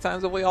how many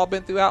times have we all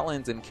been through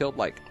Outlands and killed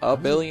like a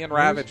billion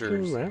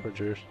Ravagers?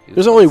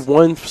 There's only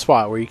one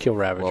spot where you kill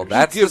Ravagers. Well,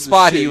 that's the gives a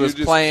spot shit? he You was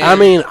just- playing. I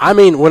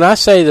mean, when I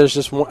say there's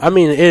just one, I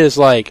mean, it is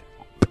like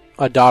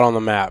a dot on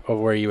the map of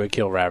where you would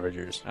kill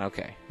Ravagers.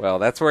 Okay, well,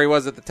 that's where he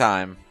was at the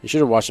time. You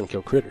should have watched him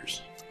kill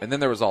critters. And then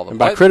there was all the And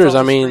by buttons critters, on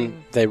I the mean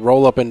screen. they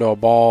roll up into a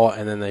ball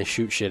and then they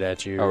shoot shit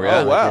at you. Oh, really?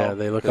 Oh, wow. Yeah,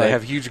 they look They like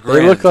have huge they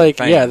grins look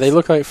like and yeah, fangs. they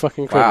look like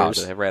fucking Wow,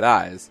 critters. they have red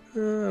eyes. I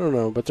don't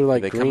know, but they're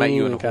like They green come at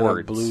you in and kind of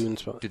hordes. blue and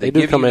stuff. Do they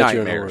do give come you at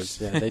you in nightmares?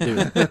 hordes. Yeah, they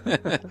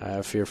do. I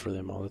have fear for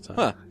them all the time.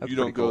 Huh, that's You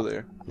don't pretty go cool.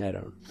 there. I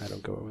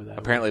don't go over that.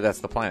 Apparently, that's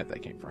the planet they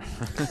came from.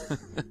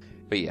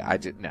 But yeah, I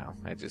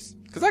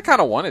just because I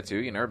kind of wanted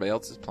to. Everybody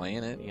else is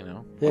playing it. Yeah.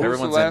 What was the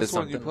Everyone's into last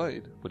one you something.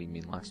 played? What do you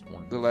mean last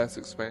one? The last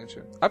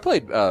expansion. I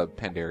played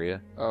Pandaria.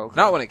 Oh, okay.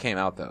 Not when it came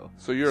out though.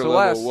 So you're So a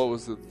level, last- what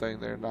was the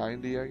thing there,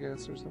 90, I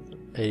guess, or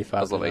something? 85.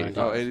 I was level 90.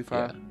 85. Oh,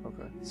 85?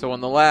 Okay. So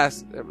in the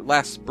last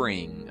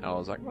spring, I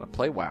was like, I'm gonna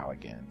play WoW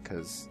again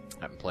because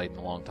I haven't played in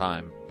a long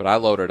time. But I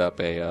loaded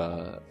up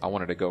I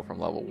wanted to go from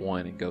level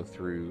 1 and go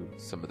through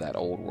some of that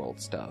old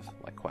world stuff,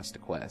 like quest to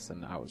quest,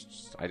 and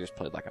I just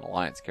played like an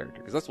alliance character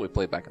because that's what we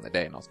played back in the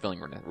day, and I was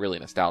feeling really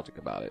nostalgic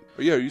about it.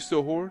 But yeah, are you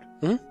still Horde?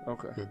 Mm-hmm.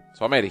 Okay.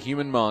 So I made a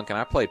human monk, and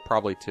I played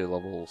probably to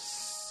level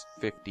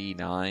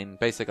 59.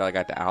 Basically, I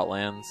got to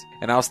Outlands.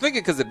 And I was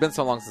thinking, because it'd been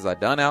so long since I'd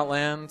done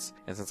Outlands,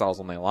 and since I was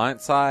on the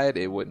Alliance side,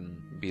 it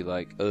wouldn't be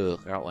like, ugh,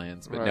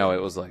 Outlands. But no, Right.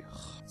 it was like, ugh.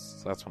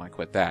 So that's when I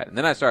quit that. And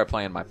then I started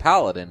playing my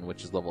Paladin,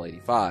 which is level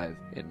 85,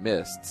 in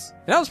Mists.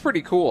 And that was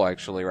pretty cool,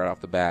 actually, right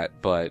off the bat.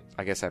 But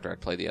I guess after I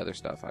played the other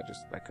stuff, I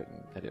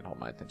didn't hold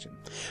my attention.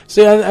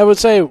 See, I would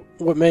say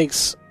what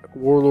makes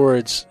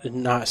Warlords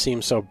not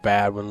seem so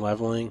bad when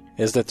leveling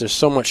is that there's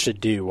so much to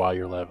do while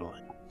you're leveling.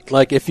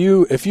 Like if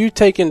you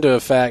take into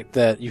effect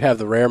that you have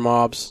the rare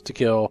mobs to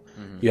kill,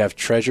 you have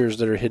treasures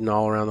that are hidden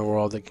all around the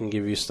world that can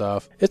give you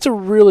stuff. It's a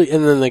really,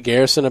 and then the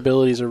garrison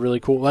abilities are really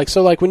cool.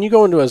 Like when you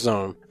go into a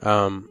zone,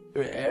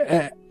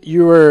 as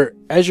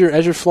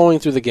you're flowing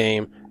through the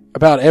game,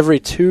 about every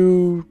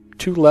two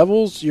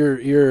levels,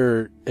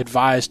 you're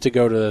advised to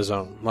go to the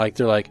zone. Like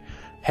they're like,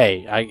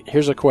 hey,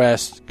 here's a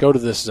quest, go to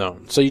this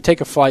zone. So you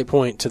take a flight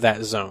point to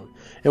that zone.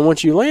 And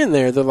once you land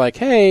there, they're like,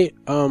 hey,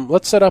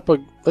 let's set up a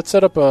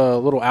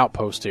little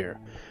outpost here.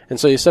 And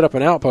so you set up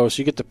an outpost,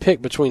 you get to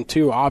pick between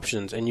two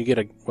options, and you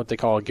get what they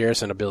call a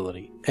garrison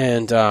ability.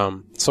 And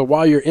so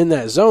while you're in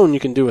that zone,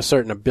 you can do a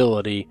certain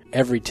ability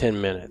every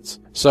 10 minutes.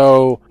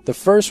 So the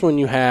first one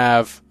you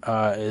have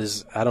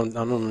is I don't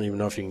even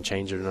know if you can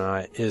change it or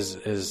not. Is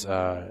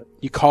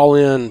you call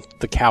in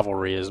the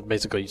cavalry is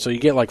basically, so you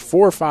get like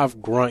 4 or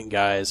 5 grunt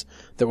guys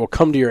that will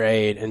come to your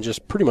aid and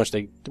just pretty much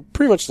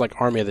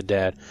like Army of the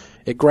Dead.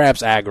 It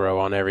grabs aggro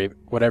on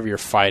whatever you're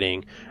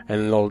fighting,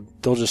 and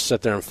they'll just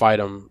sit there and fight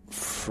them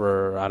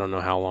for I don't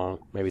know how long,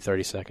 maybe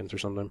 30 seconds or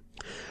something.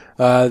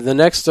 The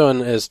next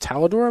one is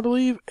Talador, I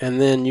believe, and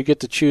then you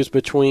get to choose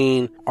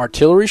between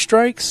artillery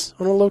strikes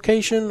on a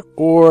location,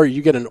 or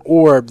you get an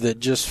orb that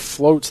just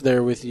floats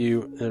there with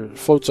you,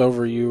 floats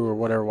over you or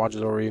whatever,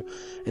 watches over you,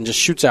 and just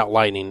shoots out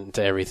lightning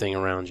to everything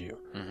around you.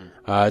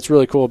 Mm-hmm. It's a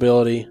really cool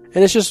ability,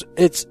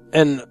 and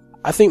and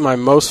I think my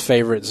most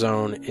favorite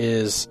zone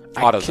is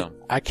AutoZone.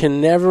 I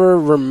can never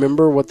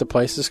remember what the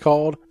place is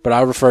called, but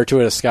I refer to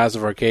it as Skies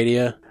of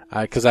Arcadia.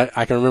 Because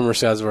I can remember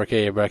Skies of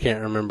Arcadia, but I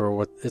can't remember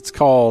what it's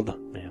called.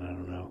 Man, I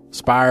don't know.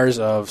 Spires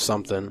of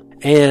something.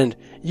 And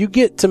you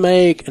get to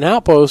make an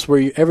outpost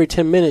where every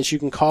 10 minutes you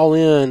can call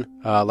in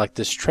like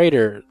this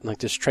trader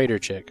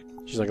chick.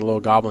 She's like a little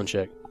goblin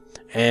chick.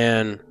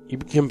 And you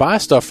can buy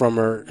stuff from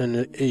her.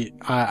 And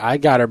I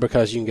got her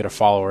because you can get a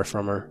follower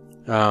from her.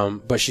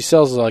 But she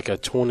sells like a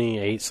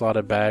 28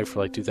 slotted bag for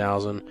like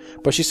 2,000.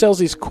 But she sells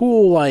these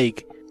cool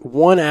like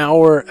 1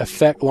 hour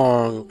effect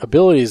long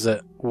abilities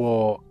that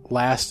will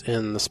last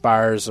in the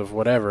spires of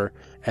whatever.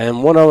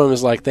 And one of them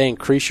is like they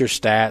increase your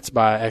stats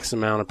by X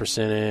amount of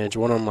percentage.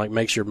 One of them like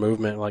makes your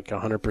movement like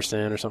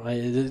 100% or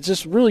something. It's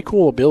just really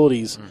cool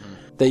abilities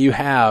that you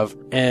have.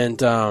 And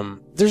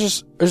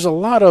there's a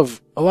lot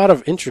of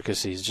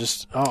intricacies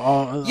just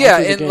all yeah,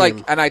 through the and game. like,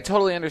 and I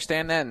totally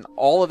understand that, and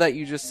all of that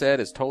you just said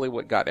is totally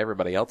what got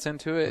everybody else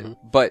into it.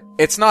 But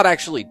it's not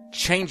actually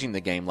changing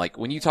the game. Like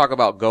when you talk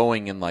about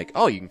going and like,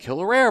 oh, you can kill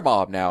a rare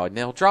mob now and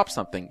they'll drop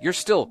something. You're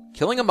still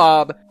killing a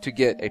mob to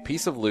get a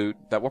piece of loot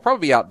that will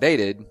probably be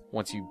outdated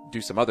once you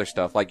do some other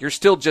stuff. Like you're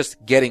still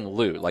just getting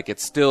loot. Like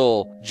it's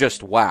still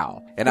just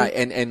WoW. And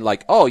and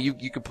like, oh, you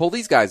can pull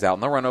these guys out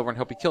and they'll run over and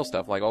help you kill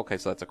stuff. Like, okay,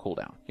 so that's a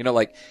cooldown. You know,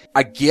 like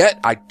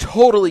I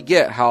totally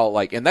get how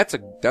like, and that's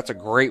a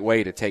great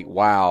way to take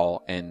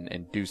WoW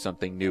and do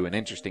something new and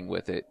interesting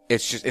with it.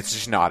 It's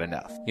just not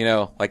enough. You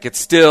know, like it's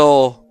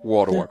still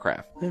World of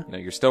Warcraft. You know,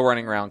 you're still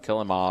running around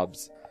killing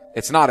mobs.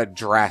 It's not a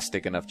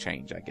drastic enough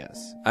change, I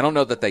guess. I don't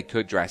know that they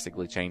could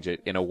drastically change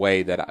it in a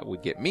way that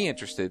would get me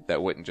interested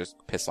that wouldn't just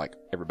piss like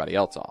everybody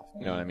else off.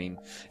 You know what I mean?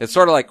 It's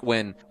sort of like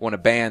when a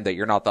band that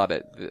you're not thought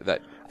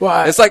that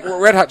well, it's like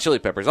Red Hot Chili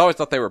Peppers. I always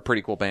thought they were a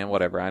pretty cool band,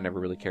 whatever. I never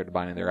really cared to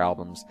buy any of their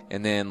albums.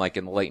 And then like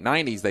in the late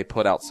 90s, they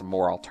put out some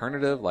more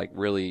alternative, like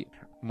really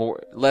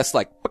less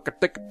like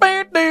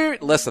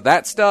less of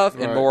that stuff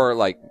and more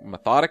like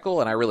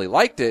methodical, and I really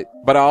liked it.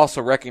 But I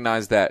also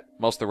recognized that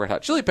most of the Red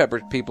Hot Chili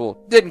Peppers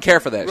people didn't care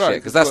for that shit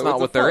because that's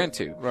not what they're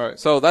into. Right.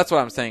 So that's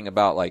what I'm saying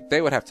about like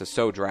they would have to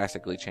so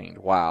drastically change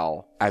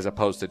WoW as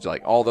opposed to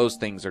like all those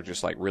things are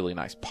just like really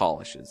nice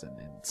polishes and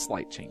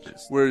slight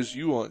changes. Whereas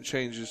you want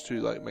changes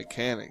to like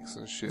mechanics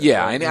and shit.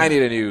 Yeah, right? I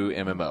need a new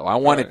MMO. I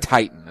wanted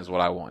Titan is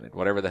what I wanted.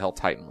 Whatever the hell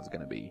Titan was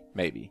going to be,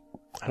 maybe.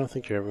 I don't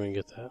think you're ever going to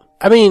get that.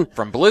 I mean,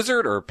 from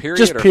Blizzard or period?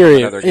 Just or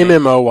period, from another game?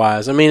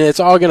 MMO-wise. I mean, it's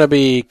all going to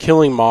be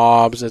killing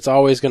mobs. It's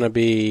always going to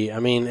be, I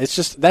mean, it's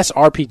just, that's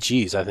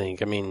RPGs, I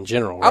think. I mean, in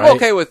general, right? I'm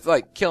okay with,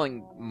 like,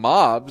 killing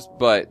mobs,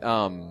 but,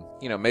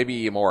 you know,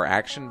 maybe a more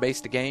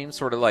action-based game,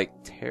 sort of like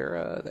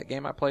Terra, that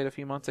game I played a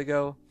few months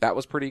ago. That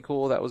was pretty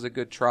cool. That was a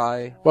good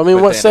try. Well, I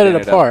mean, what set it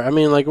apart? I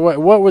mean, like,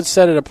 what would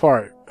set it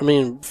apart? I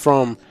mean,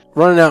 from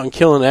running out and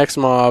killing X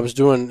mobs,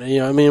 doing, you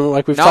know, I mean,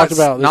 like we've talked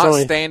about. Not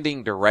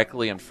standing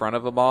directly in front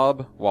of a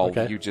mob while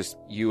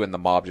you and the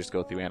mob just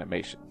go through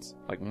animations.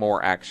 Like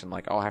more action,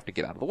 like, oh, I have to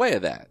get out of the way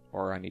of that,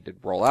 or I need to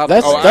roll out.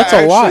 That's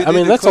a lot. I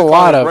mean, that's a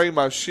lot of. Bring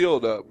my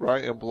shield up,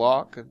 right, and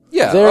block.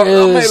 Yeah,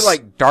 maybe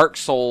like Dark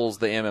Souls,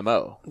 the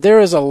MMO. There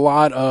is a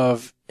lot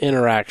of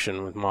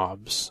interaction with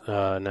mobs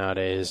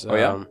nowadays. Oh,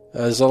 yeah?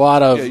 There's a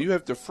lot of. Yeah, you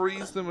have to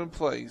freeze them in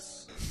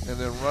place and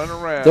then run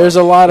around. There's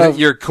a lot of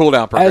your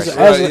cooldown progression.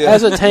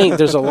 As a tank,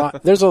 there's a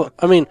lot.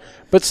 I mean,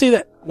 but see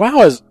that WoW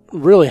has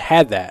really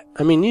had that.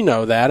 I mean, you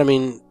know that. I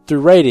mean, through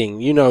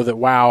raiding, you know that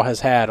WoW has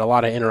had a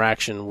lot of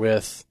interaction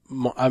with.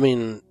 I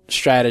mean,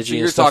 strategy. So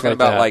you're and stuff talking like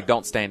about that. like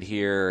don't stand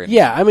here. And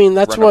yeah, I mean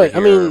that's what I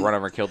mean. Run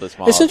over and kill this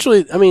mob.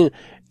 Essentially, I mean,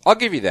 I'll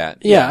give you that.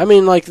 Yeah, I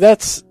mean, like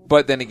that's.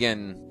 But then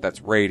again,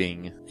 that's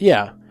raiding.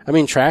 Yeah. I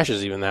mean, trash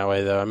is even that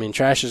way, though. I mean,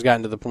 trash has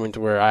gotten to the point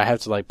to where I have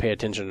to, like, pay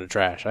attention to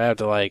trash. I have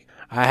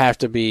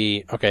to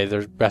be, okay,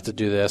 they're about to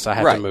do this. I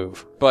have to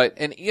move. But,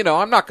 and, you know,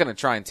 I'm not going to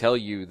try and tell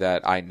you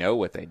that I know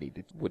what they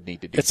would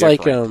need to do. It's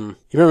different. like,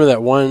 you remember the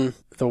one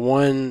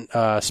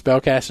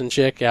spellcasting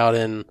chick out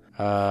in,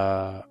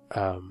 Well,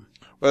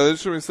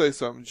 just let me say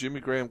something. Jimmy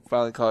Graham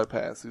finally caught a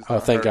pass. He's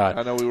not thank hurt. God.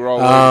 I know we were all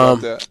worried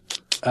about that.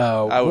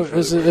 It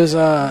was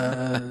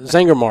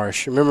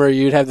Zangarmarsh. Remember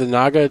you'd have the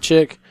Naga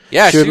chick?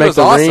 Yeah, she would make was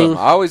the awesome. ring,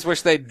 I always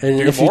wish they'd and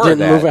do if more you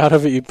didn't of that. move out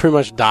of it, you'd pretty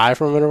much die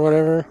from it or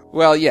whatever.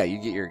 Well, yeah,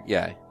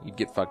 you'd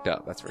get fucked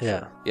up. That's for Yeah.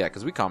 sure. Yeah,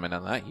 because we commented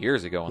on that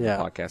years ago on the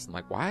podcast. And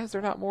like, why is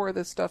there not more of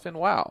this stuff in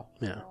WoW?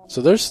 Yeah.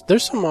 So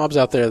there's some mobs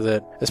out there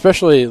that,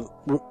 especially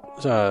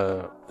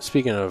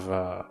speaking of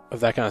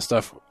that kind of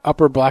stuff,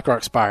 Upper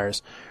Blackrock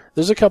Spires.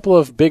 There's a couple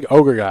of big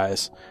ogre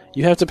guys.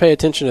 You have to pay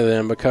attention to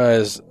them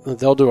because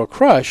they'll do a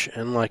crush,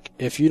 and like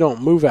if you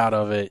don't move out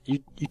of it,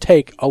 you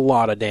take a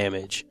lot of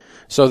damage.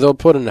 So they'll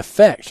put an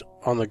effect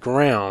on the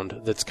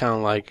ground that's kind of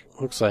like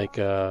looks like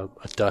a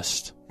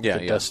dust,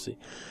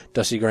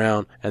 dusty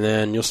ground, and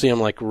then you'll see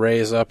him like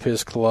raise up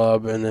his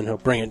club, and then he'll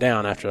bring it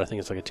down after I think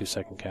it's like a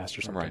 2-second cast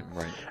or something.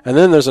 Right. And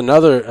then there's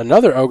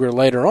another ogre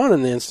later on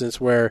in the instance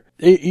where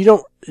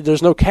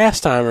there's no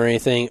cast time or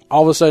anything.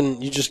 All of a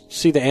sudden, you just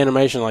see the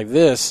animation like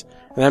this,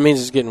 and that means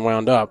it's getting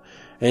wound up.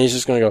 And he's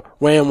just going to go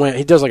wham, wham.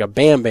 He does like a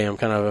bam, bam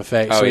kind of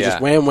effect. So he just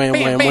wham, wham,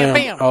 bam, wham, bam,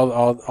 wham, bam.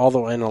 all the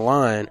way in a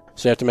line.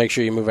 So you have to make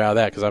sure you move out of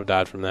that because I've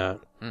died from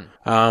that.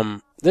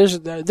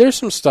 there's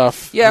some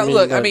stuff. Yeah, I mean,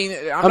 look, that- I mean,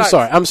 I'm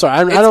sorry. I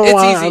don't know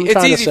why I'm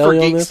trying to sell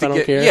you on this. I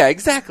don't care. Yeah,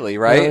 exactly,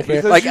 right?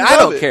 care. Like, Because I you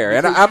don't love care, it.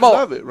 and Because I'm you all,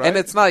 love it, right? and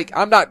it's like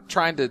I'm not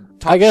trying to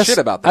talk I guess- shit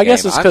about the I game.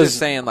 guess it's I'm 'cause- just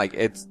saying, like,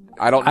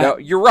 I don't know.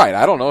 You're right.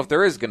 I don't know if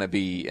there is going to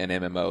be an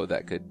MMO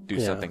that could do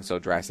Yeah. something so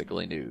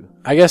drastically new.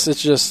 I guess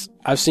it's just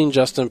I've seen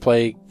Justin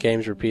play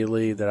games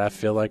repeatedly that I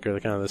feel like are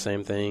kind of the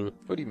same thing.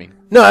 What do you mean?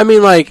 No, I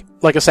mean like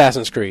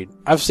Assassin's Creed.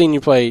 I've seen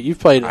you play. You've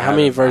played how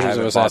many I versions of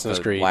haven't bought Assassin's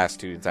the Creed?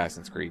 Last two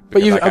Assassin's Creed.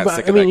 But you, because got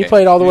sick I of mean, that you game.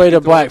 played all the way You to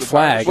did the one Black with the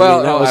Flag. pirates. Well, I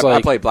mean, that was I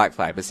like played Black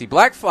Flag, but see,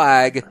 Black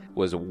Flag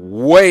was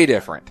way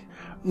different.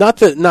 not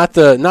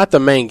the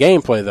main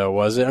gameplay though,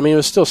 was it? I mean, it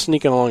was still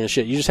sneaking along and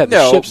shit. You just had the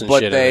No, ships and but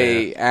shit. in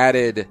they there.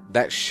 added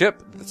that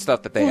ship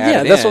stuff that they Well,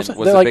 added that's in what I'm saying.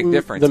 was They're a like, big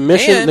difference. The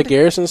mission, And the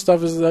garrison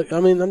stuff is. I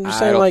mean, I'm just I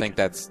saying, don't like, think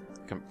that's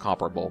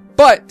comparable.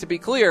 But to be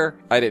clear,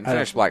 I didn't I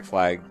finish Black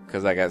Flag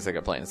because I got sick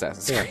of playing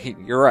Assassin's Yeah. Creed.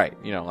 You're right.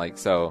 You know, like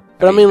so.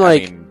 but I mean,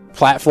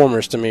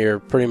 platformers to me are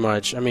pretty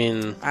much. I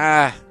mean,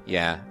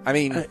 yeah. I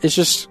mean, it's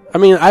just. I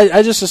mean,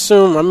 I just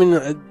assume. I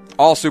mean,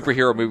 all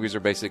superhero movies are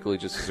basically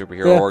just a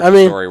superhero Yeah, origin I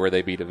mean- story where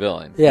they beat a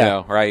villain. Yeah. You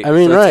know, right? I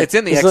mean, So right. It's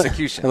in the It's not-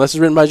 execution. unless it's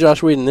written by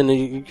Josh Whedon,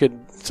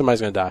 then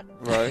somebody's gonna die.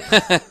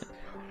 Right.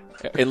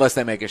 Unless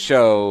they make a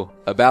show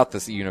about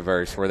this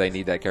universe where they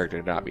need that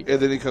character to not be And dead.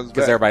 then he comes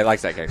Because back. everybody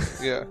likes that character.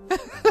 Yeah.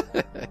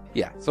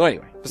 Yeah. So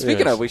anyway, but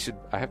speaking Yes. of,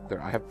 I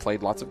have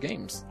played lots of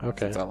games.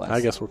 Okay, since last-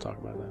 I guess we'll talk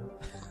about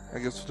that. I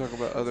guess we'll talk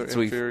about other So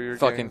we inferior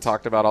fucking games.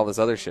 talked about all this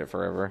other shit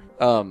forever.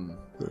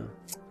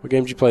 What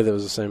game did you play that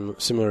was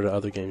similar to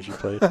other games you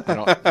played? I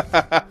don't.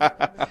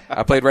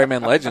 I played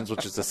Rayman Legends,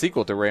 which is the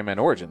sequel to Rayman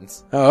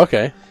Origins, Oh,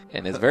 okay.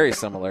 and it's very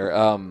similar.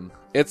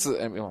 It's,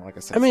 I mean, like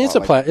I said, I mean, it's a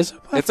lot like-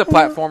 platformer. It's a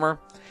platformer.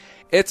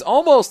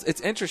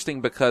 It's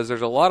interesting because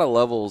there's a lot of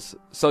levels.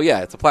 So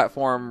yeah, it's a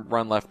platform,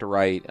 run left to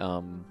right,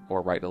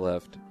 or right to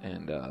left,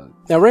 and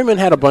Now Rayman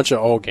had a bunch of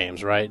old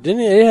games, right?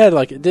 Didn't it? It had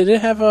like, did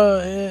it have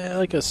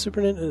a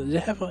Super Nintendo? Did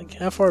it have like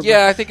how far?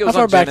 yeah, I think it was how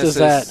far on back Genesis.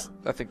 does that?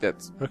 I think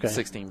that's Okay.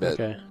 16-bit.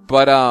 Okay.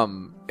 But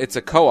it's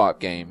a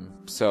co-op game,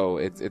 so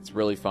it's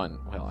really fun.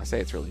 Well, I say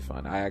it's really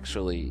fun. I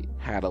actually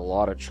had a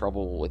lot of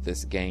trouble with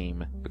this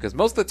game because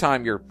most of the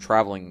time you're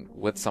traveling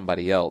with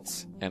somebody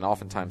else, and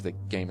oftentimes the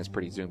game is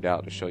pretty zoomed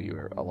out to show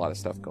you a lot of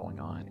stuff going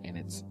on, and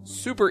it's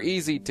super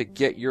easy to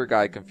get your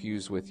guy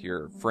confused with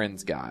your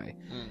friend's guy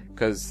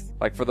because,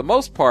 like, for the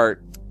most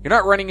part, you're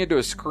not running into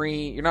a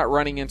screen. You're not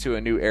running into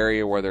a new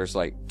area where there's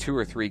like 2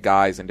 or 3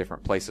 guys in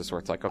different places where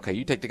it's like, okay,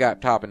 you take the guy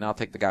up top and I'll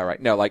take the guy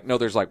right. No,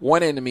 there's like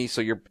one enemy.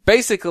 So you're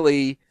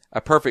basically a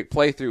perfect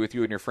playthrough with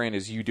you and your friend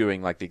is you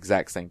doing like the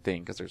exact same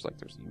thing. Cause there's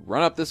you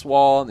run up this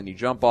wall and then you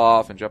jump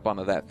off and jump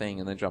onto that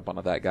thing and then jump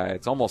onto that guy.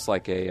 It's almost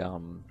like a,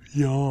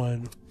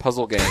 Yawn.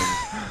 puzzle game.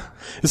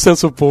 It sounds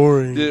so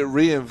boring. Did it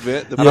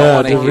reinvent the I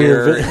Yeah, don't want to the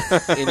hear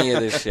any of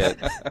this shit.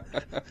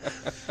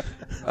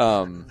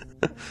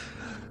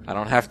 I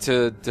don't have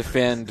to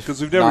defend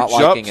Because we've never not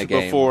liking a jumped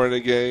game. before in a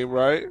game,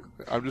 right?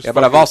 I'm just Yeah,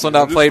 but I've fucking- also I'm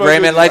not just played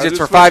fucking- Rayman I'm Legends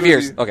just for 5 fucking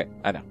years. with you. Okay,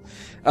 I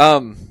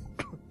know.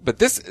 But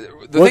the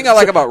thing I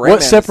like about Rayman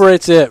what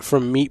separates it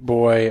from Meat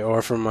Boy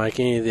or from like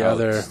any of the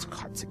other?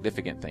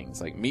 significant things.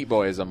 Like Meat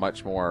Boy is a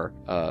much more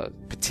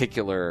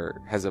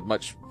has a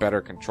much better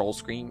control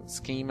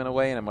scheme in a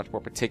way, and a much more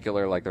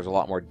particular. Like there's a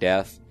lot more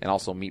death, and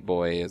also Meat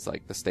Boy is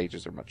like the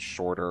stages are much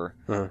shorter.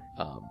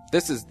 Uh-huh.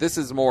 This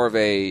is more of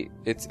a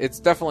it's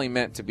definitely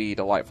meant to be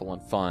delightful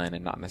and fun,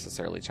 and not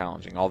necessarily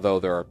challenging. Although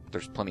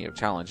there's plenty of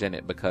challenge in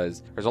it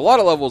because there's a lot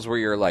of levels where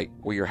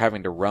you're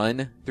having to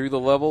run through the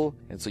level,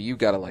 and so you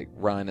got to like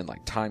run and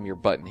like time your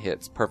button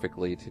hits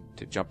perfectly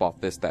to jump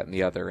off this, that, and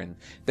the other. And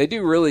they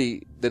do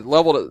really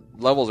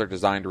levels are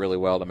designed really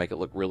well to make it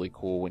look really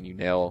cool when you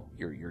nail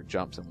your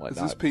jumps and Is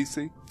whatnot. this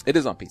PC? It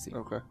is on PC.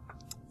 Okay.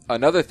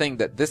 Another thing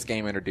that this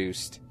game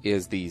introduced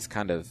is these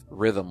kind of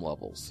rhythm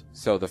levels.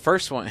 So the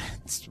first one,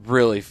 it's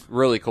really,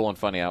 really cool and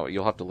funny.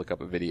 You'll have to look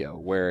up a video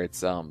where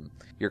it's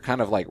you're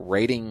kind of like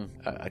raiding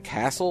a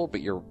castle,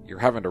 but you're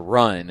having to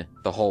run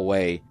the whole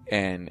way,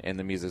 and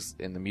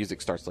the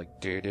music starts like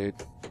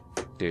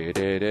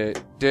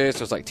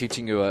so it's like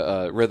teaching you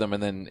a rhythm,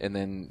 and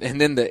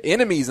then the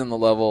enemies in the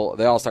level,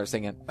 they all start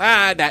singing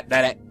and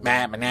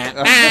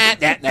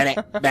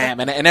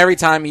every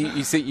time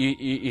you see you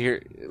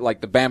hear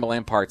like the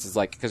bambalam parts is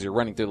like because you're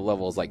running through the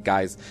levels like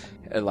guys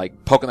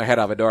like poking their head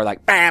out of a door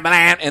like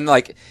bambalam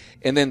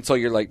and then so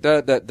you're like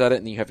da da da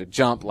and you have to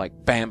jump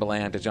like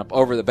bambalam to jump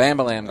over the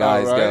bambalam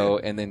guys right. go,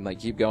 and then like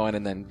keep going,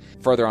 and then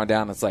further on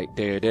down it's like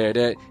da da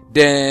da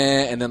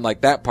da, and then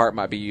like that part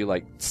might be you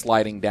like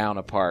sliding down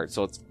a part.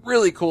 So it's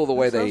really cool the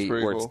way That sounds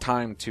pretty where cool. it's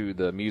timed to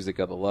the music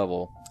of the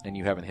level, and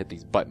you haven't hit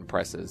these button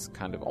presses.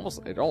 Kind of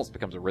it almost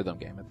becomes a rhythm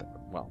game at that.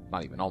 Well,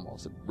 not even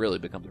almost. It really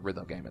becomes a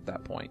rhythm game at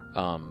that point.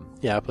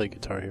 Yeah, I played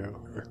Guitar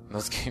Hero.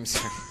 Those games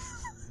are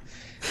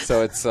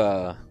so it's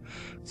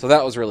So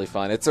that was really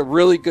fun. It's a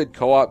really good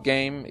co-op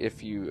game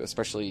if you,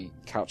 especially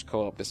couch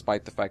co-op,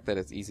 despite the fact that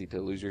it's easy to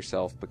lose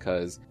yourself,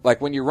 because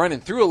like when you're running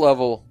through a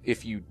level,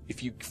 if you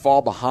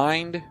fall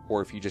behind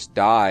or if you just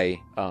die,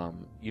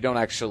 you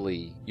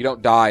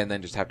don't die and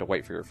then just have to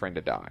wait for your friend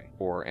to die,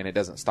 and it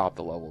doesn't stop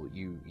the level.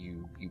 You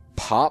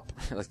pop.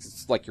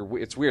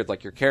 It's weird.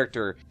 Like your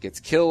character gets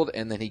killed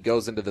and then he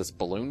goes into this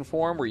balloon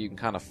form where you can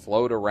kind of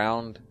float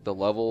around the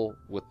level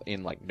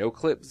in like no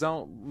clip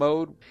zone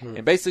mode.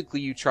 And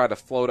basically you try to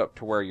float up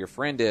to where your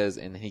friend is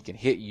and he can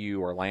hit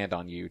you or land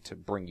on you to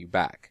bring you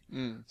back.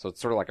 So it's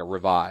sort of like a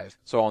revive.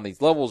 So on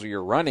these levels where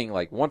you're running,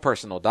 like one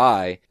person will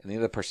die and the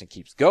other person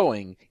keeps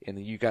going, and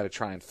then you got to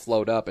try and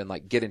float up and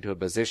like get into a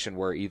position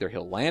where either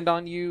he'll land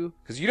on you,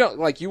 because you don't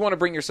like, you want to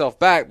bring yourself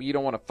back, but you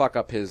don't want to fuck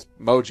up his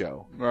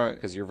mojo, Right.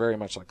 because you're very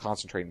much like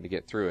concentrating to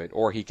get through it,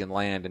 or he can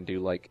land and do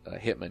like a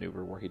hit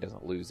maneuver where he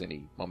doesn't lose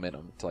any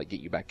momentum to like get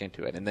you back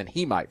into it, and then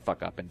he might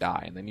fuck up and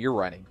die, and then you're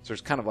running. So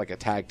there's kind of like a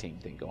tag team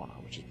thing going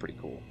on, which is pretty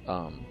cool.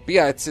 But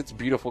yeah, it's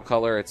beautiful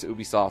color. It's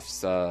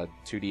Ubisoft's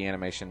 2D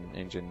animation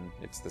engine.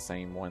 It's the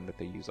same one that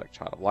they use like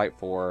Child of Light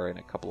for and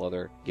a couple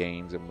other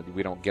games, and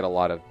we don't get a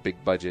lot of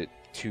big budget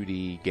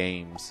 2D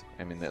games.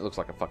 I mean, it looks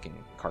like a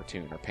fucking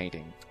cartoon or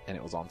painting, and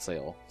it was on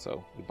sale,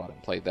 so we bought it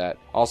and played that.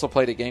 Also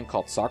played a game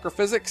called Soccer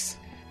Physics.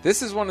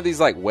 This is one of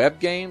these like web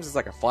games. It's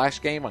like a flash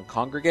game on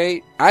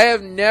Congregate. I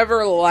have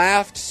never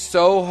laughed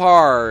so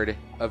hard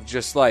of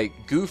just like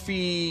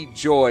goofy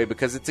joy,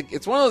 because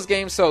it's one of those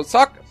games. So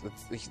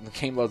the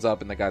game loads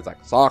up and the guy's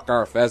like,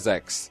 Soccer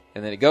Physics,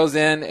 and then it goes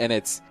in and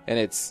it's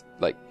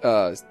like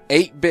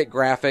 8-bit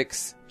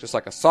graphics, just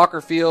like a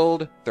soccer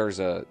field. There's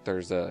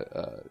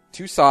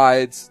two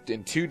sides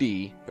in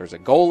 2D. There's a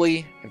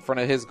goalie in front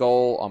of his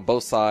goal on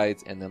both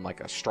sides, and then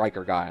like a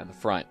striker guy on the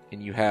front.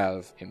 And you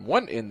have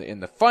in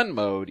the fun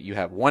mode, you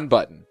have one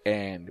button,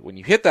 and when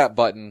you hit that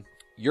button,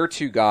 your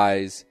two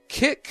guys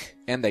kick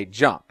and they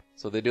jump.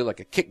 So they do like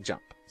a kick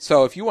jump.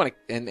 So if you want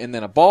to, and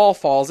then a ball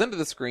falls into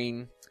the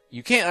screen.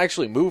 You can't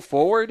actually move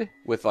forward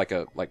with like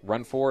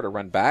run forward or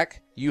run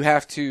back. You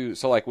have to,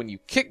 so like when you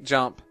kick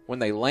jump, when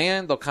they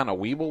land, they'll kind of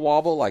weeble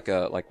wobble like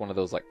one of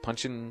those like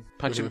punching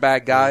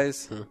bag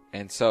guys.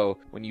 And so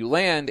when you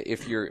land,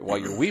 while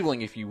you're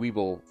weebling, if you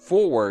weeble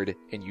forward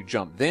and you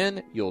jump,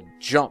 then you'll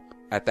jump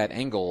at that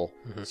angle.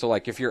 So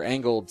like if you're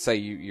angled, say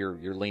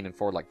you're leaning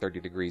forward like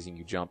 30 degrees and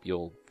you jump,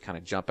 you'll kind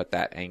of jump at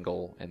that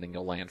angle and then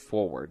you'll land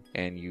forward,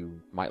 and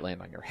you might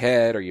land on your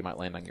head or you might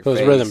land on your face.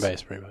 So it's rhythm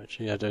based pretty much.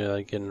 You have to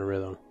like get in a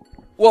rhythm.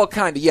 Well,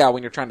 kind of, yeah,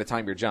 when you're trying to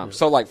time your jump.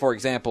 So like for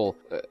example,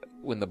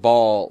 when the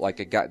ball, like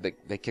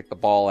they kick the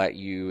ball at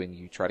you and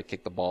you try to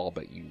kick the ball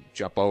but you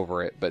jump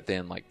over it, but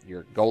then like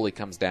your goalie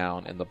comes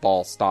down and the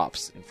ball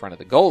stops in front of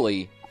the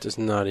goalie. Does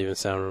not even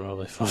sound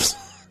remotely fun.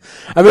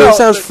 I mean, it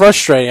sounds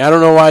frustrating. I don't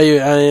know why you.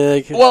 I mean,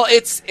 like, well,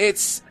 it's.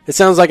 It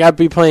sounds like I'd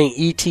be playing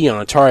E.T.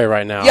 on Atari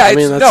right now. Yeah, I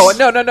mean, no.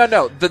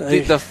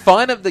 The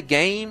fun of the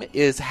game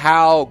is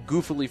how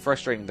goofily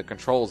frustrating the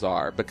controls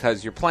are,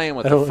 because you're playing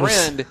with a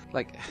friend.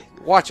 Like,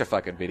 watch a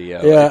fucking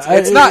video. Yeah,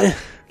 it's not.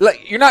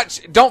 Like, you're not.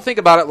 Don't think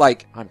about it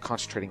like I'm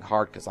concentrating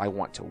hard because I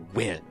want to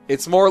win.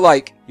 It's more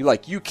like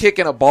you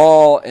kicking a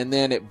ball and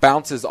then it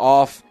bounces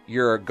off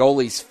your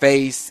goalie's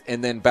face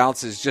and then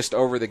bounces just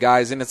over the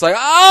guys, and it's like,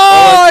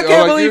 I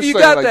can't believe you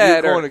got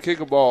that. You're going to kick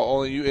a ball,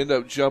 only you end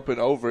up jumping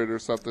over it or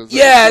something. So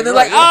yeah, and then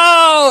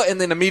and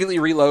then immediately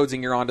reloads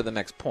and you're on to the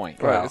next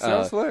point. Right, it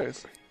sounds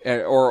hilarious.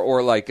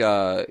 Or like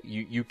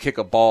you kick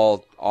a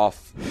ball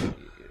off.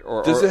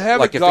 Does it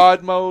have a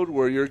God mode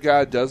where your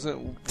guy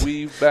doesn't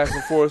weave back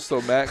and forth so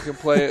Matt can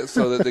play it,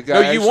 so that the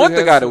guy? No, you want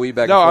the guy to weave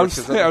back and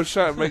forth. No, I'm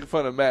trying to make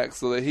fun of Max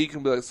so that he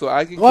can be like, so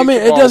I can kick the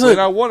ball when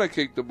I want to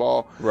kick the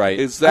ball. Right.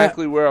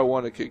 Exactly where I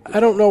want to kick the ball. I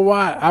don't know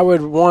why I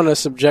would want to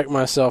subject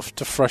myself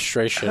to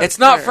frustration. It's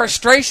not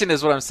frustration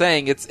is what I'm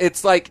saying.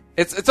 It's like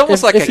it's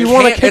almost like if you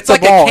want to kick the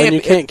ball and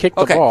you can't kick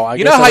the ball, I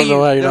guess I don't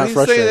know how you're not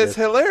frustrated. He's saying it's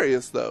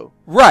hilarious though.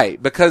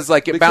 Right, because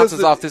like it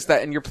bounces off this,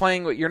 that, and you're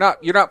playing. You're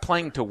not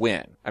playing to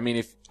win. I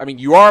mean,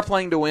 you are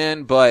playing to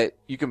win, but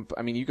you can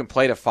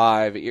play to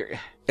 5.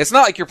 It's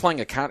not like you're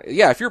playing a counter.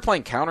 Yeah, if you're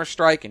playing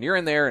Counter-Strike and you're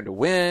in there and to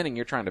win and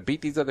you're trying to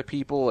beat these other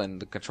people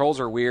and the controls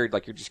are weird,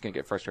 like you're just gonna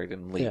get frustrated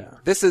and leave. Yeah.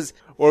 This is,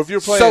 or if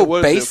you're playing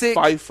so basic,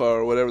 FIFA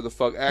or whatever the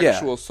fuck,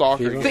 actual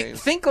soccer game.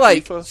 Think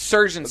like FIFA?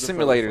 Surgeon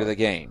Simulator, the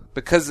game,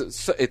 because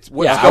it's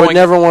what's I would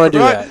never want to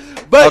do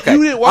that. But okay.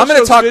 you didn't watch I'm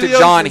going to talk to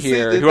John and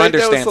here, who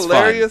understands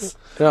hilarious.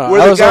 No,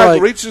 where the guy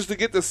reaches to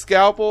get the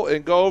scalpel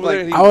and go over there,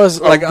 and I was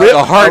like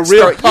a hard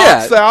rip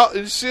pops out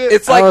and shit.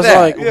 It's like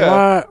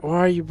that. Why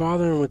are you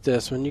bothering with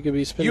this when you could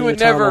be spending your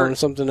time on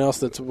something else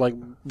that's like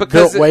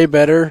built way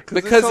better?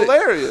 Because it's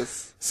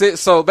hilarious.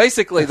 So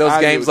basically, those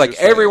games, like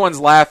everyone's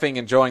laughing,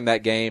 enjoying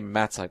that game.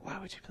 Matt's like, "Why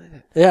would you play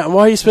that?" Yeah, and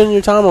why are you spending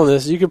your time on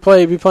this? You could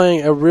be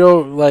playing a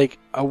real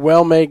a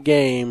well-made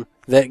game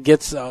that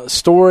gets a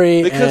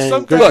story because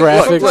and good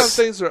graphics. Sometimes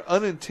things are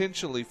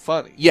unintentionally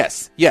funny.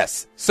 Yes.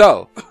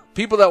 So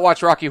people that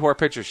watch Rocky Horror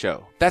Picture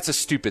Show, that's a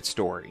stupid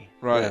story.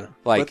 Right. Yeah.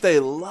 Like, but they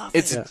love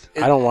It's it.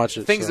 I don't watch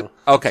it. things. So.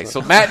 Okay,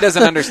 so Matt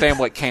doesn't understand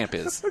what camp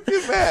is. Look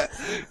at Matt.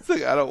 It's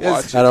like, I don't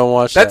watch it. I don't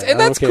watch That's that. and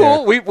that's I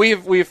don't cool.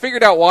 We've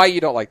figured out why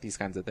you don't like these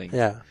kinds of things. care.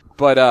 Yeah.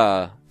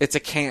 But it's a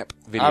camp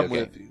video I'm game.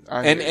 with you.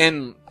 I hear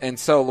you. And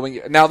so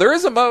now there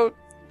is a mode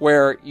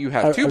where you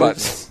have two I-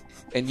 buttons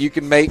and you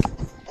can make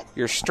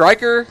your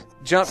striker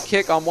jump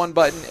kick on one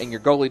button and your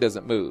goalie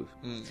doesn't move.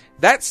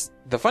 That's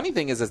the funny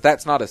thing is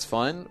that's not as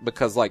fun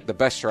because like the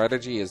best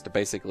strategy is to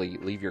basically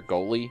leave your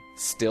goalie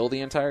still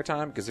the entire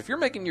time because if you're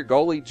making your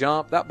goalie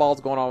jump, that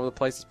ball's going all over the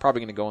place. It's probably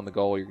going to go in the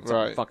goal. Something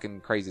Right.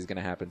 fucking crazy is going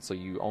to happen. So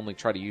you only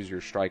try to use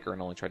your striker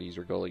and only try to use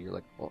your goalie. You're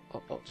like,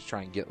 just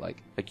try and get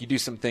like you do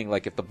something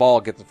like if the ball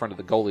gets in front of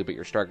the goalie but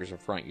your striker's in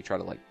front, you try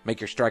to like make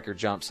your striker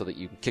jump so that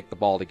you can kick the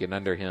ball to get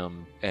under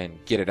him and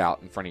get it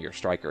out in front of your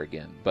striker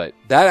again. But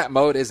that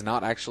mode is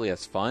not actually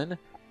as fun.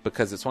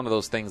 Because it's one of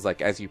those things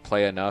like as you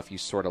play enough, you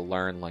sort of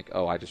learn like,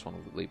 oh, I just want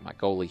to leave my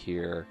goalie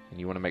here, and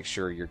you want to make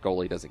sure your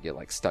goalie doesn't get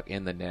like stuck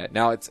in the net.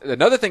 Now, it's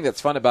another thing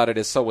that's fun about it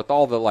is so with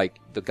all the like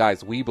the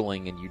guys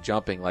weebling and you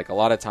jumping, like a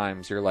lot of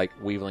times you're like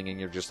weebling and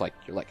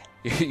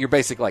you're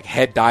basically like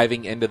head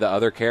diving into the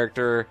other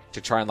character to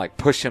try and like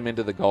push him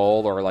into the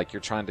goal, or like you're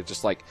trying to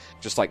just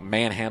like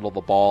manhandle the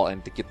ball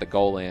and to get the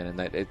goal in, and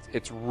that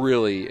it's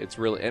really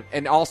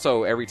and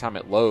also every time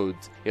it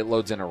loads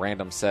in a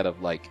random set of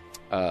like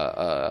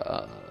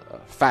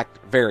fact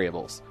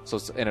variables. So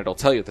and it'll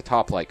tell you at the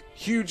top like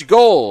huge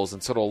goals,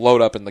 and so it'll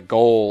load up and the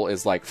goal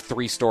is like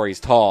 3 stories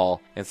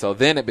tall, and so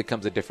then it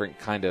becomes a different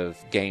kind of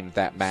game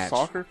that match.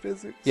 Soccer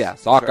physics? Yeah,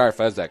 soccer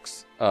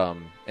physics.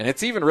 And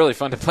it's even really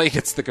fun to play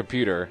against the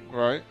computer.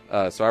 Right.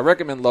 So I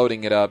recommend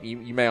loading it up. You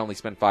may only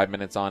spend 5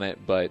 minutes on it,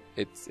 but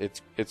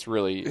it's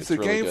really It's a a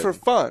game good. for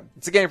fun.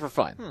 It's a game for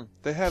fun.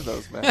 They have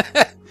those, man.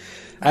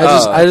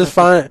 I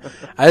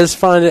just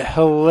find it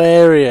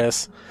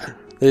hilarious.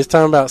 He's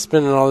talking about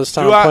spending all this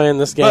time playing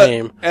this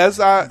game. As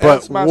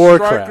my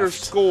Warcraft. striker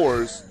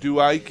scores, do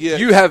I get...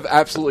 You have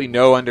absolutely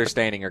no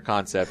understanding or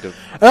concept of.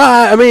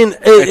 I mean,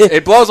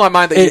 It blows my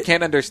mind that you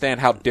can't understand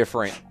how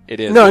different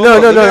it is. No.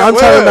 I'm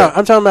Well-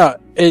 talking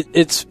about.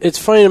 It's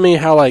funny to me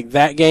how like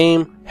that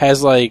game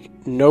has like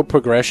no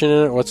progression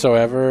in it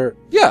whatsoever.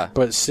 Yeah,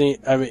 But see,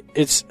 I mean,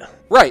 it's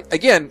right.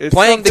 Again, It's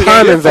playing the something game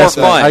time for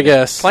investment, fun. I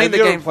guess. Playing have the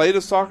you game. ever played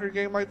a soccer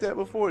game like that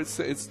before?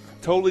 It's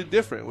totally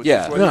different. Which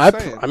Yeah. is what no. you're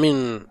saying. I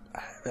mean,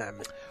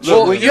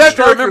 Well, when you your have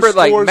to striker remember,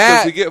 like scores,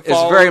 Matt does he get is very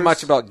followers?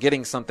 much about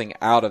getting something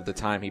out of the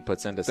time he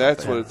puts into something.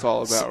 That's what it's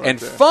all about, right and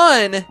there.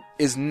 fun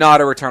is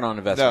not a return on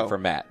investment No. for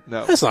Matt.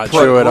 No, that's not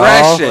true at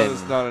all. Progression.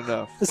 It's not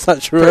enough. It's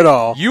not true at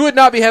all. You would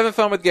not be having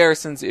fun with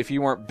Garrisons if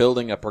you weren't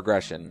building a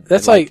progression.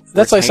 That's and, like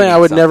that's like saying I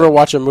retaining would never something.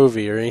 watch a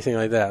movie or anything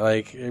like that.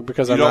 Like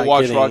because You I'm don't not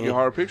watch getting, Rocky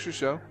Horror Picture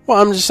Show, Well,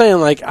 I'm just saying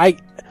like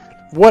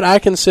what I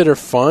consider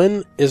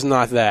fun is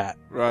not that.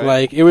 right?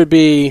 Like it would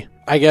be,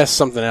 I guess,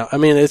 something else. I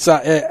mean, it's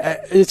not,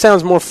 it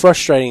sounds more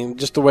frustrating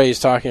just the way he's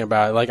talking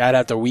about it. Like I'd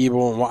have to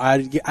weeble,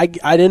 and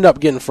I'd end up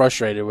getting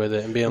frustrated with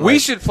it and being We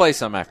like, should play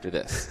some after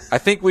this. I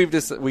think we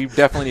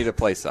definitely need to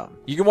play some.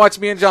 You can watch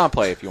me and John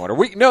play if you want.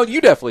 Or no,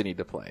 you definitely need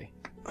to play.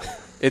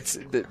 It's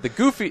the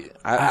goofy.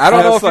 I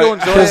don't know if It's you'll like,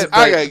 enjoy it.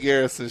 I But got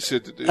Garrison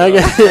shit to do.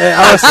 honestly,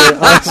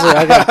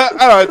 I got,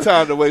 I don't have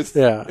time to waste.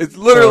 yeah. it's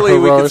literally we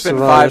could Heroes spend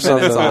to run or 5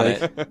 minutes on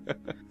something it.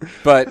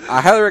 But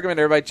I highly recommend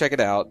everybody check it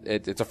out.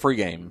 It's a free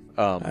game,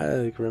 I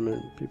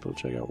recommend people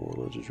check out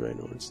Warlords of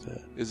Draenor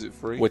instead. Is it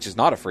free? which is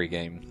not a free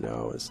game,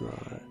 No, it's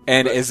not.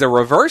 and is a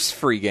reverse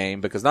free game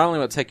because not only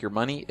will it take your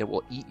money, it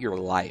will eat your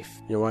life.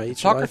 You know why? Eat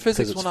Soccer your life?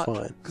 physics 'Cause will it's not.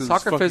 fun. 'Cause it's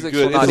Soccer fucking physics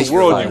good. will not It's eat the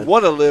your world life. you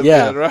want to live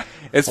Yeah. in, right?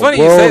 It's A funny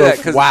you say world that of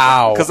because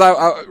WoW.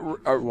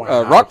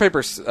 Wow. Rock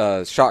Paper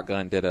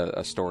Shotgun did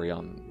a story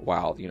on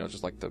WoW,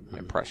 just like the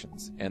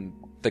impressions, and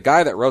the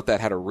guy that wrote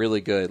that had a really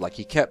good, like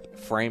he kept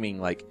framing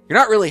like you're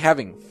not really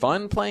having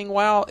fun playing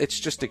WoW, it's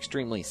just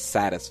extremely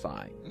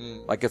satisfying.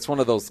 Like it's one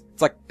of those,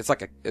 it's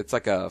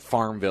like a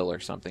Farmville or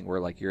something where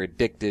like you're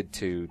addicted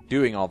to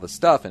doing all the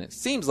stuff and it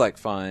seems like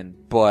fun,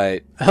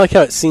 but I like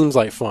how it seems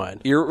like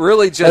fun. you're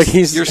really just Like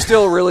he's- you're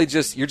still really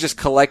just you're just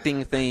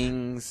collecting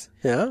things.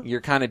 Yeah. You're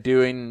kind of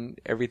doing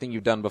everything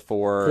you've done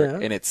before, Yeah.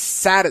 and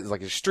it's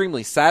like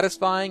extremely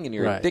satisfying, and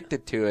you're Right.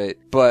 addicted to it.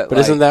 But But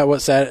like, isn't that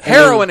what sad?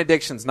 heroin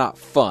addiction's not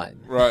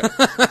fun? Right.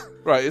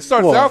 Right. It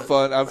starts Well- out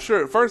fun. I'm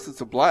sure at first it's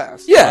a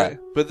blast. Yeah. Right?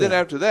 But then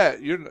after that,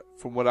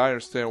 from what I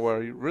understand,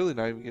 you're really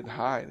not even getting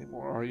high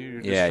anymore, are you?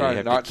 You're just Yeah, you trying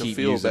have not to keep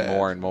feel using bad.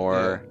 more and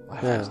more.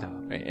 Yeah.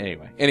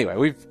 Anyway,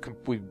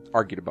 we've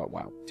argued about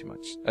WoW too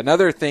much.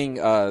 Another thing,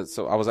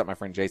 so I was at my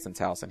friend Jason's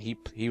house, and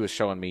he was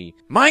showing me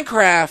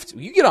Minecraft.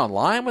 You get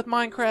online with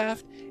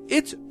Minecraft,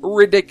 it's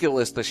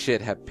ridiculous the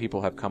shit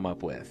people have come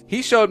up with.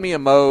 He showed me a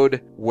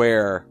mode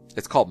where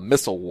it's called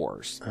Missile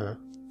Wars.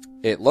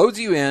 it loads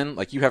you in,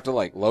 like you have to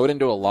like load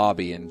into a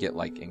lobby and get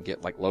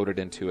loaded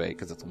into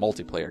because it's a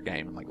multiplayer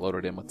game, and like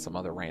loaded in with some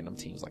other random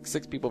teams, like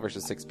 6 people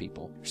versus 6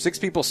 people. 6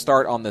 people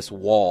start on this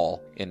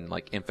wall in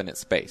like infinite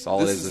space. All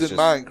This it is is in just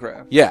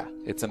Minecraft. yeah,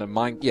 it's in a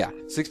mine. Yeah,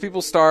 6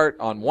 people start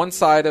on one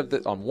side of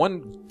on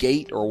one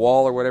gate or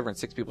wall or whatever, and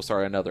 6 people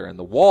start on another. And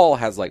the wall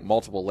has like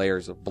multiple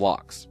layers of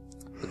blocks.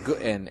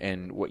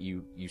 And what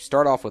you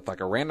start off with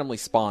like a randomly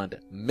spawned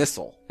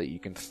missile that you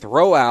can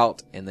throw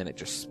out, and then it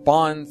just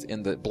spawns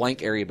in the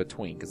blank area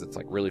between because it's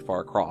like really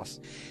far across.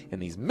 And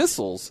these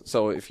missiles,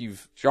 so if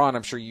John,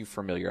 I'm sure you're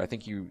familiar. I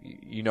think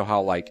you know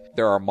how like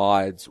there are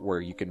mods where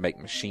you can make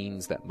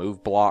machines that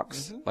move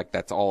blocks. Like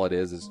that's all it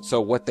is.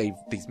 So what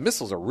these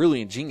missiles are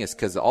really ingenious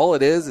because all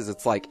it is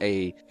it's like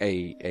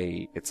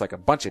it's like a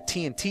bunch of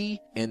TNT,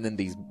 and then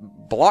these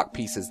block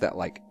pieces that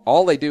like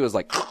all they do is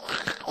like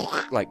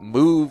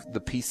move the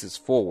pieces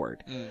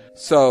forward.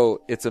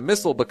 So it's a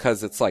missile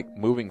because it's like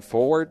moving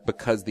forward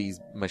because these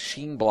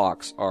machine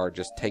blocks are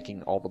just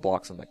taking all the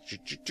blocks and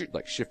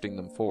like shifting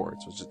them forward.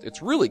 So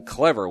it's really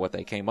clever what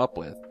they came up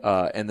with.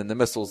 And then the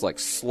missiles like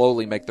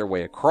slowly make their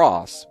way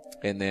across.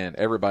 And then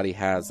everybody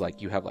has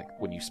like, you have like,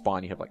 when you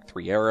spawn, you have like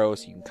 3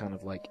 arrows. You can kind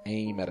of like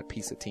aim at a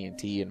piece of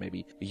TNT, and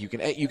maybe you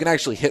can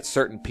actually hit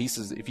certain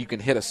pieces. If you can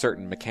hit a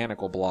certain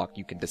mechanical block,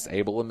 you can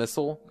disable a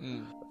missile.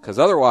 Because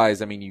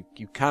otherwise, I mean,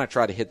 you kind of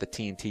try to hit the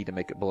TNT to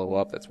make it blow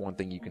up. That's one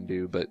thing you can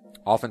do. But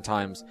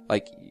oftentimes,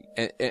 like,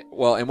 and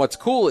what's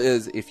cool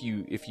is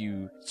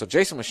so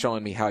Jason was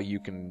showing me how you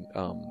can,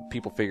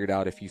 people figured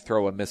out if you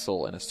throw a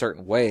missile in a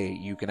certain way,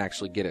 you can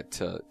actually get it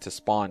to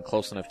spawn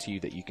close enough to you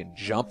that you can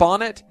jump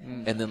on it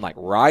and then like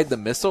ride the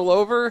missile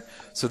over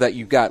so that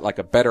you've got like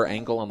a better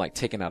angle on like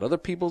taking out other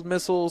people's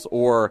missiles.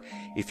 Or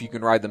if you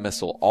can ride the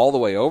missile all the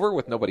way over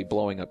with nobody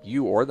blowing up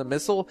you or the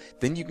missile,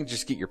 then you can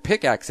just get your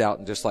pickaxe out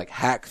and just like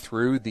hack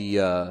through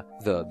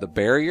the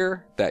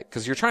barrier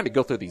because you're trying to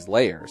go through these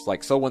layers.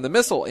 Like, so when the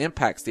missile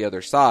impacts the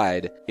other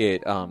side,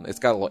 it's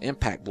got a little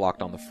impact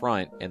blocked on the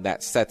front, and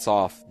that sets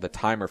off the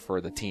timer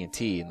for the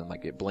TNT, and then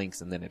like it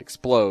blinks and then it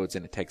explodes,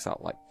 and it takes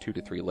out like 2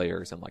 to 3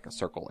 layers in like a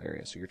circle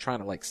area. So you're trying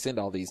to like send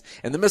all these,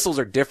 and the missiles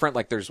are different.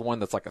 Like there's one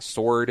that's like a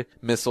sword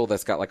missile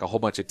that's got like a whole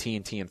bunch of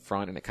TNT in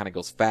front, and it kind of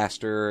goes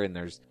faster. And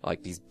there's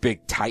like these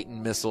big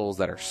Titan missiles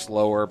that are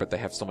slower, but they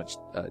have so much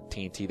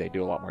TNT they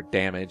do a lot more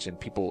damage. And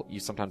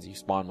sometimes you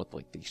spawn with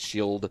like these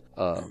shield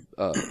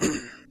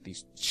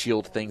these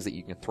shield things that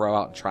you can throw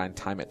out and try and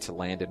time it to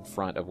land in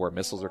front of where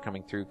missiles are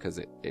coming through, because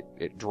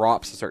it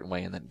drops a certain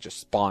way and then it just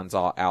spawns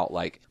out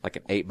like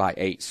an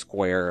 8x8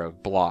 square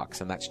of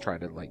blocks, and that's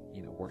trying to like,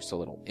 work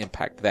so it'll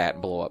impact that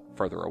and blow up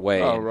further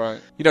away. Oh, and, right.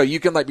 You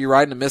can like be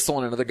riding a missile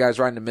and another guy's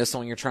riding a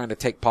missile, and you're trying to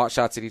take pot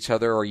shots at each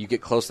other, or you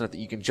get close enough that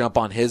you can jump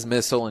on his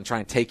missile and try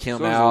and take him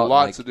So there's out.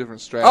 lots of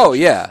different strategies. Oh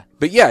yeah.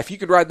 But yeah, if you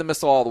could ride the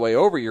missile all the way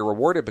over, you're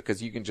rewarded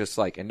because you can just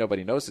like, and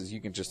nobody notices,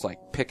 you can just like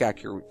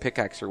pickaxe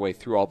your way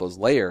through all those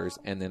layers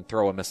and then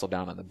throw a missile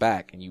down on the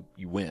back, and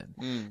you win.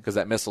 Because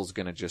that missile's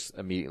going to just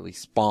immediately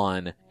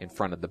spawn in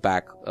front of the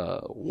back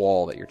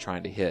wall that you're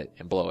trying to hit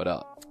and blow it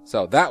up.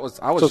 So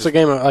it's a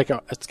game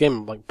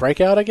of like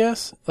Breakout, I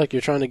guess. Like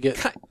you're trying to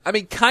get. I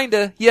mean,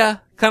 kinda, yeah,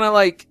 kind of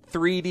like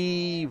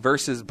 3D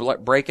versus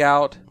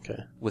Breakout.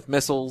 Okay. With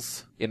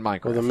missiles in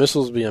Minecraft. Well, the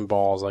missiles being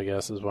balls, I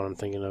guess, is what I'm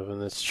thinking of,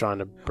 and it's trying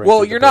to break. Well,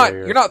 through you're the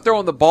barrier. not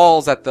throwing the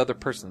balls at the other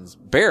person's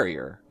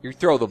barrier. You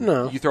throw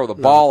the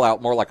ball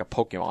out more like a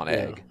Pokemon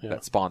egg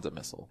that spawns a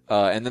missile.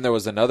 And then there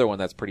was another one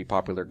that's pretty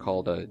popular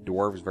called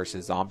Dwarves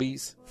versus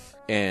Zombies.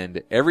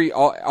 And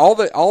all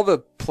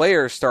the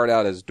players start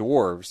out as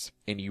dwarves,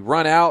 and you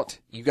run out.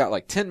 You got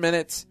like 10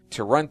 minutes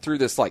to run through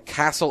this like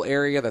castle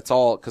area. That's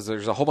all, because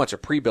there's a whole bunch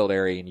of pre-built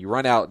area, and you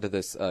run out to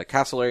this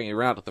castle area, and you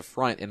run out to the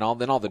front, and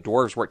then all the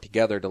dwarves work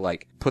together to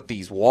like put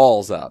these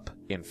walls up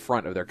in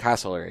front of their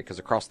castle area, because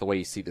across the way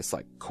you see this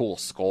like cool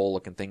skull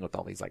looking thing with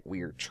all these like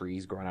weird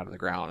trees growing out of the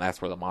ground, and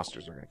that's where the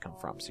monsters are going to come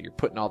from. So you're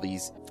putting all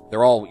these,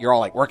 you're all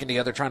like working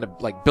together trying to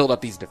like build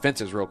up these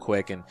defenses real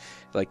quick, and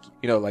like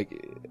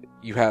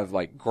you have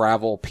like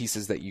gravel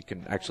pieces that you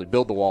can actually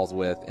build the walls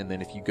with, and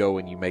then if you go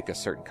and you make a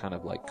certain kind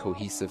of like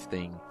cohesive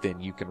thing,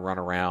 then you can run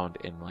around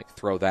and like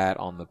throw that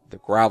on the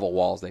gravel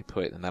walls they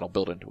put, and that'll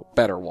build into a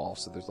better wall.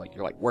 So there's like,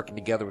 you're like working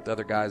together with the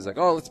other guys, like,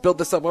 oh, let's build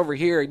this up over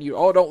here, and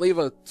don't leave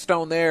a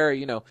stone there,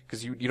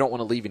 because you don't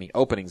want to leave any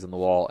openings in the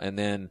wall. And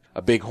then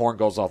a big horn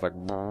goes off like,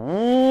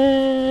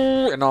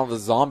 and all the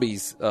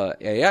zombies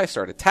AI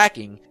start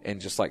attacking and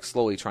just like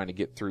slowly trying to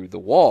get through the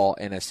wall.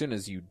 And as soon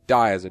as you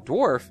die as a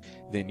dwarf,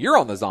 then you're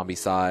on the zombie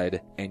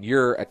side and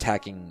you're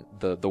attacking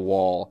the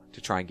wall to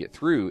try and get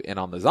through. And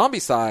on the zombie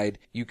side,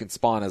 you can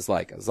spawn as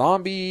like a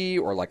zombie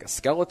or like a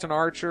skeleton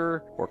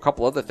archer or a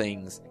couple other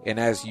things. And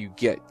as you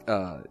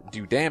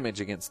do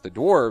damage against the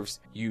dwarves,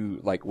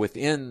 you like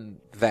within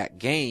that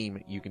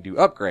game, you can do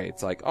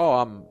upgrades like, oh,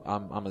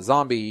 I'm a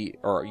zombie,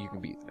 or you can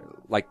be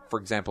like, for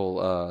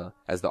example,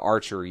 as the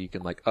archer, you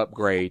can like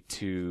upgrade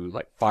to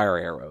like fire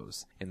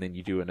arrows, and then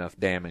you do enough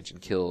damage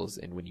and kills,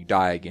 and when you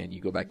die again,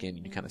 you go back in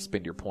and you kind of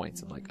spend your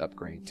points and like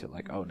upgrade to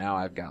like, oh, now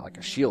I've got like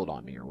a shield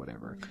on me or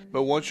whatever.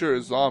 But once you're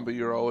a zombie,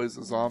 you're always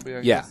a zombie, I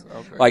Yeah. guess?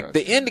 Okay, Like, gotcha.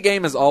 the end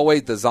game is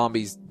always the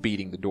zombies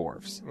beating the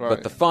dwarves. Right.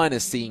 But the fun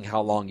is seeing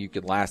how long you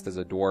can last as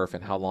a dwarf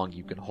and how long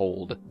you can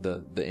hold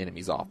the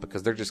enemies off,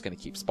 because they're just going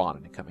to keep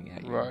spawning and coming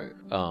at you. Right.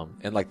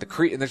 And like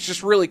and there's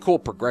just really cool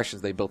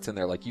progressions they built in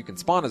there. Like, you can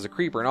spawn as a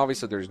creeper, and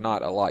obviously there's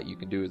not a lot you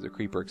can do as a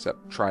creeper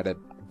except try to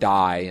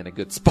die in a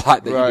good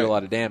spot that you Right. do a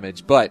lot of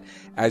damage. But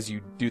as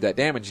you do that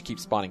damage, you keep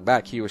spawning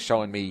back. He was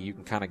showing me you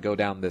can kind of go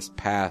down this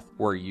path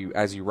where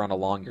as you run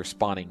along, you're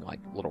spawning like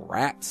little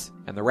rats.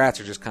 And the rats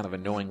are just kind of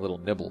annoying little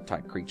nibble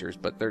type creatures,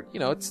 but they're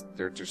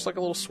just like a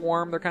little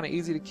swarm. They're kind of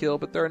easy to kill,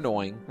 but they're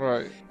annoying.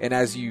 Right. And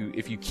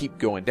if you keep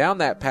going down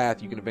that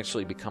path, you can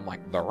eventually become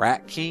like the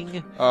Rat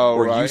King, Oh,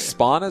 where you right.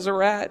 spawn as a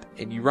rat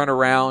and you run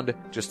around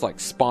just like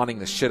spawning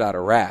the shit out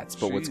of rats.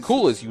 But what's Jesus.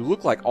 cool is you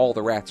look like all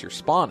the rats you're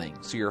spawning,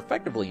 so you're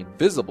effectively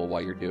invisible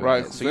while you're doing Right,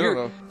 it. 'cause So they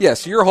don't know.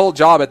 so your whole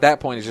job at that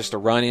point is just to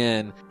run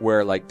in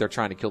where like they're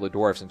trying to kill the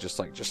dwarfs and just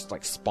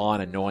like spawn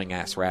annoying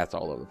ass rats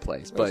all over the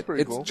place. That's But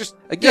pretty it's cool. just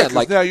Yeah, again 'cause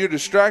like now you're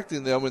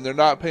distracting them and they're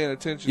not paying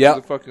attention Yep.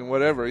 to the fucking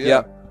whatever. Yeah.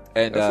 Yep.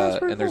 And That sounds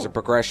pretty and there's cool. a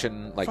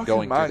progression like Fucking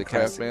going through the Minecraft,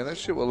 castle. man. That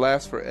shit will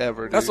last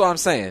forever, dude. That's what I'm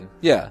saying.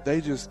 Yeah.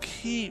 They just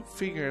keep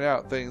figuring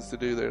out things to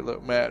do there.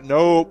 Look, Matt.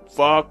 Nope.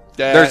 Fuck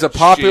that. There's a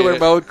popular shit.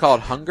 mode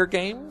called Hunger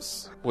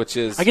Games, which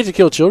is I get to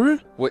kill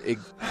children?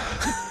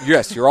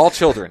 yes, you're all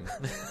children.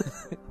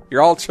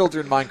 You're all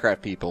children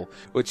Minecraft people,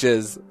 which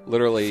is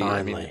literally.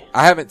 I mean, Finally.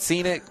 I haven't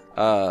seen it.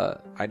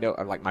 I know,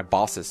 like my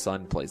boss's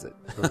son plays it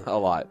a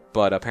lot,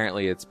 but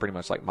apparently it's pretty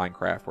much like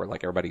Minecraft, where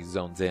like everybody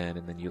zones in,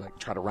 and then you like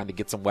try to run to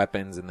get some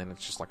weapons, and then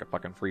it's just like a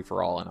fucking free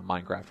for all in a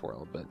Minecraft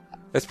world. But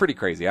it's pretty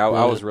crazy. I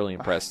was really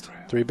impressed.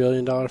 $3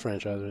 billion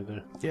franchise right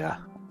there. Yeah,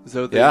 Is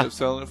that what they Yeah. ended up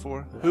selling it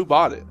for? Who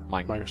bought it?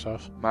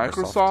 Microsoft.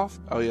 Microsoft?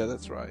 Oh, yeah,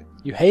 that's right.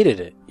 You hated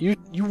it. You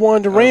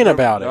wanted to I rant remember-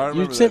 about no, I it. You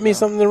remember sent that me now.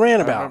 something to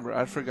rant I about. remember.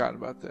 I'd forgotten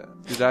about that.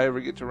 Did I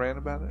ever get to rant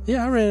about it?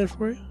 Yeah, I ran it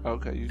for you.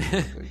 Okay, you did.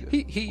 Okay,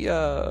 good. he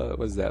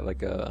was that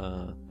like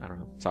a I don't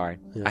know. Sorry,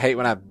 Yeah. I hate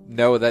when I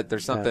know that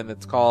there's something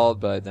that's called,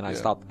 but then I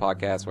stop the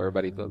podcast where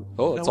everybody goes,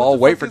 "Oh, it's Now, what all the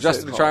wait fuck for is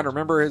Justin that to try and called?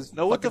 remember his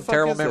No, what the fucking fuck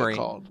terrible is that memory."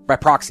 called? By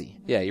proxy.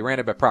 Yeah, you ran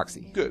it by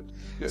proxy. Good.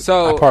 Good. I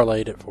So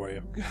parlayed it for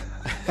you.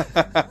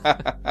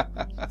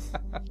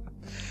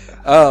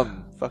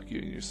 Fuck you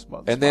and your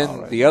smug and then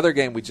smile right the other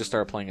game we just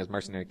started playing is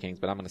Mercenary Kings,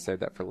 but I'm going to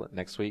save that for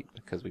next week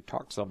because we've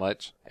talked so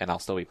much, and I'll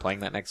still be playing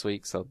that next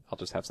week, so I'll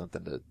just have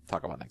something to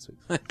talk about next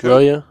week. Will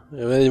you?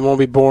 It won't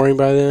be boring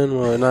by then?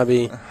 Will it not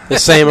be the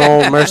same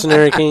old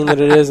Mercenary King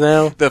that it is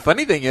now? The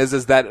funny thing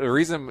is that the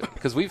reason,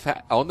 because we've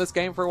owned this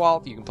game for a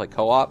while, you can play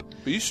co-op.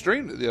 But you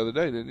streamed it the other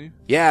day, didn't you?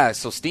 Yeah,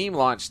 so Steam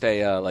launched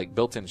a like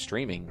built-in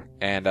streaming,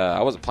 and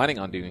I wasn't planning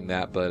on doing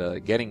that,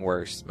 but Getting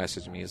Worse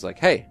messaged me. He's like,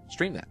 "Hey,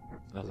 stream that."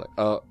 And I was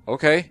like,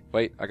 okay.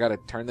 Wait, I got to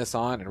turn this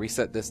on and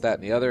reset this, that,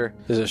 and the other.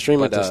 Does it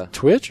stream it But, to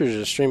Twitch or does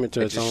it stream it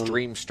to It its just own?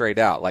 streams straight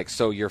out. Like,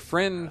 so your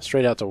friend,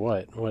 Straight out to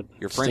what? What?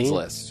 your friends Steam?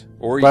 list,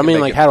 or you But I can mean,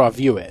 make like, it- how do I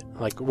view it?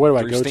 Like, where do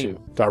I Through go Steam.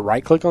 to? Do I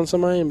right click on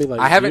somebody and be like,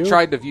 I haven't view?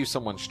 tried to view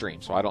someone's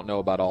stream, so I don't know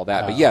about all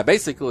that. But Oh. yeah,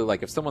 basically,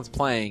 like if someone's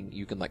playing,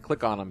 you can like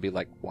click on them and be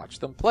like, watch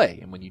them play.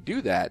 And when you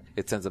do that,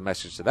 it sends a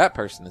message to that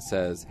person that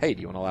says, hey,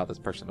 do you want to allow this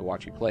person to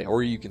watch you play?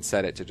 Or you can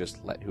set it to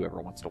just let whoever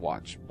wants to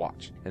watch.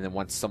 And then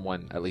once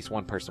at least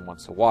one person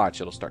wants to watch,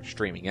 it'll start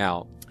streaming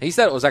out. He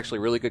said it was actually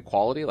really good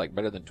quality, like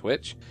better than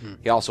Twitch.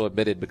 He also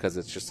admitted because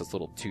it's just this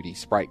little 2D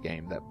sprite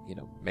game that,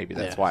 maybe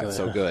that's Yeah. why it's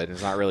so good.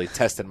 It's not really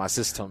testing my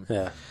system.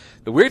 Yeah.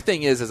 The weird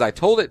thing is I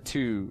told it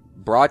to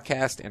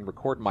broadcast and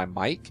record my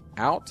mic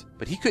out,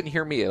 but he couldn't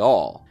hear me at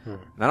all. And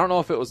I don't know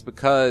if it was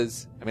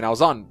because I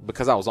was on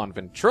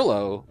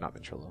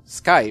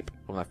Skype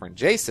with my friend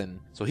Jason,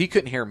 so he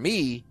couldn't hear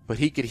me, but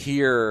he could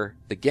hear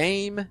the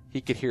game,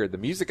 he could hear the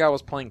music I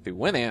was playing through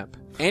Winamp,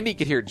 and he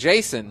could hear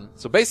Jason.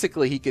 So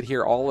basically he could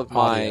hear all of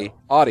my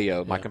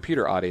audio, my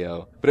computer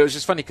audio. But it was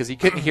just funny because he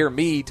couldn't hear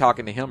me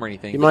talking to him or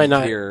anything. You but might he could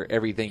not hear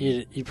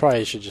everything. You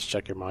probably should just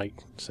check your mic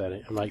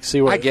setting and like see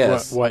I what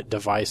guess. what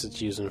device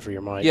it's using for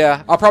your mic.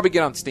 Yeah, I'll probably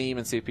get on Steam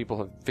and see if people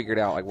have figured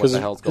out like what Because the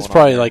hell's going it's on.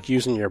 probably there. like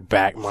using your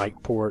back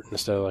mic port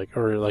instead of like,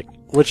 or like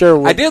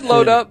whichever. I did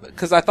load yeah. up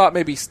because I thought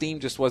maybe Steam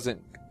just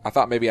wasn't. I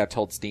thought maybe I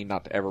told Steam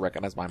not to ever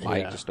recognize my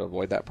mic Yeah. just to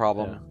avoid that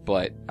problem. Yeah.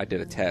 But I did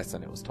a test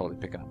and it was totally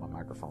picking up my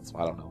microphone. So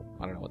I don't know.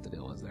 I don't know what the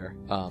deal is there.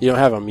 You don't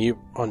have a mute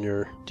on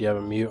your. Do you have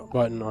a mute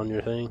button on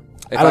your thing?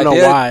 If I don't know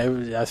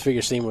did- why. I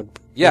figure Steam would.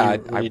 Yeah,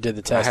 when you did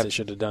the test, have- it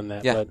should have done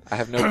that. Yeah, but I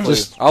have no clue.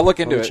 just I'll look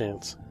into no it.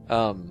 chance.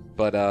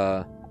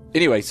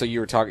 Anyway, so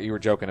you were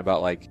joking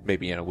about like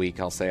maybe in a week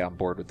I'll say I'm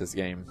bored with this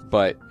game.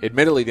 But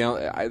admittedly,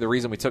 the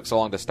reason we took so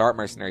long to start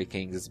Mercenary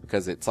Kings is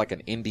because it's like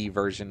an indie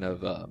version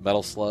of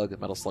Metal Slug.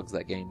 Metal Slug's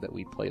that game that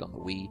we played on the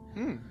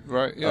Wii.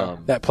 Right, yeah.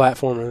 That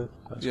platformer.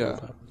 That's Yeah.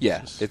 cool.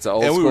 Yeah, it's an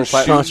old And we school were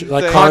platform. shooting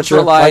Like things.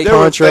 Contra, like there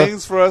were Contra.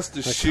 things for us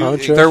to shoot and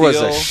Contra. There was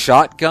kill. a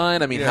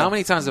shotgun. I mean, Yeah. how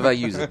many times have I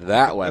used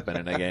that weapon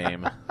in a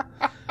game?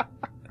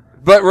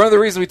 But one of the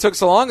reasons we took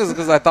so long is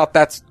because I thought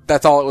that's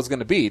all it was going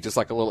to be, just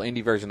like a little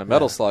indie version of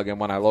Metal Slug. And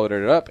when I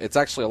loaded it up, it's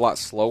actually a lot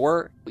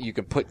slower. You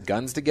can put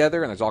guns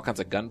together, and there's all kinds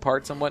of gun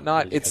parts and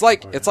whatnot. It's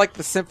like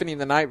the Symphony of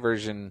the Night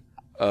version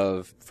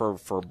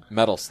for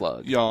Metal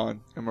Slug.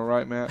 Yawn. Am I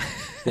right, Matt?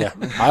 Yeah,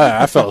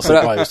 I fell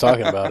asleep while he was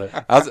talking about it.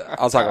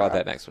 I'll talk about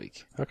that next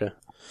week. Okay.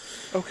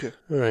 Okay.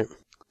 All right.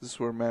 This is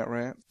where Matt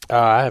rant.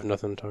 I have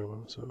nothing to talk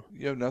about. So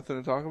You have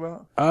nothing to talk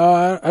about?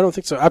 I don't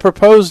think so. I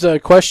proposed a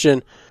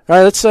question. All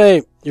right, let's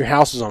say your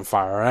house is on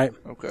fire. All right,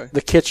 Okay.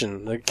 the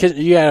kitchen.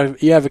 You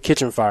have a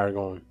kitchen fire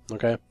going.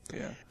 Okay.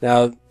 Yeah.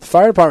 Now the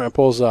fire department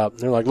pulls up.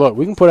 And they're like, "Look,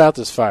 we can put out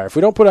this fire. If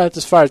we don't put out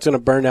this fire, it's going to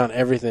burn down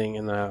everything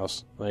in the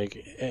house.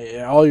 Like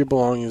all your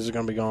belongings are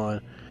going to be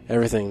gone.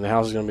 Everything. The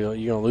house is going to be.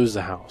 You're going to lose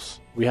the house.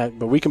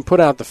 But we can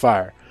put out the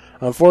fire.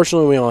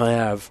 Unfortunately, we only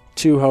have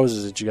 2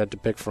 hoses that you got to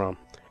pick from.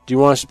 Do you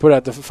want us to put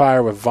out the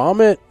fire with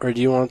vomit, or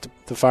do you want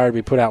the fire to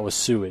be put out with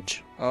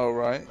sewage? All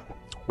right.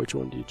 Which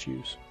one do you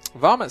choose?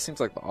 Vomit seems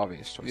like the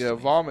obvious choice. Yeah, to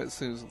me. vomit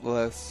seems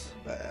less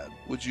bad.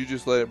 Would you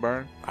just let it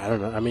burn? I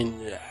don't know. I mean,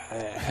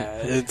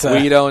 it's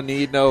We don't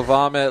need no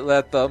vomit.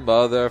 Let the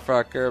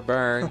motherfucker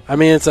burn. I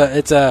mean,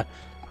 I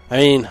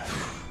mean,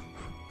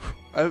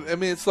 I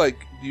mean, it's like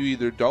you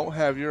either don't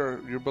have your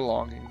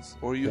belongings,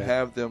 or you Yeah.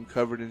 have them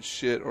covered in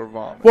shit or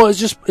vomit. well,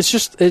 it's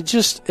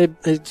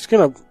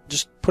gonna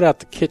just put out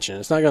the kitchen.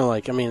 It's not gonna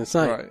it's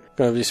not Right.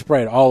 gonna be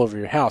sprayed all over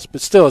your house.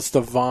 But still, it's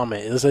the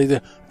vomit. It's like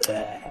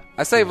the.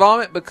 I say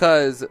vomit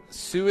because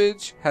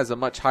sewage has a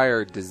much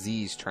higher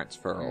disease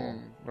transfer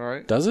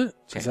Right? Does it?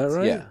 chance. Is that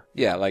right?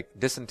 Yeah, like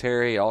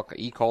dysentery,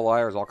 E. coli,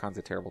 there's all kinds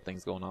of terrible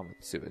things going on with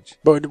sewage.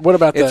 But what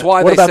about It's the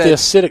why what they about the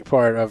said- acidic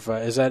part of?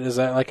 Is that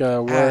like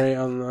a worry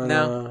on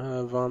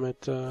no.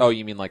 vomit? Oh,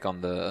 you mean like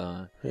on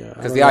the? yeah. I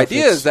Because don't the know if idea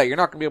it's- is that you're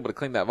not going to be able to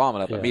clean that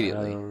vomit up yeah,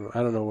 immediately.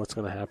 I don't know what's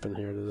gonna happen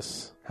here to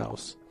this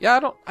house. Yeah, I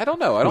don't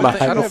know. I don't My-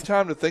 think. I don't have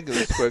time to think of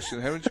this question.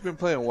 Haven't you been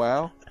playing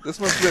WoW? This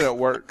must have been at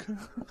work.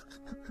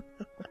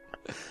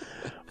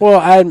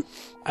 Well,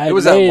 It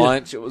was at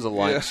lunch. It was a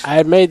lunch. I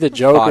had made the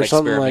joke Thought or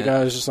something experiment. like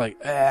I was just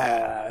like,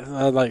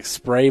 I'd like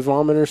spray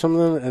vomit or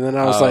something, and then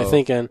I was like Oh.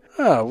 thinking,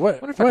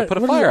 what? Wonder if I could put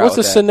a fire out what's a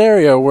with that.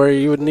 scenario where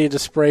you would need to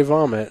spray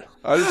vomit?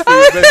 I just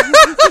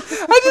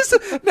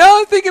figured Now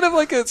I'm thinking of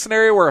like a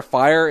scenario where a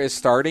fire is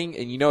starting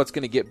and you know it's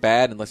going to get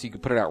bad unless you can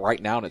put it out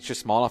right now and it's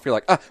just small enough. You're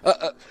like, I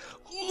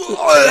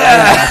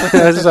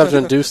just have to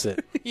induce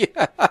it.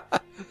 yeah.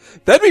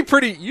 That'd be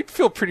pretty. You'd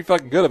feel pretty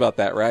fucking good about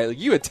that, right? Like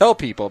you would tell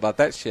people about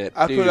that shit.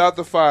 I Dude, put out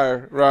the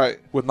fire, right?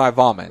 with my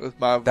vomit. With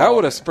my That vomit.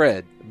 would have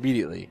spread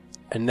immediately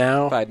And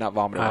now if I had not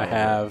vomited. I all over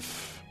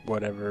have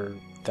whatever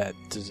that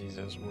disease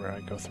is where I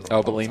go through. Oh,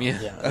 all the bulimia?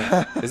 time.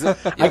 Yeah. it. Is it?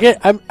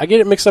 I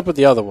get it mixed up with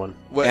the other one.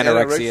 What,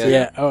 Anorexia.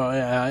 Yeah. Oh,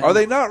 yeah. Are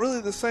they not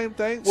really the same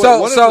thing?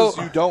 So- One so- of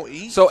them is you don't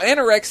eat. So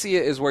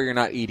anorexia is where you're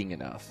not eating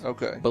enough.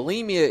 Okay.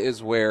 Bulimia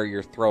is where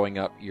you're throwing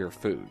up your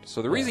food.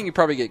 So the reason you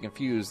probably get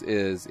confused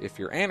is if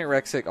you're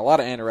anorexic, a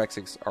lot of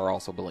anorexics are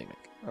also bulimic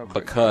Okay,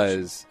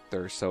 because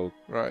they're so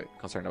right.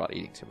 concerned about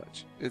eating too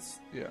much. It's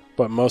yeah.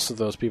 But most of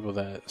those people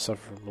that suffer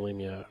from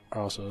bulimia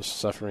are also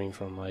suffering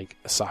from like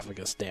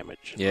esophagus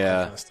damage. and all that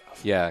Yeah. kind of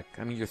stuff. Yeah,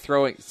 I mean, you're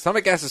throwing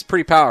stomach gas is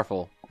pretty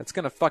powerful. It's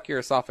gonna fuck your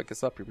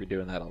esophagus up if you're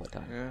doing that all the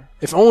time. Yeah.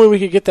 If only we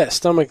could get that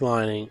stomach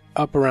lining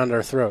up around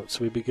our throats,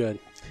 we'd be good.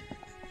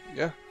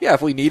 Yeah. Yeah,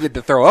 if we needed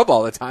to throw up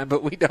all the time,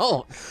 but we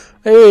don't.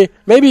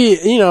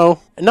 Maybe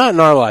not in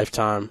our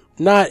lifetime,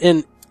 not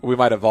in We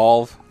might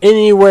evolve.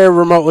 anywhere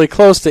remotely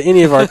close to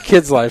any of our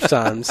kids'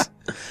 lifetimes.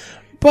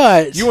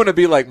 But You want to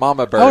be like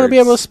Mama Bird. I want to be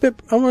able to spit.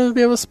 I want to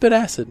be able to spit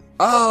acid.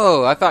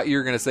 Oh, I thought you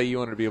were gonna say you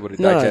wanted to be able to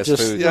No, digest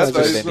just- food. Yeah, I That's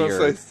thought Just you into was your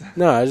going to say.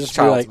 No, I just be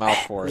child's like mouth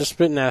for just it.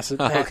 spitting acid.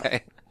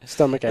 Okay,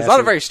 Stomach acid. it's not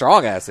a very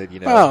strong acid, you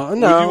know. Oh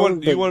no! Well, you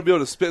but want to be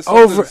able to spit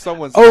something over in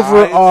someone's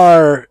over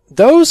eyes?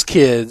 those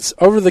kids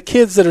over the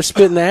kids that are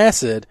spitting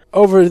acid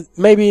over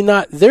maybe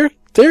not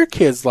their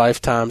kids'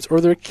 lifetimes or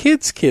their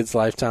kids'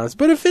 lifetimes,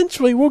 but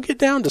eventually we'll get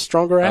down to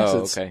stronger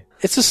acids. okay.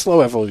 It's a slow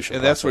evolution,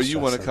 And that's where process, you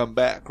want to Justin. come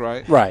back,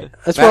 right? Right.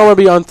 That's where I want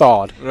to be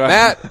unthawed.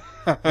 Right.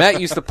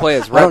 Matt used to play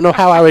as I don't know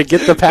how I would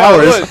get the No,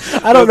 powers.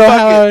 look, I don't know fuck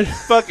how I it. would.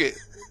 Fuck it.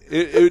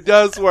 It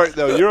does work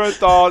though. You're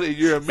unthawed and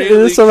you're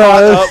immediately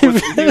somehow- caught up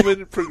with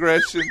human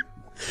progression.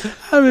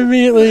 I'm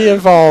immediately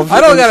involved. I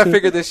don't got to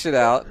figure this shit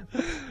out.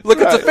 Look,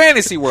 it's a Right.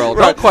 fantasy world.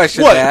 Right. Don't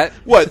question what? that.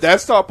 What?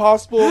 That's not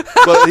possible.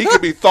 But he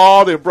can be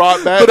thawed and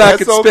brought back. But I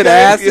That's could spit okay?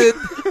 acid.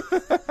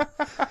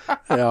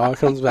 It all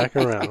comes back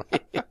around.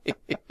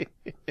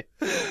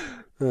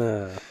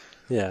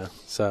 Yeah.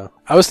 So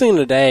I was thinking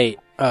today,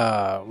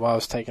 while I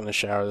was taking a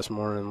shower this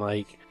morning,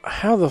 like,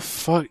 how the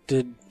fuck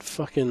did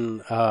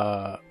fucking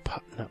not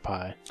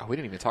Pie? Oh, we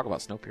didn't even talk about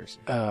Snowpiercer.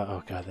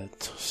 Oh god,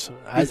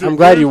 I'm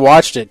glad you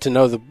watched it to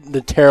know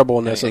the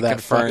terribleness It of that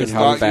confirms fucking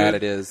how not bad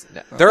good. it is.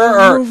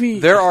 There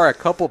movie. are a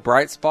couple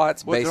bright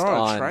spots What, based they're on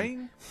a on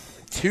train?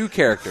 2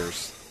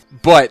 characters.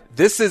 But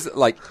this is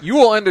like you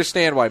will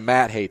understand why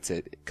Matt hates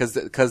it because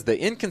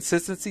the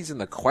inconsistencies in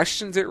the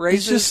questions it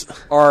raises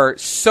are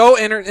so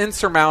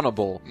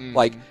insurmountable.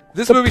 Like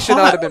this The movie should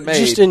not plot, have been made.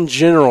 Just in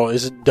general,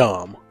 is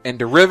dumb. And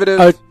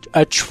derivative.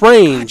 A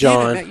train, God damn it,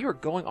 John. Matt, you are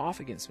going off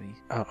against me.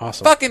 Oh,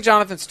 awesome. Fucking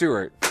Jonathan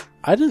Stewart.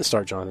 I didn't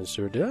start Jonathan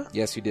Stewart, did I?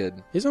 Yes, you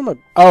did. He's on my.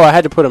 Oh, I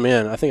had to put him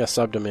in. I think I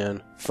subbed him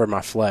in for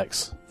my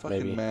flex. Fucking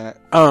Maybe. Matt.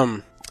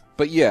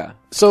 But yeah,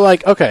 So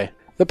like, okay,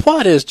 the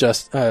plot is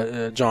just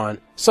John.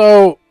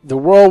 So the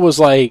world was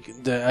like,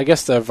 I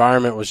guess the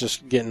environment was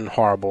just getting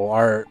horrible.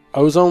 Our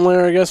ozone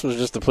layer, I guess, was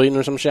just depleting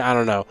or some shit. I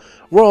don't know.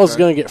 World's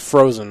gonna get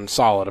frozen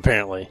solid,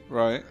 apparently.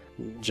 Right.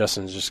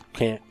 Justin just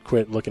can't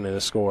quit looking at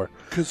his score.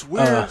 Because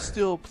we're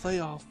still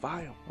playoff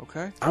viable,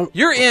 okay?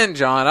 you're in,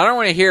 John. I don't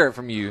want to hear it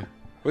from you.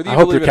 Whether you I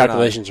hope believe your it or not.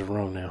 calculations are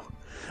wrong now.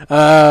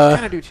 I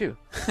kind of do too,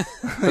 but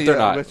they're Yeah, I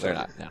not. bet They're you.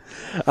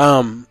 not.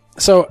 No.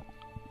 So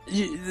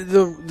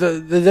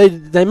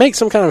they make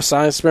some kind of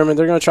science experiment.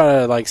 They're gonna try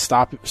to like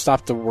stop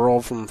the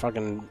world from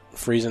fucking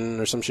freezing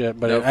or some shit.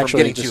 But No, it from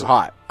actually getting too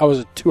hot. Oh, was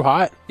it too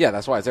hot? Yeah,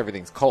 that's why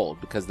everything's cold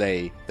because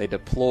they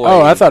deploy.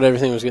 Oh, I thought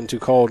everything was getting too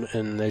cold,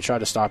 and they tried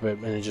to stop it,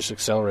 and it just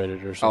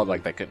accelerated or Oh, something.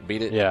 like they couldn't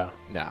beat it. Yeah.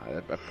 No,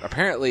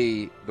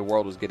 apparently the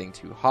world was getting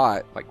too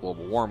hot, like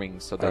global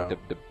warming, so they Oh.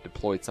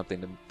 deployed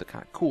something to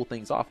kind of cool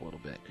things off a little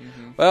bit.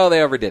 Well,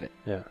 they overdid it.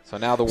 Yeah. So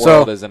now the So-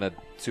 world is in a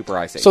super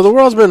ice age. So the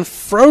world's been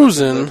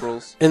frozen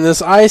Liberals. in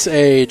this ice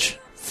age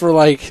for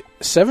like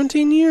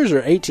 17 years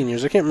or 18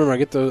 years. I can't remember.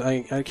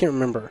 I can't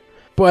remember.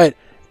 But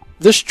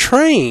this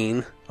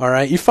train, all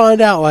right, you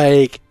find out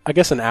like I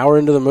guess an hour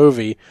into the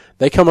movie,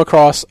 they come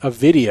across a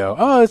video.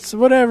 Oh, it's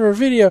whatever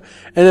video,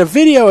 and the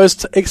video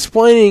is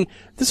explaining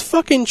this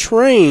fucking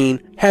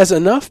train has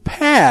enough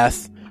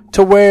path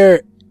to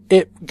where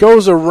it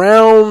goes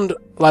around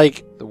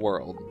like the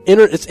world.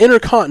 it's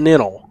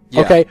intercontinental.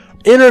 Yeah. Okay,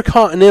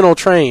 intercontinental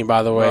train,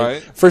 by the way,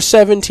 Right. for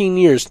 17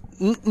 years.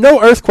 No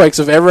earthquakes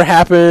have ever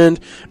happened.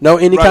 No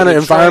any Right, kind of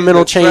the track-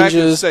 environmental the track has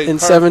changes stayed in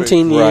perfect.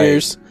 17 Right.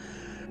 years.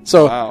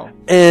 So Wow.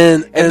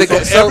 and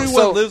So-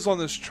 Everyone lives on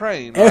this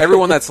train.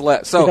 Everyone that's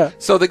left. So, Yeah.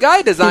 so the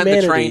guy designed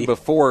Humanity. the train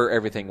before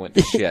everything went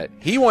to shit.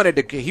 He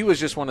was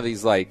just one of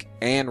these like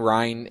Ayn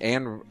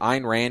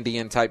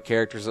Randian type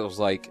characters that was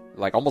like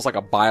almost like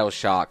a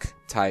BioShock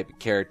type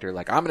character.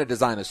 Like, I'm going to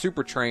design a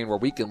super train where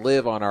we can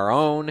live on our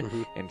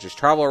own and just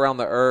travel around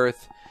the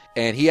earth.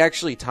 And he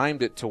actually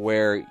timed it to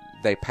where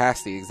they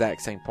pass the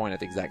exact same point at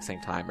the exact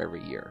same time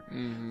every year.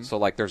 So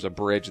like there's a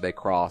bridge they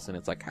cross and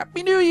it's like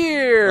Happy New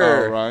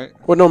Year. Oh, right.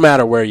 well, no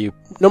matter where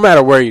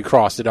you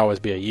cross, it'd always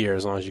be a year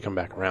as long as you come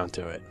back around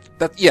to it.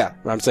 Yeah.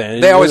 I'm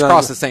saying They always it's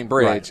cross not- the same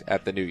bridge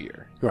at the New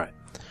Year. right.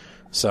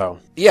 So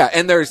Yeah,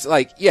 and there's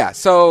like,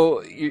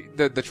 so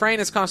the train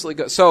is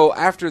constantly so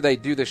after they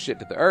do this shit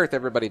to the earth,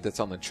 everybody that's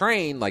on the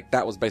train, like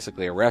that was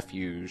basically a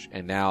refuge,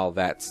 and now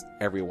that's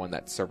everyone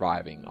that's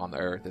surviving on the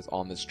earth is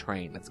on this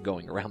train that's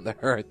going around the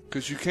earth.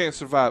 Because you can't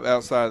survive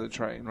outside of the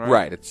train, right?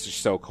 Right, it's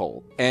just so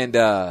cold. And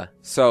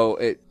so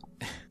it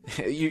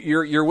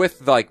you're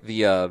with like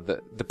the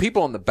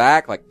people in the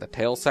back, like the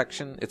tail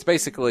section. It's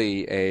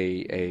basically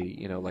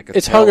a like a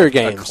It's tail- Hunger a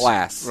Games.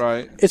 class.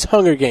 Right. it's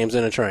Hunger Games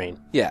in a train.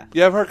 Yeah.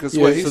 Yeah, I've heard because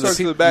Yeah, he so starts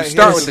the in the back. You he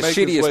start has with to the make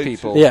his shittiest way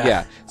people. to-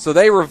 Yeah. So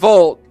they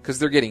revolt because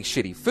they're getting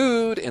shitty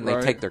food and they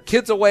Right. take their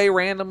kids away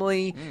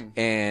randomly.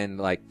 And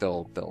like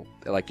they'll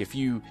like if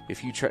you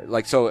try,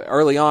 like, so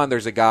early on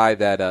there's a guy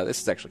that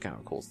this is actually kind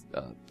of a cool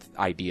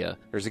idea.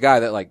 There's a guy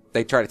that like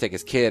they try to take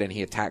his kid and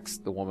he attacks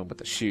the woman with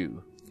a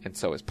shoe. And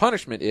so his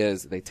punishment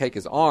is they take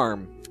his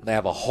arm, they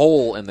have a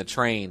hole in the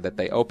train that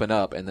they open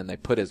up, and then they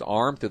put his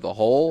arm through the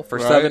hole for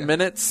Right. 7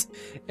 minutes.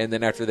 And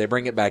then after they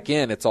bring it back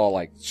in, it's all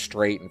like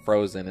straight and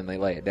frozen, and they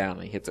lay it down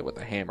and he hits it with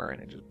a hammer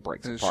and it just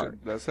breaks And apart.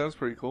 shit, that sounds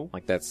pretty cool.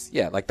 Like that's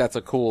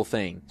a cool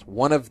thing. It's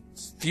one of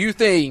few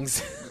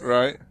things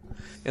Right.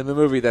 in the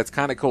movie that's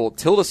kind of cool.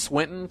 Tilda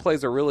Swinton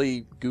plays a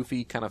really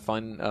goofy, kind of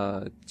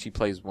fun. She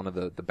plays one of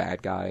the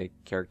bad guy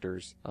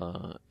characters,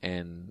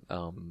 and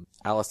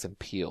Allison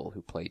Peel,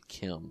 who played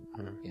Kim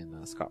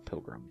in Scott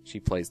Pilgrim, she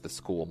plays the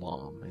school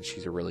mom, and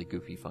she's a really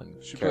goofy, fun.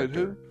 She played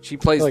character. who? She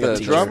plays Like a the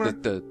teacher.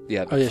 Drummer?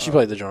 Yeah. Oh yeah, she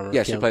played the drummer.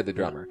 Yeah, she Kim. played the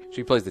drummer.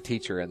 She plays the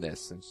teacher in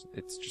this, and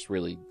it's just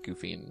really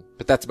goofy.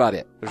 But that's about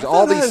it. There's I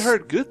all thought I these. had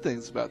heard good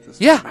things about this.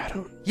 Yeah, I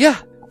don't. yeah.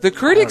 The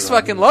critics I don't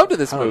know. fucking loved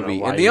this I don't know movie,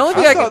 why and the you- only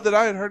thing I I can thought that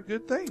I had heard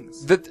good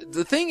things. the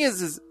thing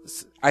is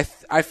I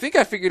think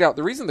I figured out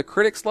the reason the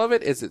critics love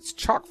it is it's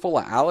chock full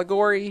of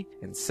allegory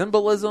and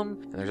symbolism,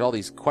 and there's all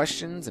these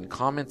questions and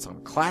comments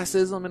on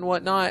classism and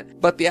whatnot.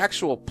 But the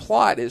actual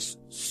plot is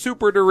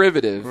super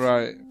derivative,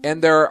 Right.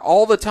 and they're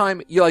all the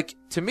time. You like,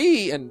 to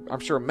me, and I'm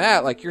sure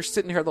Matt, like, you're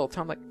sitting here the whole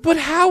time, like, but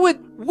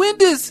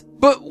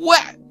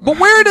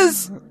where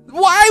does?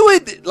 Why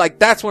would, like,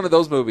 that's one of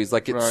those movies.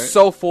 Like, it's Right.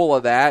 so full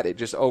of that, it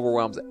just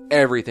overwhelms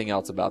everything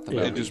else about the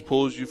movie. It just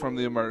pulls you from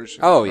the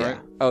immersion. Oh yeah, right?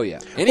 oh yeah.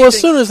 Well, as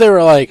soon as they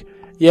were like,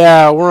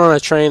 "Yeah, we're on a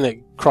train that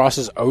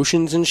crosses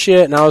oceans and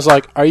shit," and I was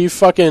like, "Are you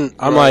fucking?"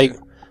 I'm Right. like,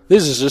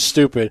 "This is just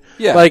stupid."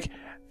 Yeah. Like,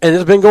 and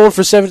it's been going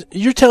for 7.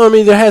 You're telling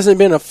me there hasn't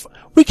been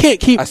We can't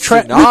keep A we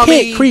tsunami.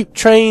 can't keep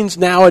trains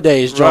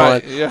nowadays, John,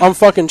 Right, yeah. on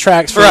fucking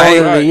tracks for Right, longer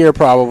than right. a year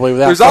probably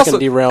without There's fucking also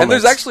derailments. and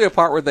there's actually a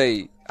part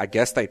where I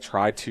guess they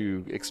try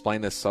to explain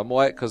this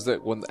somewhat because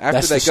when after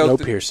that's they the go snow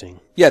through, piercing.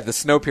 yeah, the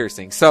snow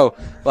piercing. So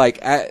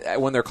like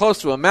when they're close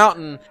to a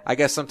mountain, I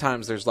guess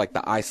sometimes there's like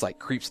the ice like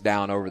creeps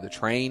down over the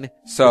train.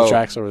 So The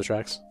tracks over the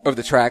tracks. over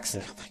the tracks.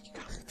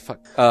 Fuck.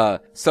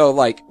 So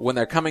like when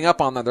they're coming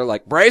up on that, they're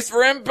like brace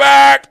for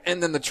impact,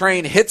 and then the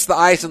train hits the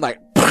ice and like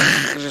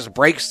just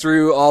breaks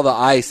through all the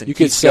ice and You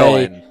could keeps say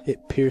going.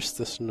 it pierced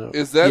the snow.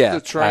 Is that Yeah, the I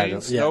train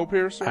don't- snow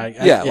piercer?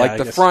 Yeah, like I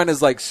the guess. front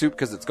is like soup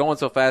because it's going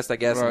so fast, I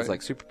guess, and it's Right.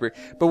 like super.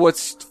 But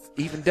what's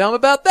even dumb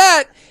about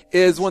that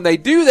is when they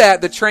do that,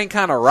 the train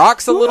kind of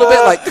rocks a little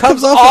bit, like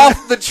comes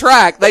off the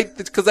track.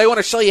 Because they want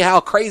to show you how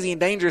crazy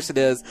and dangerous it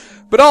is.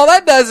 But all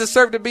that does is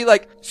serve to be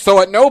like, so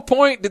at no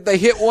point did they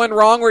hit one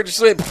wrong where it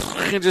just went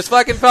and just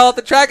fucking fell off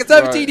the track in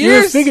 17 Right.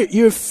 years.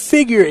 You would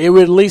figure it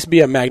would at least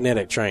be a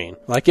magnetic train,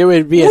 like it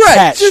would be Right,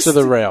 attached just- to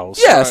the rails.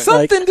 Yeah, Right.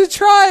 something to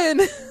try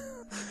and.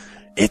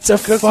 It's a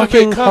Because if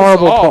fucking it comes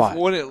horrible off, plot.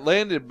 when it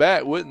landed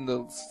back, wouldn't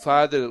the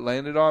side that it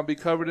landed on be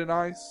covered in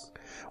ice?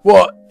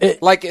 Well,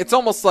 Like, it's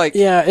almost like,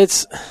 yeah,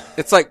 it's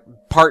like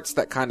parts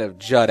that kind of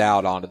jut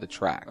out onto the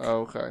track.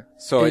 Oh, okay.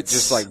 So it It's-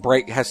 just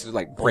like has to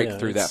like break Yeah,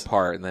 through it's- that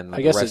part, and then like,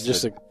 I guess the it rest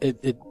just of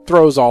it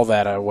throws all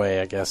that away.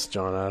 I guess,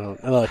 John. I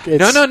don't look.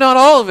 It's, No, not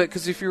all of it,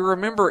 because if you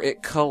remember,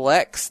 it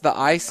collects the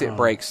ice it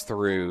breaks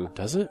through.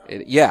 Does it?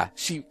 Yeah,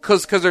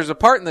 because there's a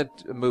part in the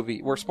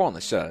movie. We're spoiling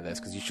the shit out of this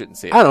because you shouldn't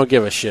see it. I don't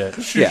give a shit.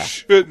 You Yeah.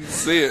 shouldn't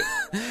see it.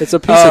 It's a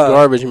piece of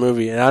garbage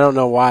movie, and I don't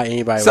know why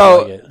anybody would So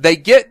like it. they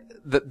get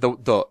the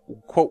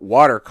quote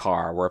water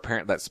car, where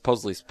apparently that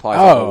supposedly supplies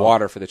all the Oh.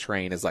 water for the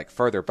train, is like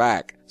further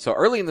back. So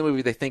early in the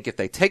movie, they think if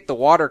they take the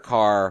water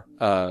car,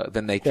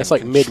 then they can it's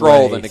like control the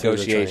midway through the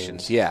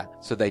negotiations. trains. Yeah,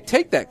 so they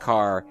take that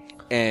car.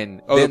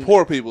 And Oh, then, the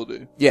poor people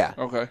do. yeah.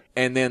 Okay.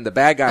 And then the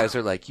bad guys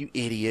are like, you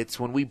idiots,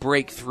 when we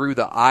break through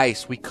the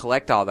ice, we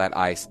collect all that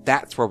ice.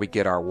 That's where we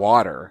get our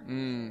water.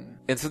 Mm.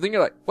 And so then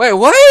you're like, wait,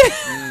 what?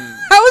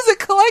 How is it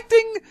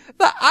collecting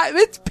the ice?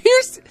 It's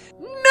pierced.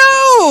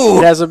 No!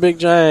 It has a big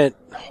giant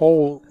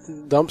hole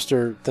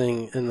dumpster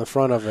thing in the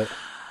front of it.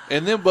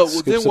 And then, but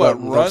Scoops then it what up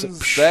and dumps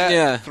runs it. that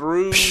Yeah.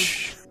 through?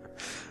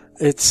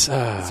 It's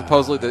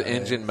Supposedly the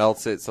engine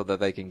melts it so that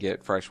they can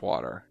get fresh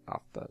water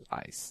off the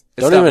ice.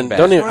 It's don't dumb even and bad.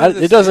 don't even. Why does It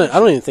this doesn't. I engine-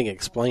 don't even think it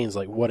explains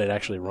like what it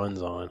actually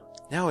runs on.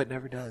 No, it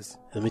never does.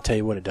 Let me tell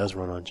you what it does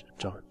run on,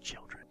 John.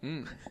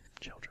 Children.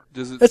 Children.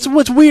 Does it? That's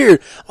what's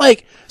weird.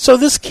 Like, so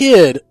this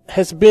kid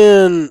has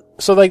been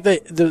so like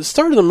the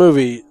start of the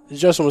movie.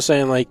 Justin was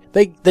saying like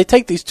they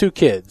take these two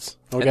kids.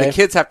 Okay. And the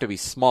kids have to be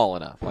small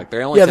enough. Like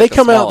they only Yeah, take they the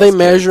come out, they smallest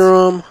measure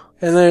them,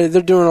 and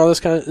they're doing all this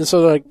kind of, and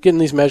so they're like getting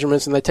these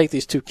measurements, and they take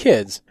these two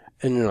kids,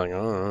 and you're like,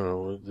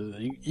 oh,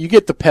 you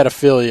get the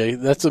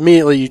pedophilia. That's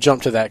immediately you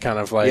jump to that kind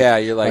of like, yeah,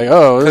 you're like,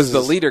 oh, this because the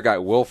is- leader guy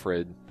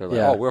Wilfred, they're like,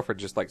 Yeah. oh, Wilfred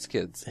just likes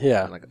kids.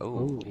 Yeah. I'm like,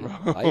 oh, he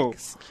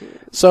likes kids.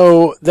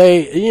 So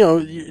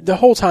they, the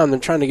whole time they're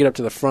trying to get up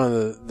to the front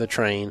of the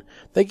train.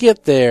 They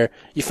get there,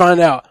 you find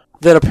out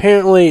that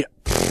apparently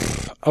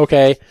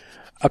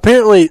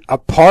a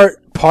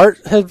part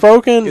has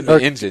broken, In the or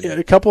engine.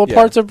 a couple of Yeah.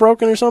 parts have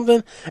broken or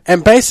something,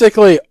 and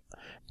basically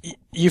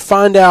you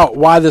find out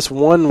why this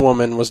one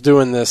woman was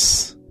doing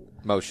this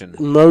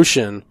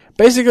motion.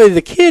 Basically,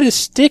 the kid is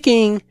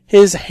sticking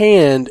his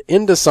hand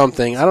into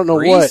something. I don't know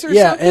Grease what. or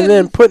Yeah, something? and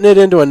then putting it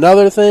into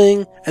another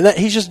thing, and that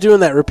he's just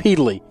doing that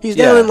repeatedly. He's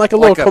down in like a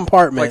little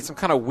compartment. like some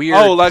kind of weird.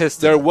 Oh, like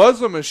piston. there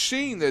was a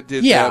machine that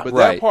did Yeah, that, but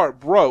right. that part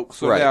broke.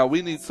 So Right. now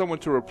we need someone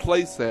to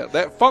replace that.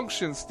 That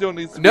function still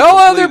needs to be No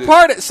other completed.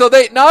 part. So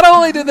they not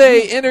only do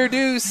they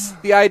introduce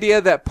the idea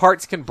that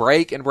parts can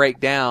break and break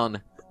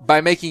down by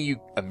making you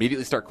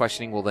immediately start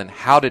questioning, well then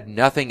how did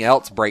nothing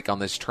else break on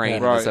this train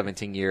in the Right.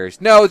 17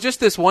 years? No, just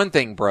this one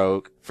thing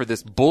broke for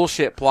this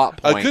bullshit plot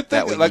A point good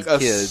that thing we like need a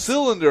kids.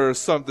 cylinder or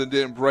something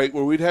didn't break,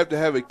 where we'd have to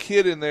have a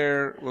kid in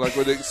there, like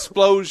with an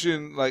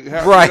explosion, like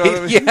how, Right, you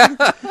know what I mean?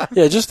 yeah.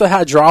 Yeah, just the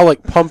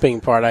hydraulic pumping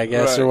part, I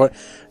guess, Right. or what.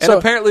 And So-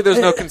 apparently there's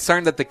no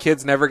concern that the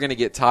kid's never going to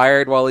get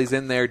tired while he's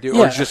in there, or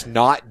Yeah. just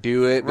not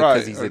do it because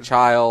Right. he's a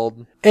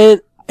child.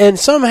 And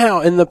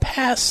somehow in the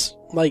past,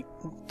 like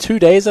 2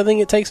 days, I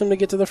think it takes them to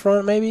get to the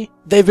front. Maybe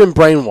they've been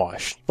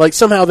brainwashed. Like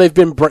somehow they've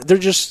been. They're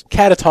just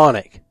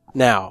catatonic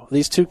now.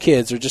 These two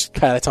kids are just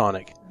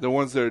catatonic. The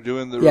ones that are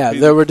doing the Yeah,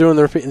 repeated- they were doing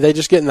the repeat. They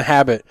just get in the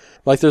habit.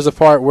 Like there's a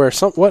part where I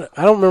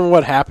don't remember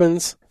what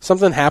happens.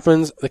 Something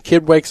happens. The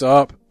kid wakes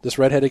up, this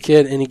redheaded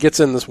kid, and he gets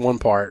in this one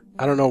part.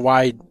 I don't know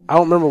why. I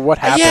don't remember what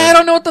happened. Yeah, I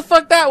don't know what the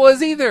fuck that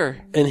was either.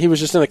 And he was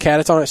just in a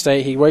catatonic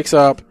state. He wakes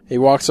up, he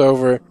walks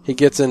over, he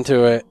gets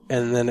into it,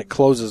 and then it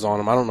closes on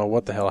him. I don't know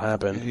what the hell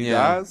happened. He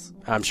Yeah. dies.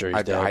 I'm sure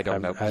he's dead. I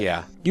don't know.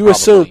 Yeah, You probably.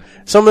 assume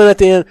something at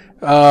the end.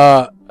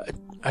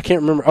 I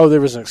can't remember. Oh,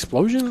 there was an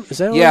explosion? Is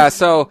that Yeah, what?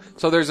 so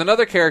there's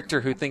another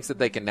character who thinks that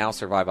they can now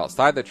survive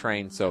outside the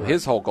train. So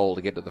his whole goal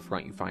to get to the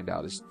front, you find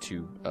out, is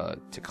to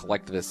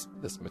collect this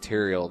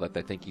material that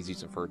they think he's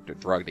using for a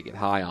drug to get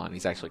high on.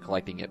 He's actually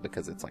collecting it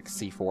because it's like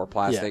C4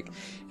 plastic,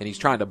 and he's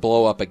trying to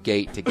blow up a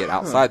gate to get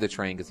outside the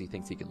train because he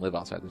thinks he can live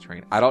outside the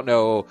train. I don't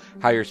know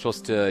how you're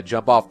supposed to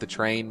jump off the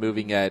train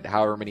moving at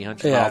however many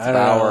hundred miles an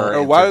hour Or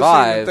and why does he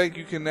survive. even think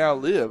you can now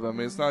live? I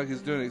mean, it's not like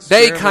he's doing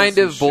They experiments kind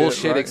of and bullshit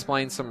shit, right?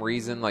 explain some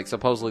reason, like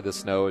supposedly the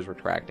snow is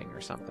retracting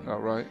or something. Oh,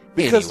 right.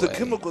 Because the Anyway.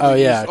 chemical Oh,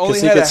 they yeah, used only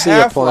 'cause he had could a see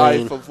a plane.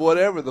 half-life of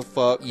whatever the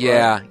fuck.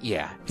 Yeah, right?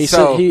 yeah. He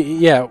So-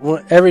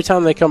 said every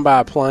time they come by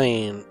a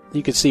plane,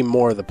 you could see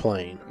more of the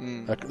plane.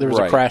 There was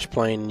a Right. crash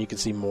plane, and you could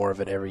see more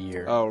of it every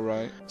year. Oh,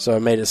 right. So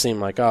it made it seem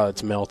like, oh,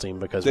 it's melting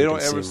because They we don't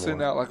can ever see send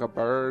more. out like a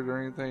bird or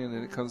anything, and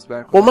then it comes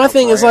back. Well, with my like a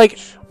thing is branch.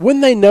 like,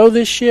 when they know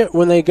this shit,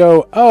 when they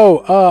go,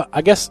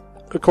 I guess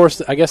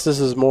this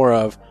is more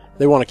of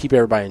they want to keep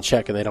everybody in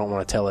check and they don't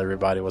want to tell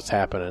everybody what's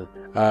happening.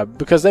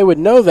 Because they would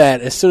know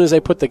that as soon as they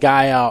put the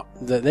guy out,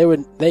 that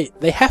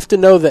they have to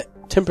know the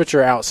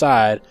temperature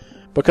outside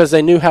because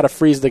they knew how to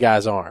freeze the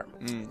guy's arm.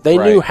 They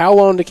Right. knew how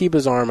long to keep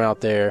his arm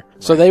out there,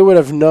 so they would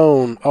have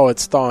known,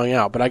 it's thawing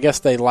out. But I guess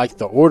they liked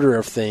the order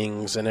of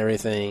things and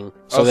everything,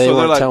 so they they're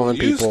weren't like telling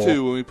we used people.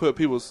 to when we put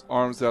people's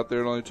arms out there.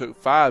 It only took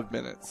 5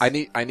 minutes. I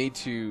need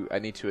to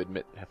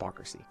admit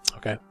hypocrisy.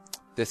 Okay,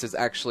 This is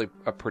actually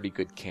a pretty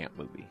good camp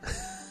movie.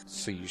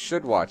 So you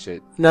should watch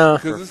it no,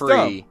 for 'Cause it's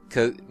free,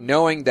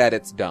 knowing that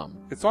it's dumb.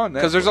 It's on Netflix.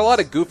 Because there's a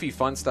lot of goofy,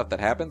 fun stuff that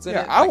happens in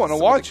Yeah, it. I like want to some of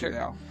the watch it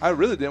characters. now. I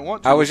really didn't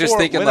want to. I was just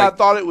before thinking, when like- I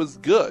thought it was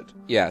good.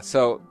 Yeah,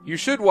 so you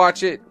should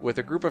watch it with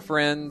a group of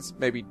friends,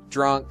 maybe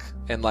drunk,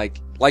 and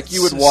like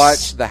you would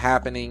watch The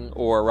Happening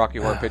or Rocky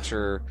Horror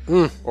Picture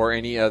or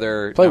any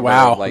other Play number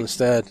WoW of, like,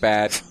 instead.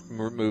 bad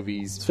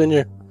movies. Spend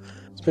your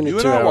You and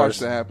 2 I hours. watched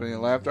that happening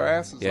and laughed our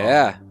asses off.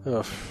 Yeah.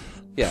 Ugh.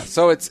 Yeah,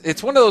 so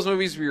it's one of those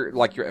movies where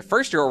you're at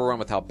first you're overwhelmed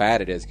with how bad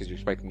it is because you're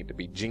expecting it to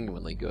be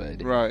genuinely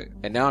good, Right.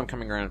 and now I'm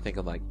coming around and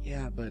thinking like,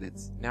 yeah, but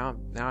it's now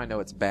I know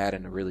it's bad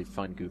in a really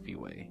fun, goofy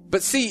way.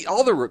 But see,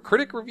 all the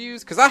critic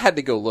reviews, because I had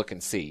to go look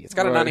and see, it's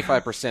got a Right.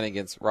 95%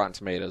 against Rotten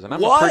Tomatoes, and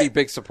I'm What? a pretty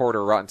big supporter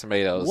of Rotten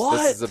Tomatoes.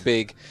 What? This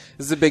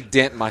is a big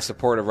dent in my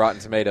support of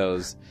Rotten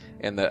Tomatoes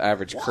and the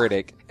average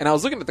critic. And I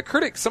was looking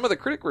at some of the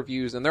critic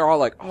reviews, and they're all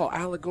like, "Oh,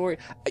 allegory."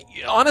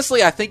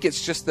 Honestly, I think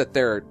it's just that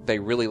they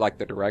really like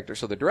the director.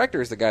 So the director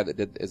is the guy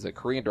that is a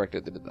Korean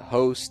director that did The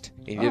Host,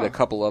 and he did a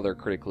couple other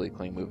critically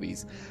acclaimed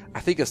movies.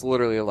 I think it's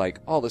literally like,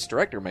 "Oh, this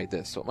director made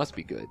this, so it must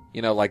be good."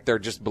 You know, like they're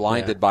just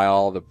blinded by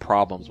all the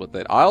problems with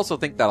it. I also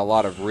think that a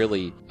lot of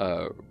really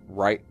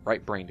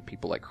right-brained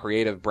people, like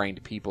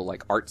creative-brained people,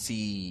 like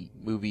artsy,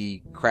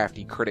 movie,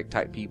 crafty, critic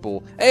type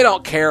people, they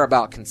don't care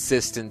about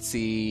consistency.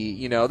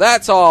 You know,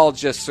 that's all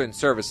just in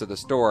service of the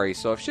story.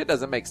 So if shit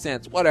doesn't make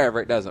sense, whatever,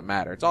 it doesn't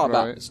matter. It's all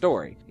about Right. the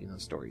story. You know, the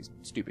story's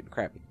stupid and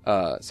crappy.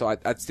 So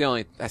that's the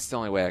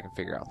only way I can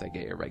figure out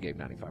everybody gave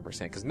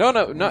 95%. Because no,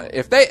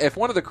 if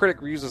one of the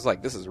critic reviews is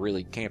like, this is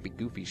really campy,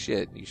 goofy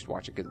shit, you should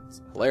watch it because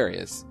it's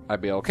hilarious,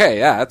 I'd be okay.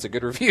 Yeah, that's a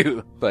good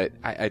review. But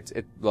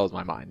it blows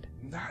my mind.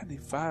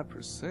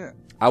 95%.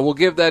 I will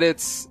give that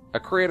it's a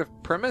creative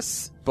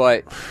premise,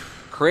 but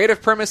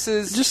creative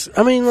premises,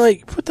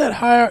 Put that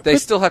higher. they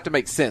still have to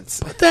make sense.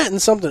 Put that in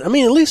something. I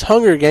mean, at least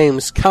Hunger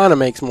Games kind of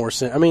makes more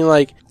sense. I mean,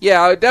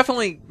 Yeah, it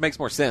definitely makes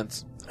more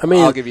sense.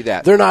 I'll give you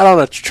that. They're not on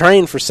a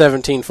train for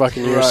 17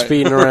 fucking years Right.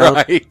 speeding around.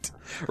 Right.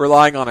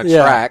 Relying on a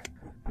Yeah. track.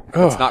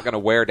 Ugh. It's not going to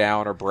wear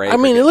down or break. I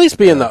mean, or at get- least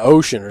be in the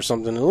ocean or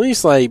something. At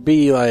least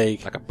be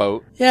like like a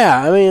boat.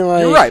 yeah. I mean,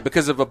 You're right,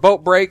 because if a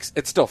boat breaks,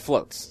 it still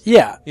floats.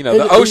 Yeah, You know,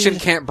 the ocean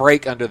can't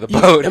break under the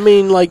boat. I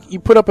mean, you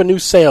put up a new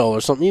sail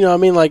or something. You know,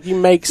 what I mean, you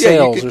make Yeah, you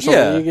sails could- or something.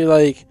 yeah.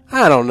 You could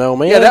I don't know,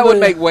 man. Yeah, that would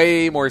But- make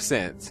way more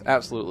sense.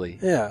 Absolutely.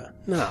 Yeah,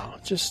 no,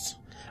 just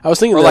I was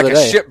thinking Or the like other a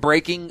day. ship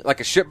breaking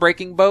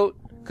boat,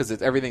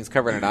 because everything's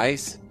covered in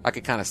ice. I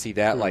could kind of see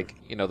that, like,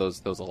 you know,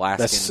 those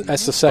Alaskan.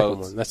 That's the second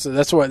boats. one.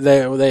 That's what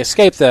they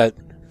escaped the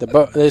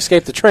boat. They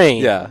escaped the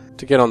train. Yeah.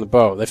 To get on the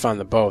boat, they find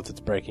the boat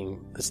that's breaking.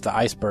 It's the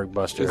iceberg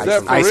buster. Is or that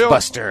something. for Ice real?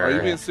 Buster. Are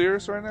you being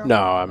serious right now? No,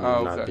 I'm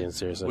Oh, not okay. being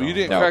serious at Well, all. you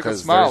didn't No, crack a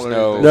 'cause smile or there's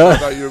no- anything. No. So I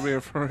thought you were being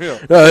for real.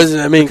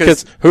 No, I mean,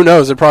 because who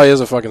knows? There probably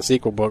is a fucking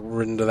sequel book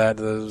written to that.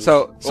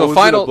 So was it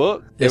final a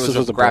book? It Yes, was this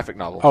was a a graphic book.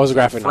 novel. Oh, it was a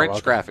graphic French novel,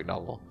 okay. graphic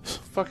novel.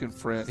 Fucking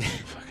French.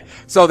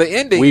 So the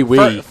ending, Oui,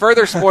 oui.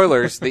 further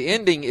spoilers. The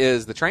ending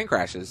is the train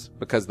crashes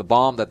because the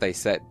bomb that they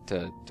set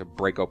to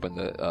break open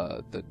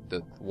the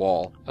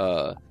wall.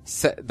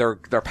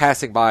 They're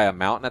passing by a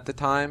mountain at the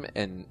time,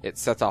 and it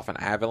sets off an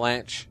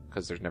avalanche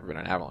because there's never been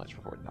an avalanche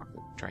before to knock the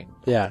train.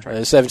 Yeah,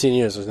 train. 17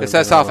 years. It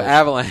sets off an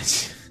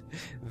avalanche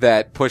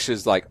that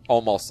pushes like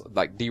almost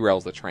like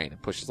derails the train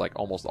and pushes like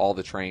almost all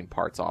the train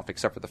parts off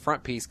except for the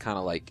front piece, kind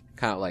of like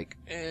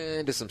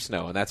into some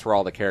snow, and that's where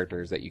all the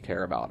characters that you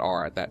care about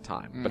are at that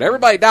time. But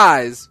everybody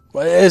dies.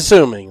 Well,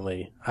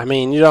 assumingly. I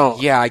mean, you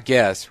don't. Yeah, I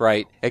guess,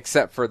 right?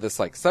 Except for this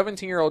like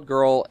 17-year-old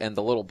girl and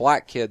the little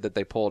black kid that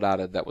they pulled out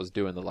of that was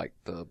doing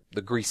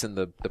the greasing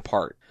the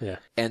part. Yeah.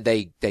 And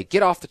they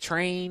get off the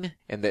train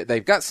and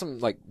they've got some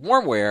like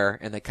warm wear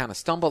and they kind of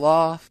stumble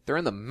off. They're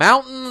in the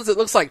mountains. It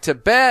looks like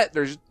Tibet.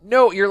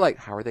 You're like,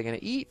 how are they going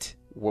to eat?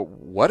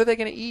 What are they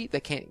going to eat? They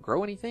can't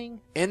grow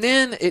anything. And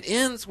then it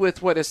ends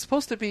with what is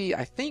supposed to be,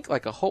 I think,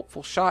 like a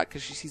hopeful shot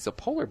because she sees a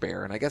polar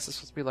bear. And I guess it's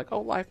supposed to be like,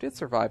 oh, life did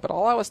survive. But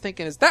all I was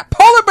thinking is that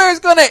polar bear is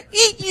going to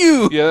eat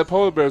you. Yeah, that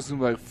polar bear's gonna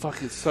be like,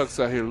 fuck, it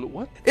sucks out here.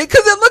 What?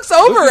 Because it looks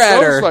over Look at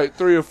those, her. like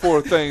 3 or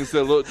 4 things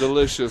that look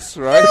delicious,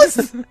 right?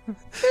 Yes. And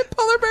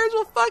polar bears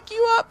will fuck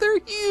you up. They're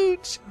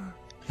huge.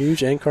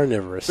 Huge and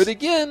carnivorous. But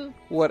again,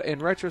 in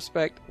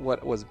retrospect,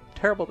 what was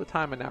terrible at the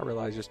time and now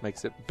realize just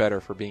makes it better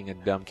for being a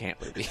dumb camp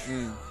movie.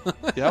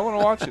 Yeah, I want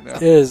to watch it now.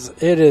 It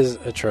is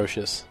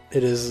atrocious.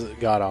 It is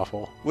god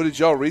awful. What, did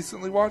y'all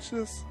recently watch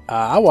this?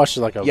 I watched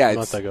it like a Yeah,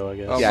 month ago, I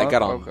guess. Oh, Yeah,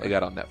 month? it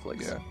got on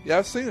Netflix. Yeah,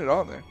 I've seen it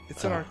on there.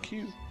 It's in our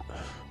queue.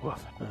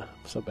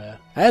 So bad.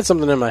 I had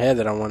something in my head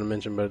that I wanted to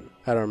mention, but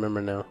I don't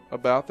remember now.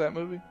 About that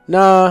movie?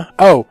 Nah.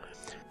 Oh,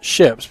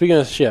 ships. Speaking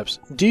of ships,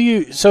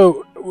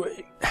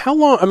 how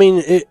long? I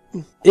mean,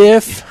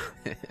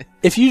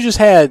 if you just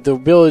had the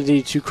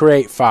ability to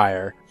create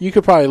fire, you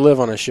could probably live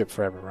on a ship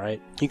forever,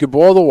 right? You could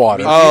boil the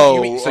water. Oh,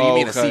 you mean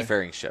a okay.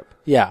 seafaring ship?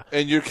 Yeah,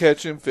 And you're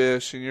catching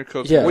fish and you're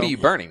cooking. Yeah. What are you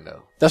burning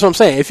though? that's what I'm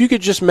saying. If you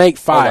could just make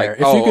fire,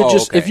 okay.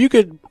 if you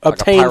could Like a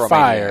obtain pyromaniac.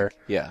 fire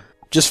Yeah.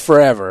 just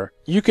forever,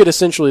 you could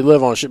essentially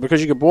live on a ship because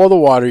you could boil the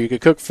water, you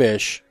could cook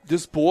fish.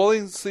 Does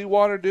boiling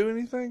seawater do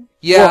anything?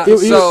 Yeah. Well, it would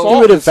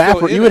salt is still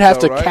evaporate. in You would it, have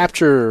though, to right?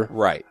 capture.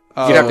 Right.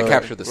 You'd have to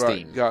capture the Right,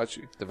 steam. got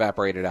you.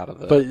 Evaporate it out of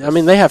the... But I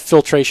mean, they have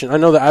filtration. I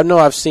know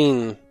I've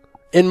seen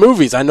in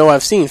movies. I know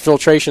I've seen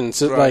filtration.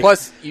 So, Right. like,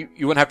 Plus, you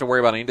wouldn't have to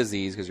worry about any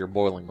disease because you're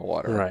boiling the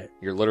water. Right.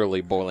 You're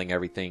literally boiling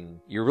everything.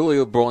 You're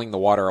really boiling the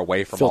water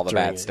away from all the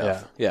Filtering bad it,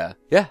 stuff.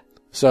 Yeah.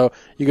 so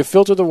you could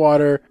filter the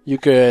water. You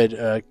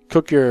could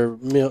cook your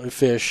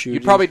fish.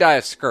 You'd probably die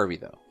of scurvy,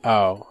 though.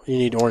 Oh, you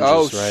need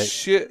oranges, Oh, right?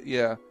 shit,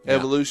 yeah.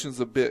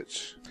 Evolution's a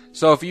bitch.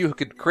 So if you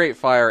could create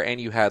fire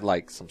and you had,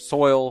 like, some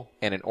soil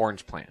and an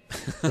orange plant.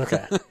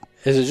 Okay.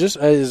 Is it just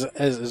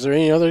is there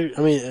any other?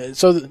 I mean,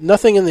 so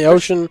nothing in the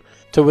ocean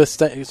to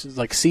withstand,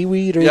 like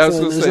seaweed or Yeah, I was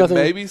anything. going to There's say, nothing.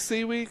 maybe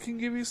seaweed can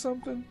give you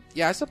something?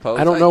 Yeah, I suppose.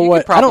 I don't know You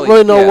what. could I don't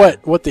probably- really know yeah.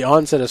 what the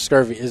onset of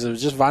scurvy is. It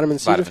just vitamin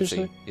C Vitamin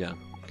deficiency. C, yeah.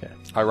 Okay.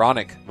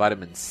 Ironic,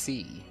 vitamin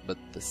C, but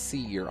the C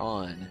you're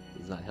on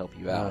does not help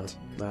you out.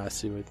 I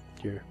see what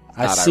you're. Not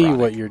I see ironic.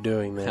 what you're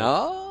doing there.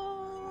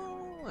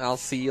 Oh, I'll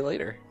see you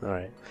later. All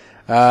right.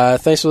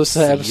 Thanks for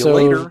listening to See you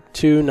episode later.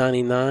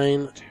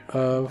 299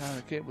 of God,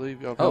 I can't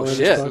believe y'all Oh, been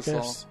shit. doing this this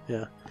long. podcast.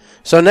 Yeah.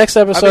 So next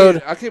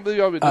episode. I can't believe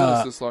y'all been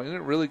doing this long. Isn't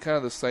it really kind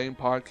of the same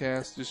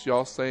podcast? Just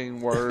y'all saying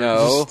words?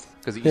 No,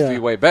 because it used to be Yeah.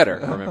 way better,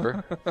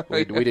 remember?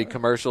 we did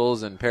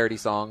commercials and parody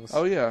songs.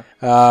 Oh, yeah.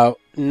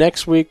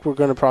 Next week we're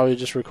going to probably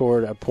just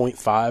record a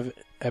 0.5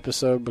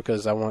 episode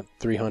because I want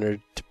 300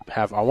 to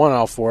have. I want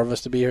all 4 of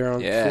us to be here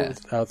on Yeah.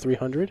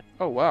 300.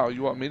 Oh, wow.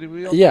 You want me to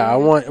be on Yeah, there? I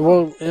want.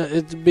 Well,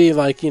 it'd be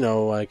like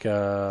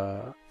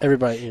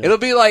everybody. You know. It'll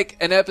be like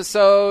an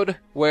episode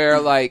where,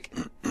 like,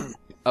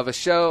 of a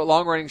show,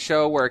 long-running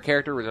show where a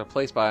character was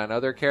replaced by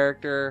another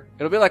character.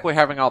 It'll be like we're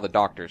having all the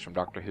doctors from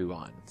Doctor Who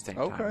on at the same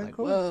time. Okay, Like,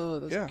 cool. whoa,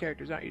 those Yeah.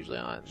 characters aren't usually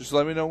on. Just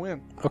let me know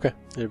when. Okay,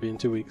 it'll be in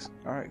 2 weeks.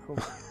 All right, cool.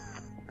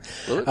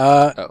 Will it?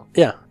 Oh.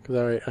 Yeah,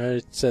 because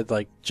I said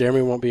like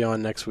Jeremy won't be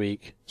on next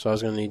week, so I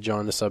was going to need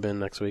John to sub in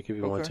next week if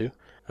you want Okay.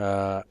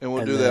 to. And we'll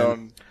and do then- that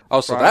on...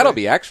 Oh, so Friday? that'll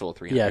be actual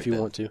 300. Yeah, if you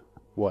then. want to.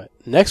 What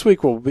next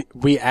week will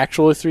be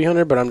actually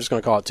 300, but I'm just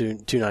going to call it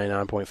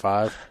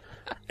 299.5,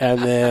 and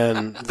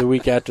then the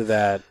week after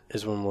that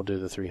is when we'll do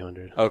the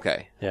 300.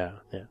 Okay. Yeah.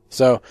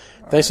 So,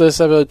 thanks for this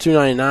episode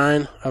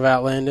 299 of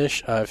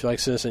Outlandish. If you'd like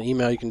to send us an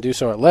email, you can do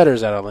so at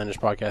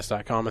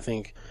letters@outlandishpodcast.com. I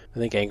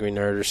think Angry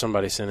Nerd or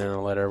somebody sent in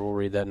a letter. We'll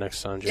read that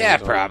next time. Yeah,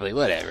 Jeremy's on. probably.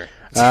 Whatever.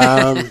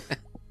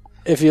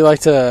 If you like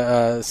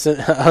to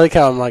send, I like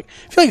how I'm like,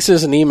 if you like to send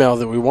us an email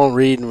that we won't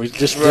read and we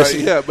just Right,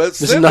 yeah, but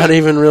this is send not it.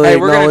 even really Hey,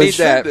 we're going to need acknowledged.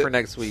 that Send it. for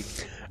next week.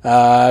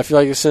 If you'd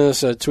like to send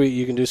us a tweet,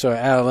 you can do so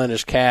at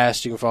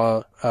 @OutlandishCast. You can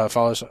follow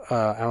us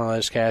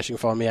 @OutlandishCast. You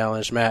can follow me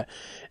 @Outlandish Matt.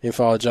 You can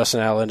follow Justin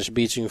 @Outlandish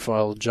Beats. You can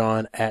follow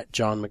John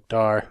 @John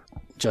McDar.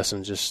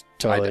 Justin just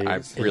totally I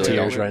in really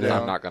tears don't- right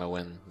now. I'm not going to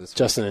win this week.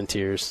 Justin in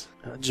tears.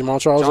 Jamal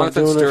Charles not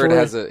Jonathan doing Stewart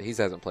it for you? he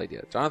hasn't played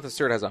yet. Jonathan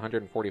Stewart has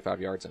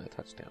 145 yards and a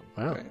touchdown.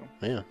 Wow.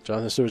 Damn. Yeah.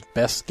 Jonathan Stewart's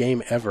best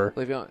game ever.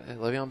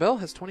 Le'Veon Bell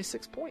has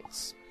 26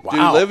 points. Wow.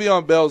 Dude,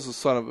 Le'Veon Bell's a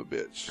son of a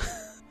bitch.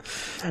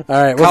 All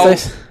right. Well,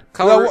 thanks.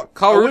 Kyle I wish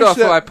Rudolph,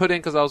 who that- I put in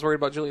because I was worried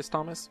about Julius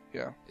Thomas.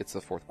 Yeah. It's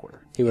the fourth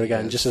quarter. He would have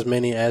gotten just as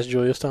many as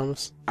Julius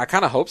Thomas. I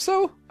kind of hope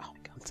so. Oh,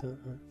 God.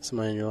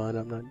 Somebody in your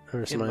lineup,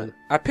 or somebody.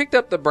 I picked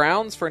up the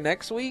Browns for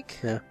next week.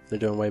 Yeah, they're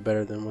doing way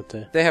better than what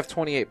they. They have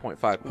 28.5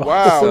 points.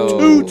 Wow, So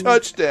 2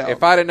 touchdowns.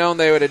 if I'd have known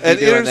they would have An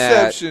been doing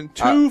interception,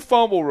 that, 2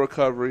 fumble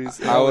recoveries,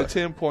 and I only would-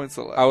 10 points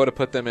allowed. I would have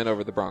put them in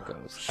over the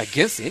Broncos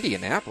against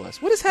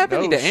Indianapolis. What is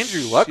happening No to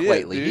Andrew Luck shit,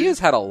 lately? dude. He has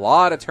had a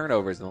lot of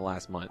turnovers in the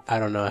last month. I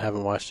don't know. I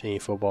haven't watched any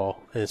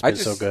football. And it's I been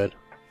so just- good.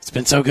 It's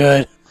been so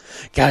good,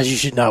 guys. You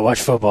should not watch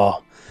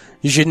football.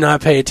 You should not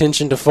pay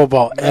attention to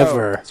football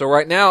ever. So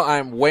right now,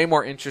 I'm way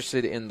more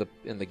interested in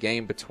the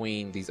game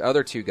between these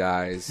other two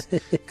guys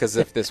because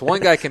if this one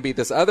guy can beat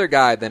this other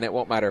guy, then it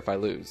won't matter if I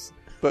lose.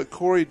 But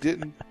Corey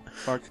didn't.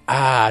 Like,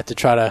 To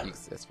try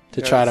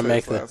to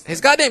make the.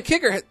 His goddamn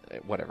kicker.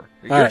 Whatever.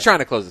 You're right. trying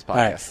to close this All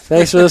right. podcast.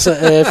 Thanks for listening.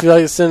 If you'd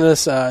like to send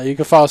us, you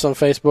can follow us on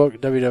Facebook,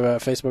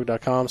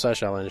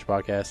 www.facebook.com/Outlandish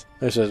Podcast.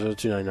 This is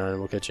 299.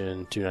 We'll catch you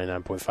in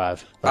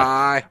 299.5.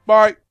 Bye.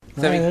 Bye.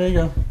 There you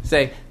go.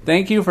 Say,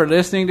 thank you for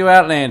listening to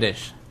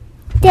Outlandish.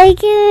 Take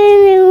it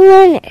in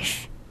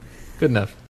English. Good enough.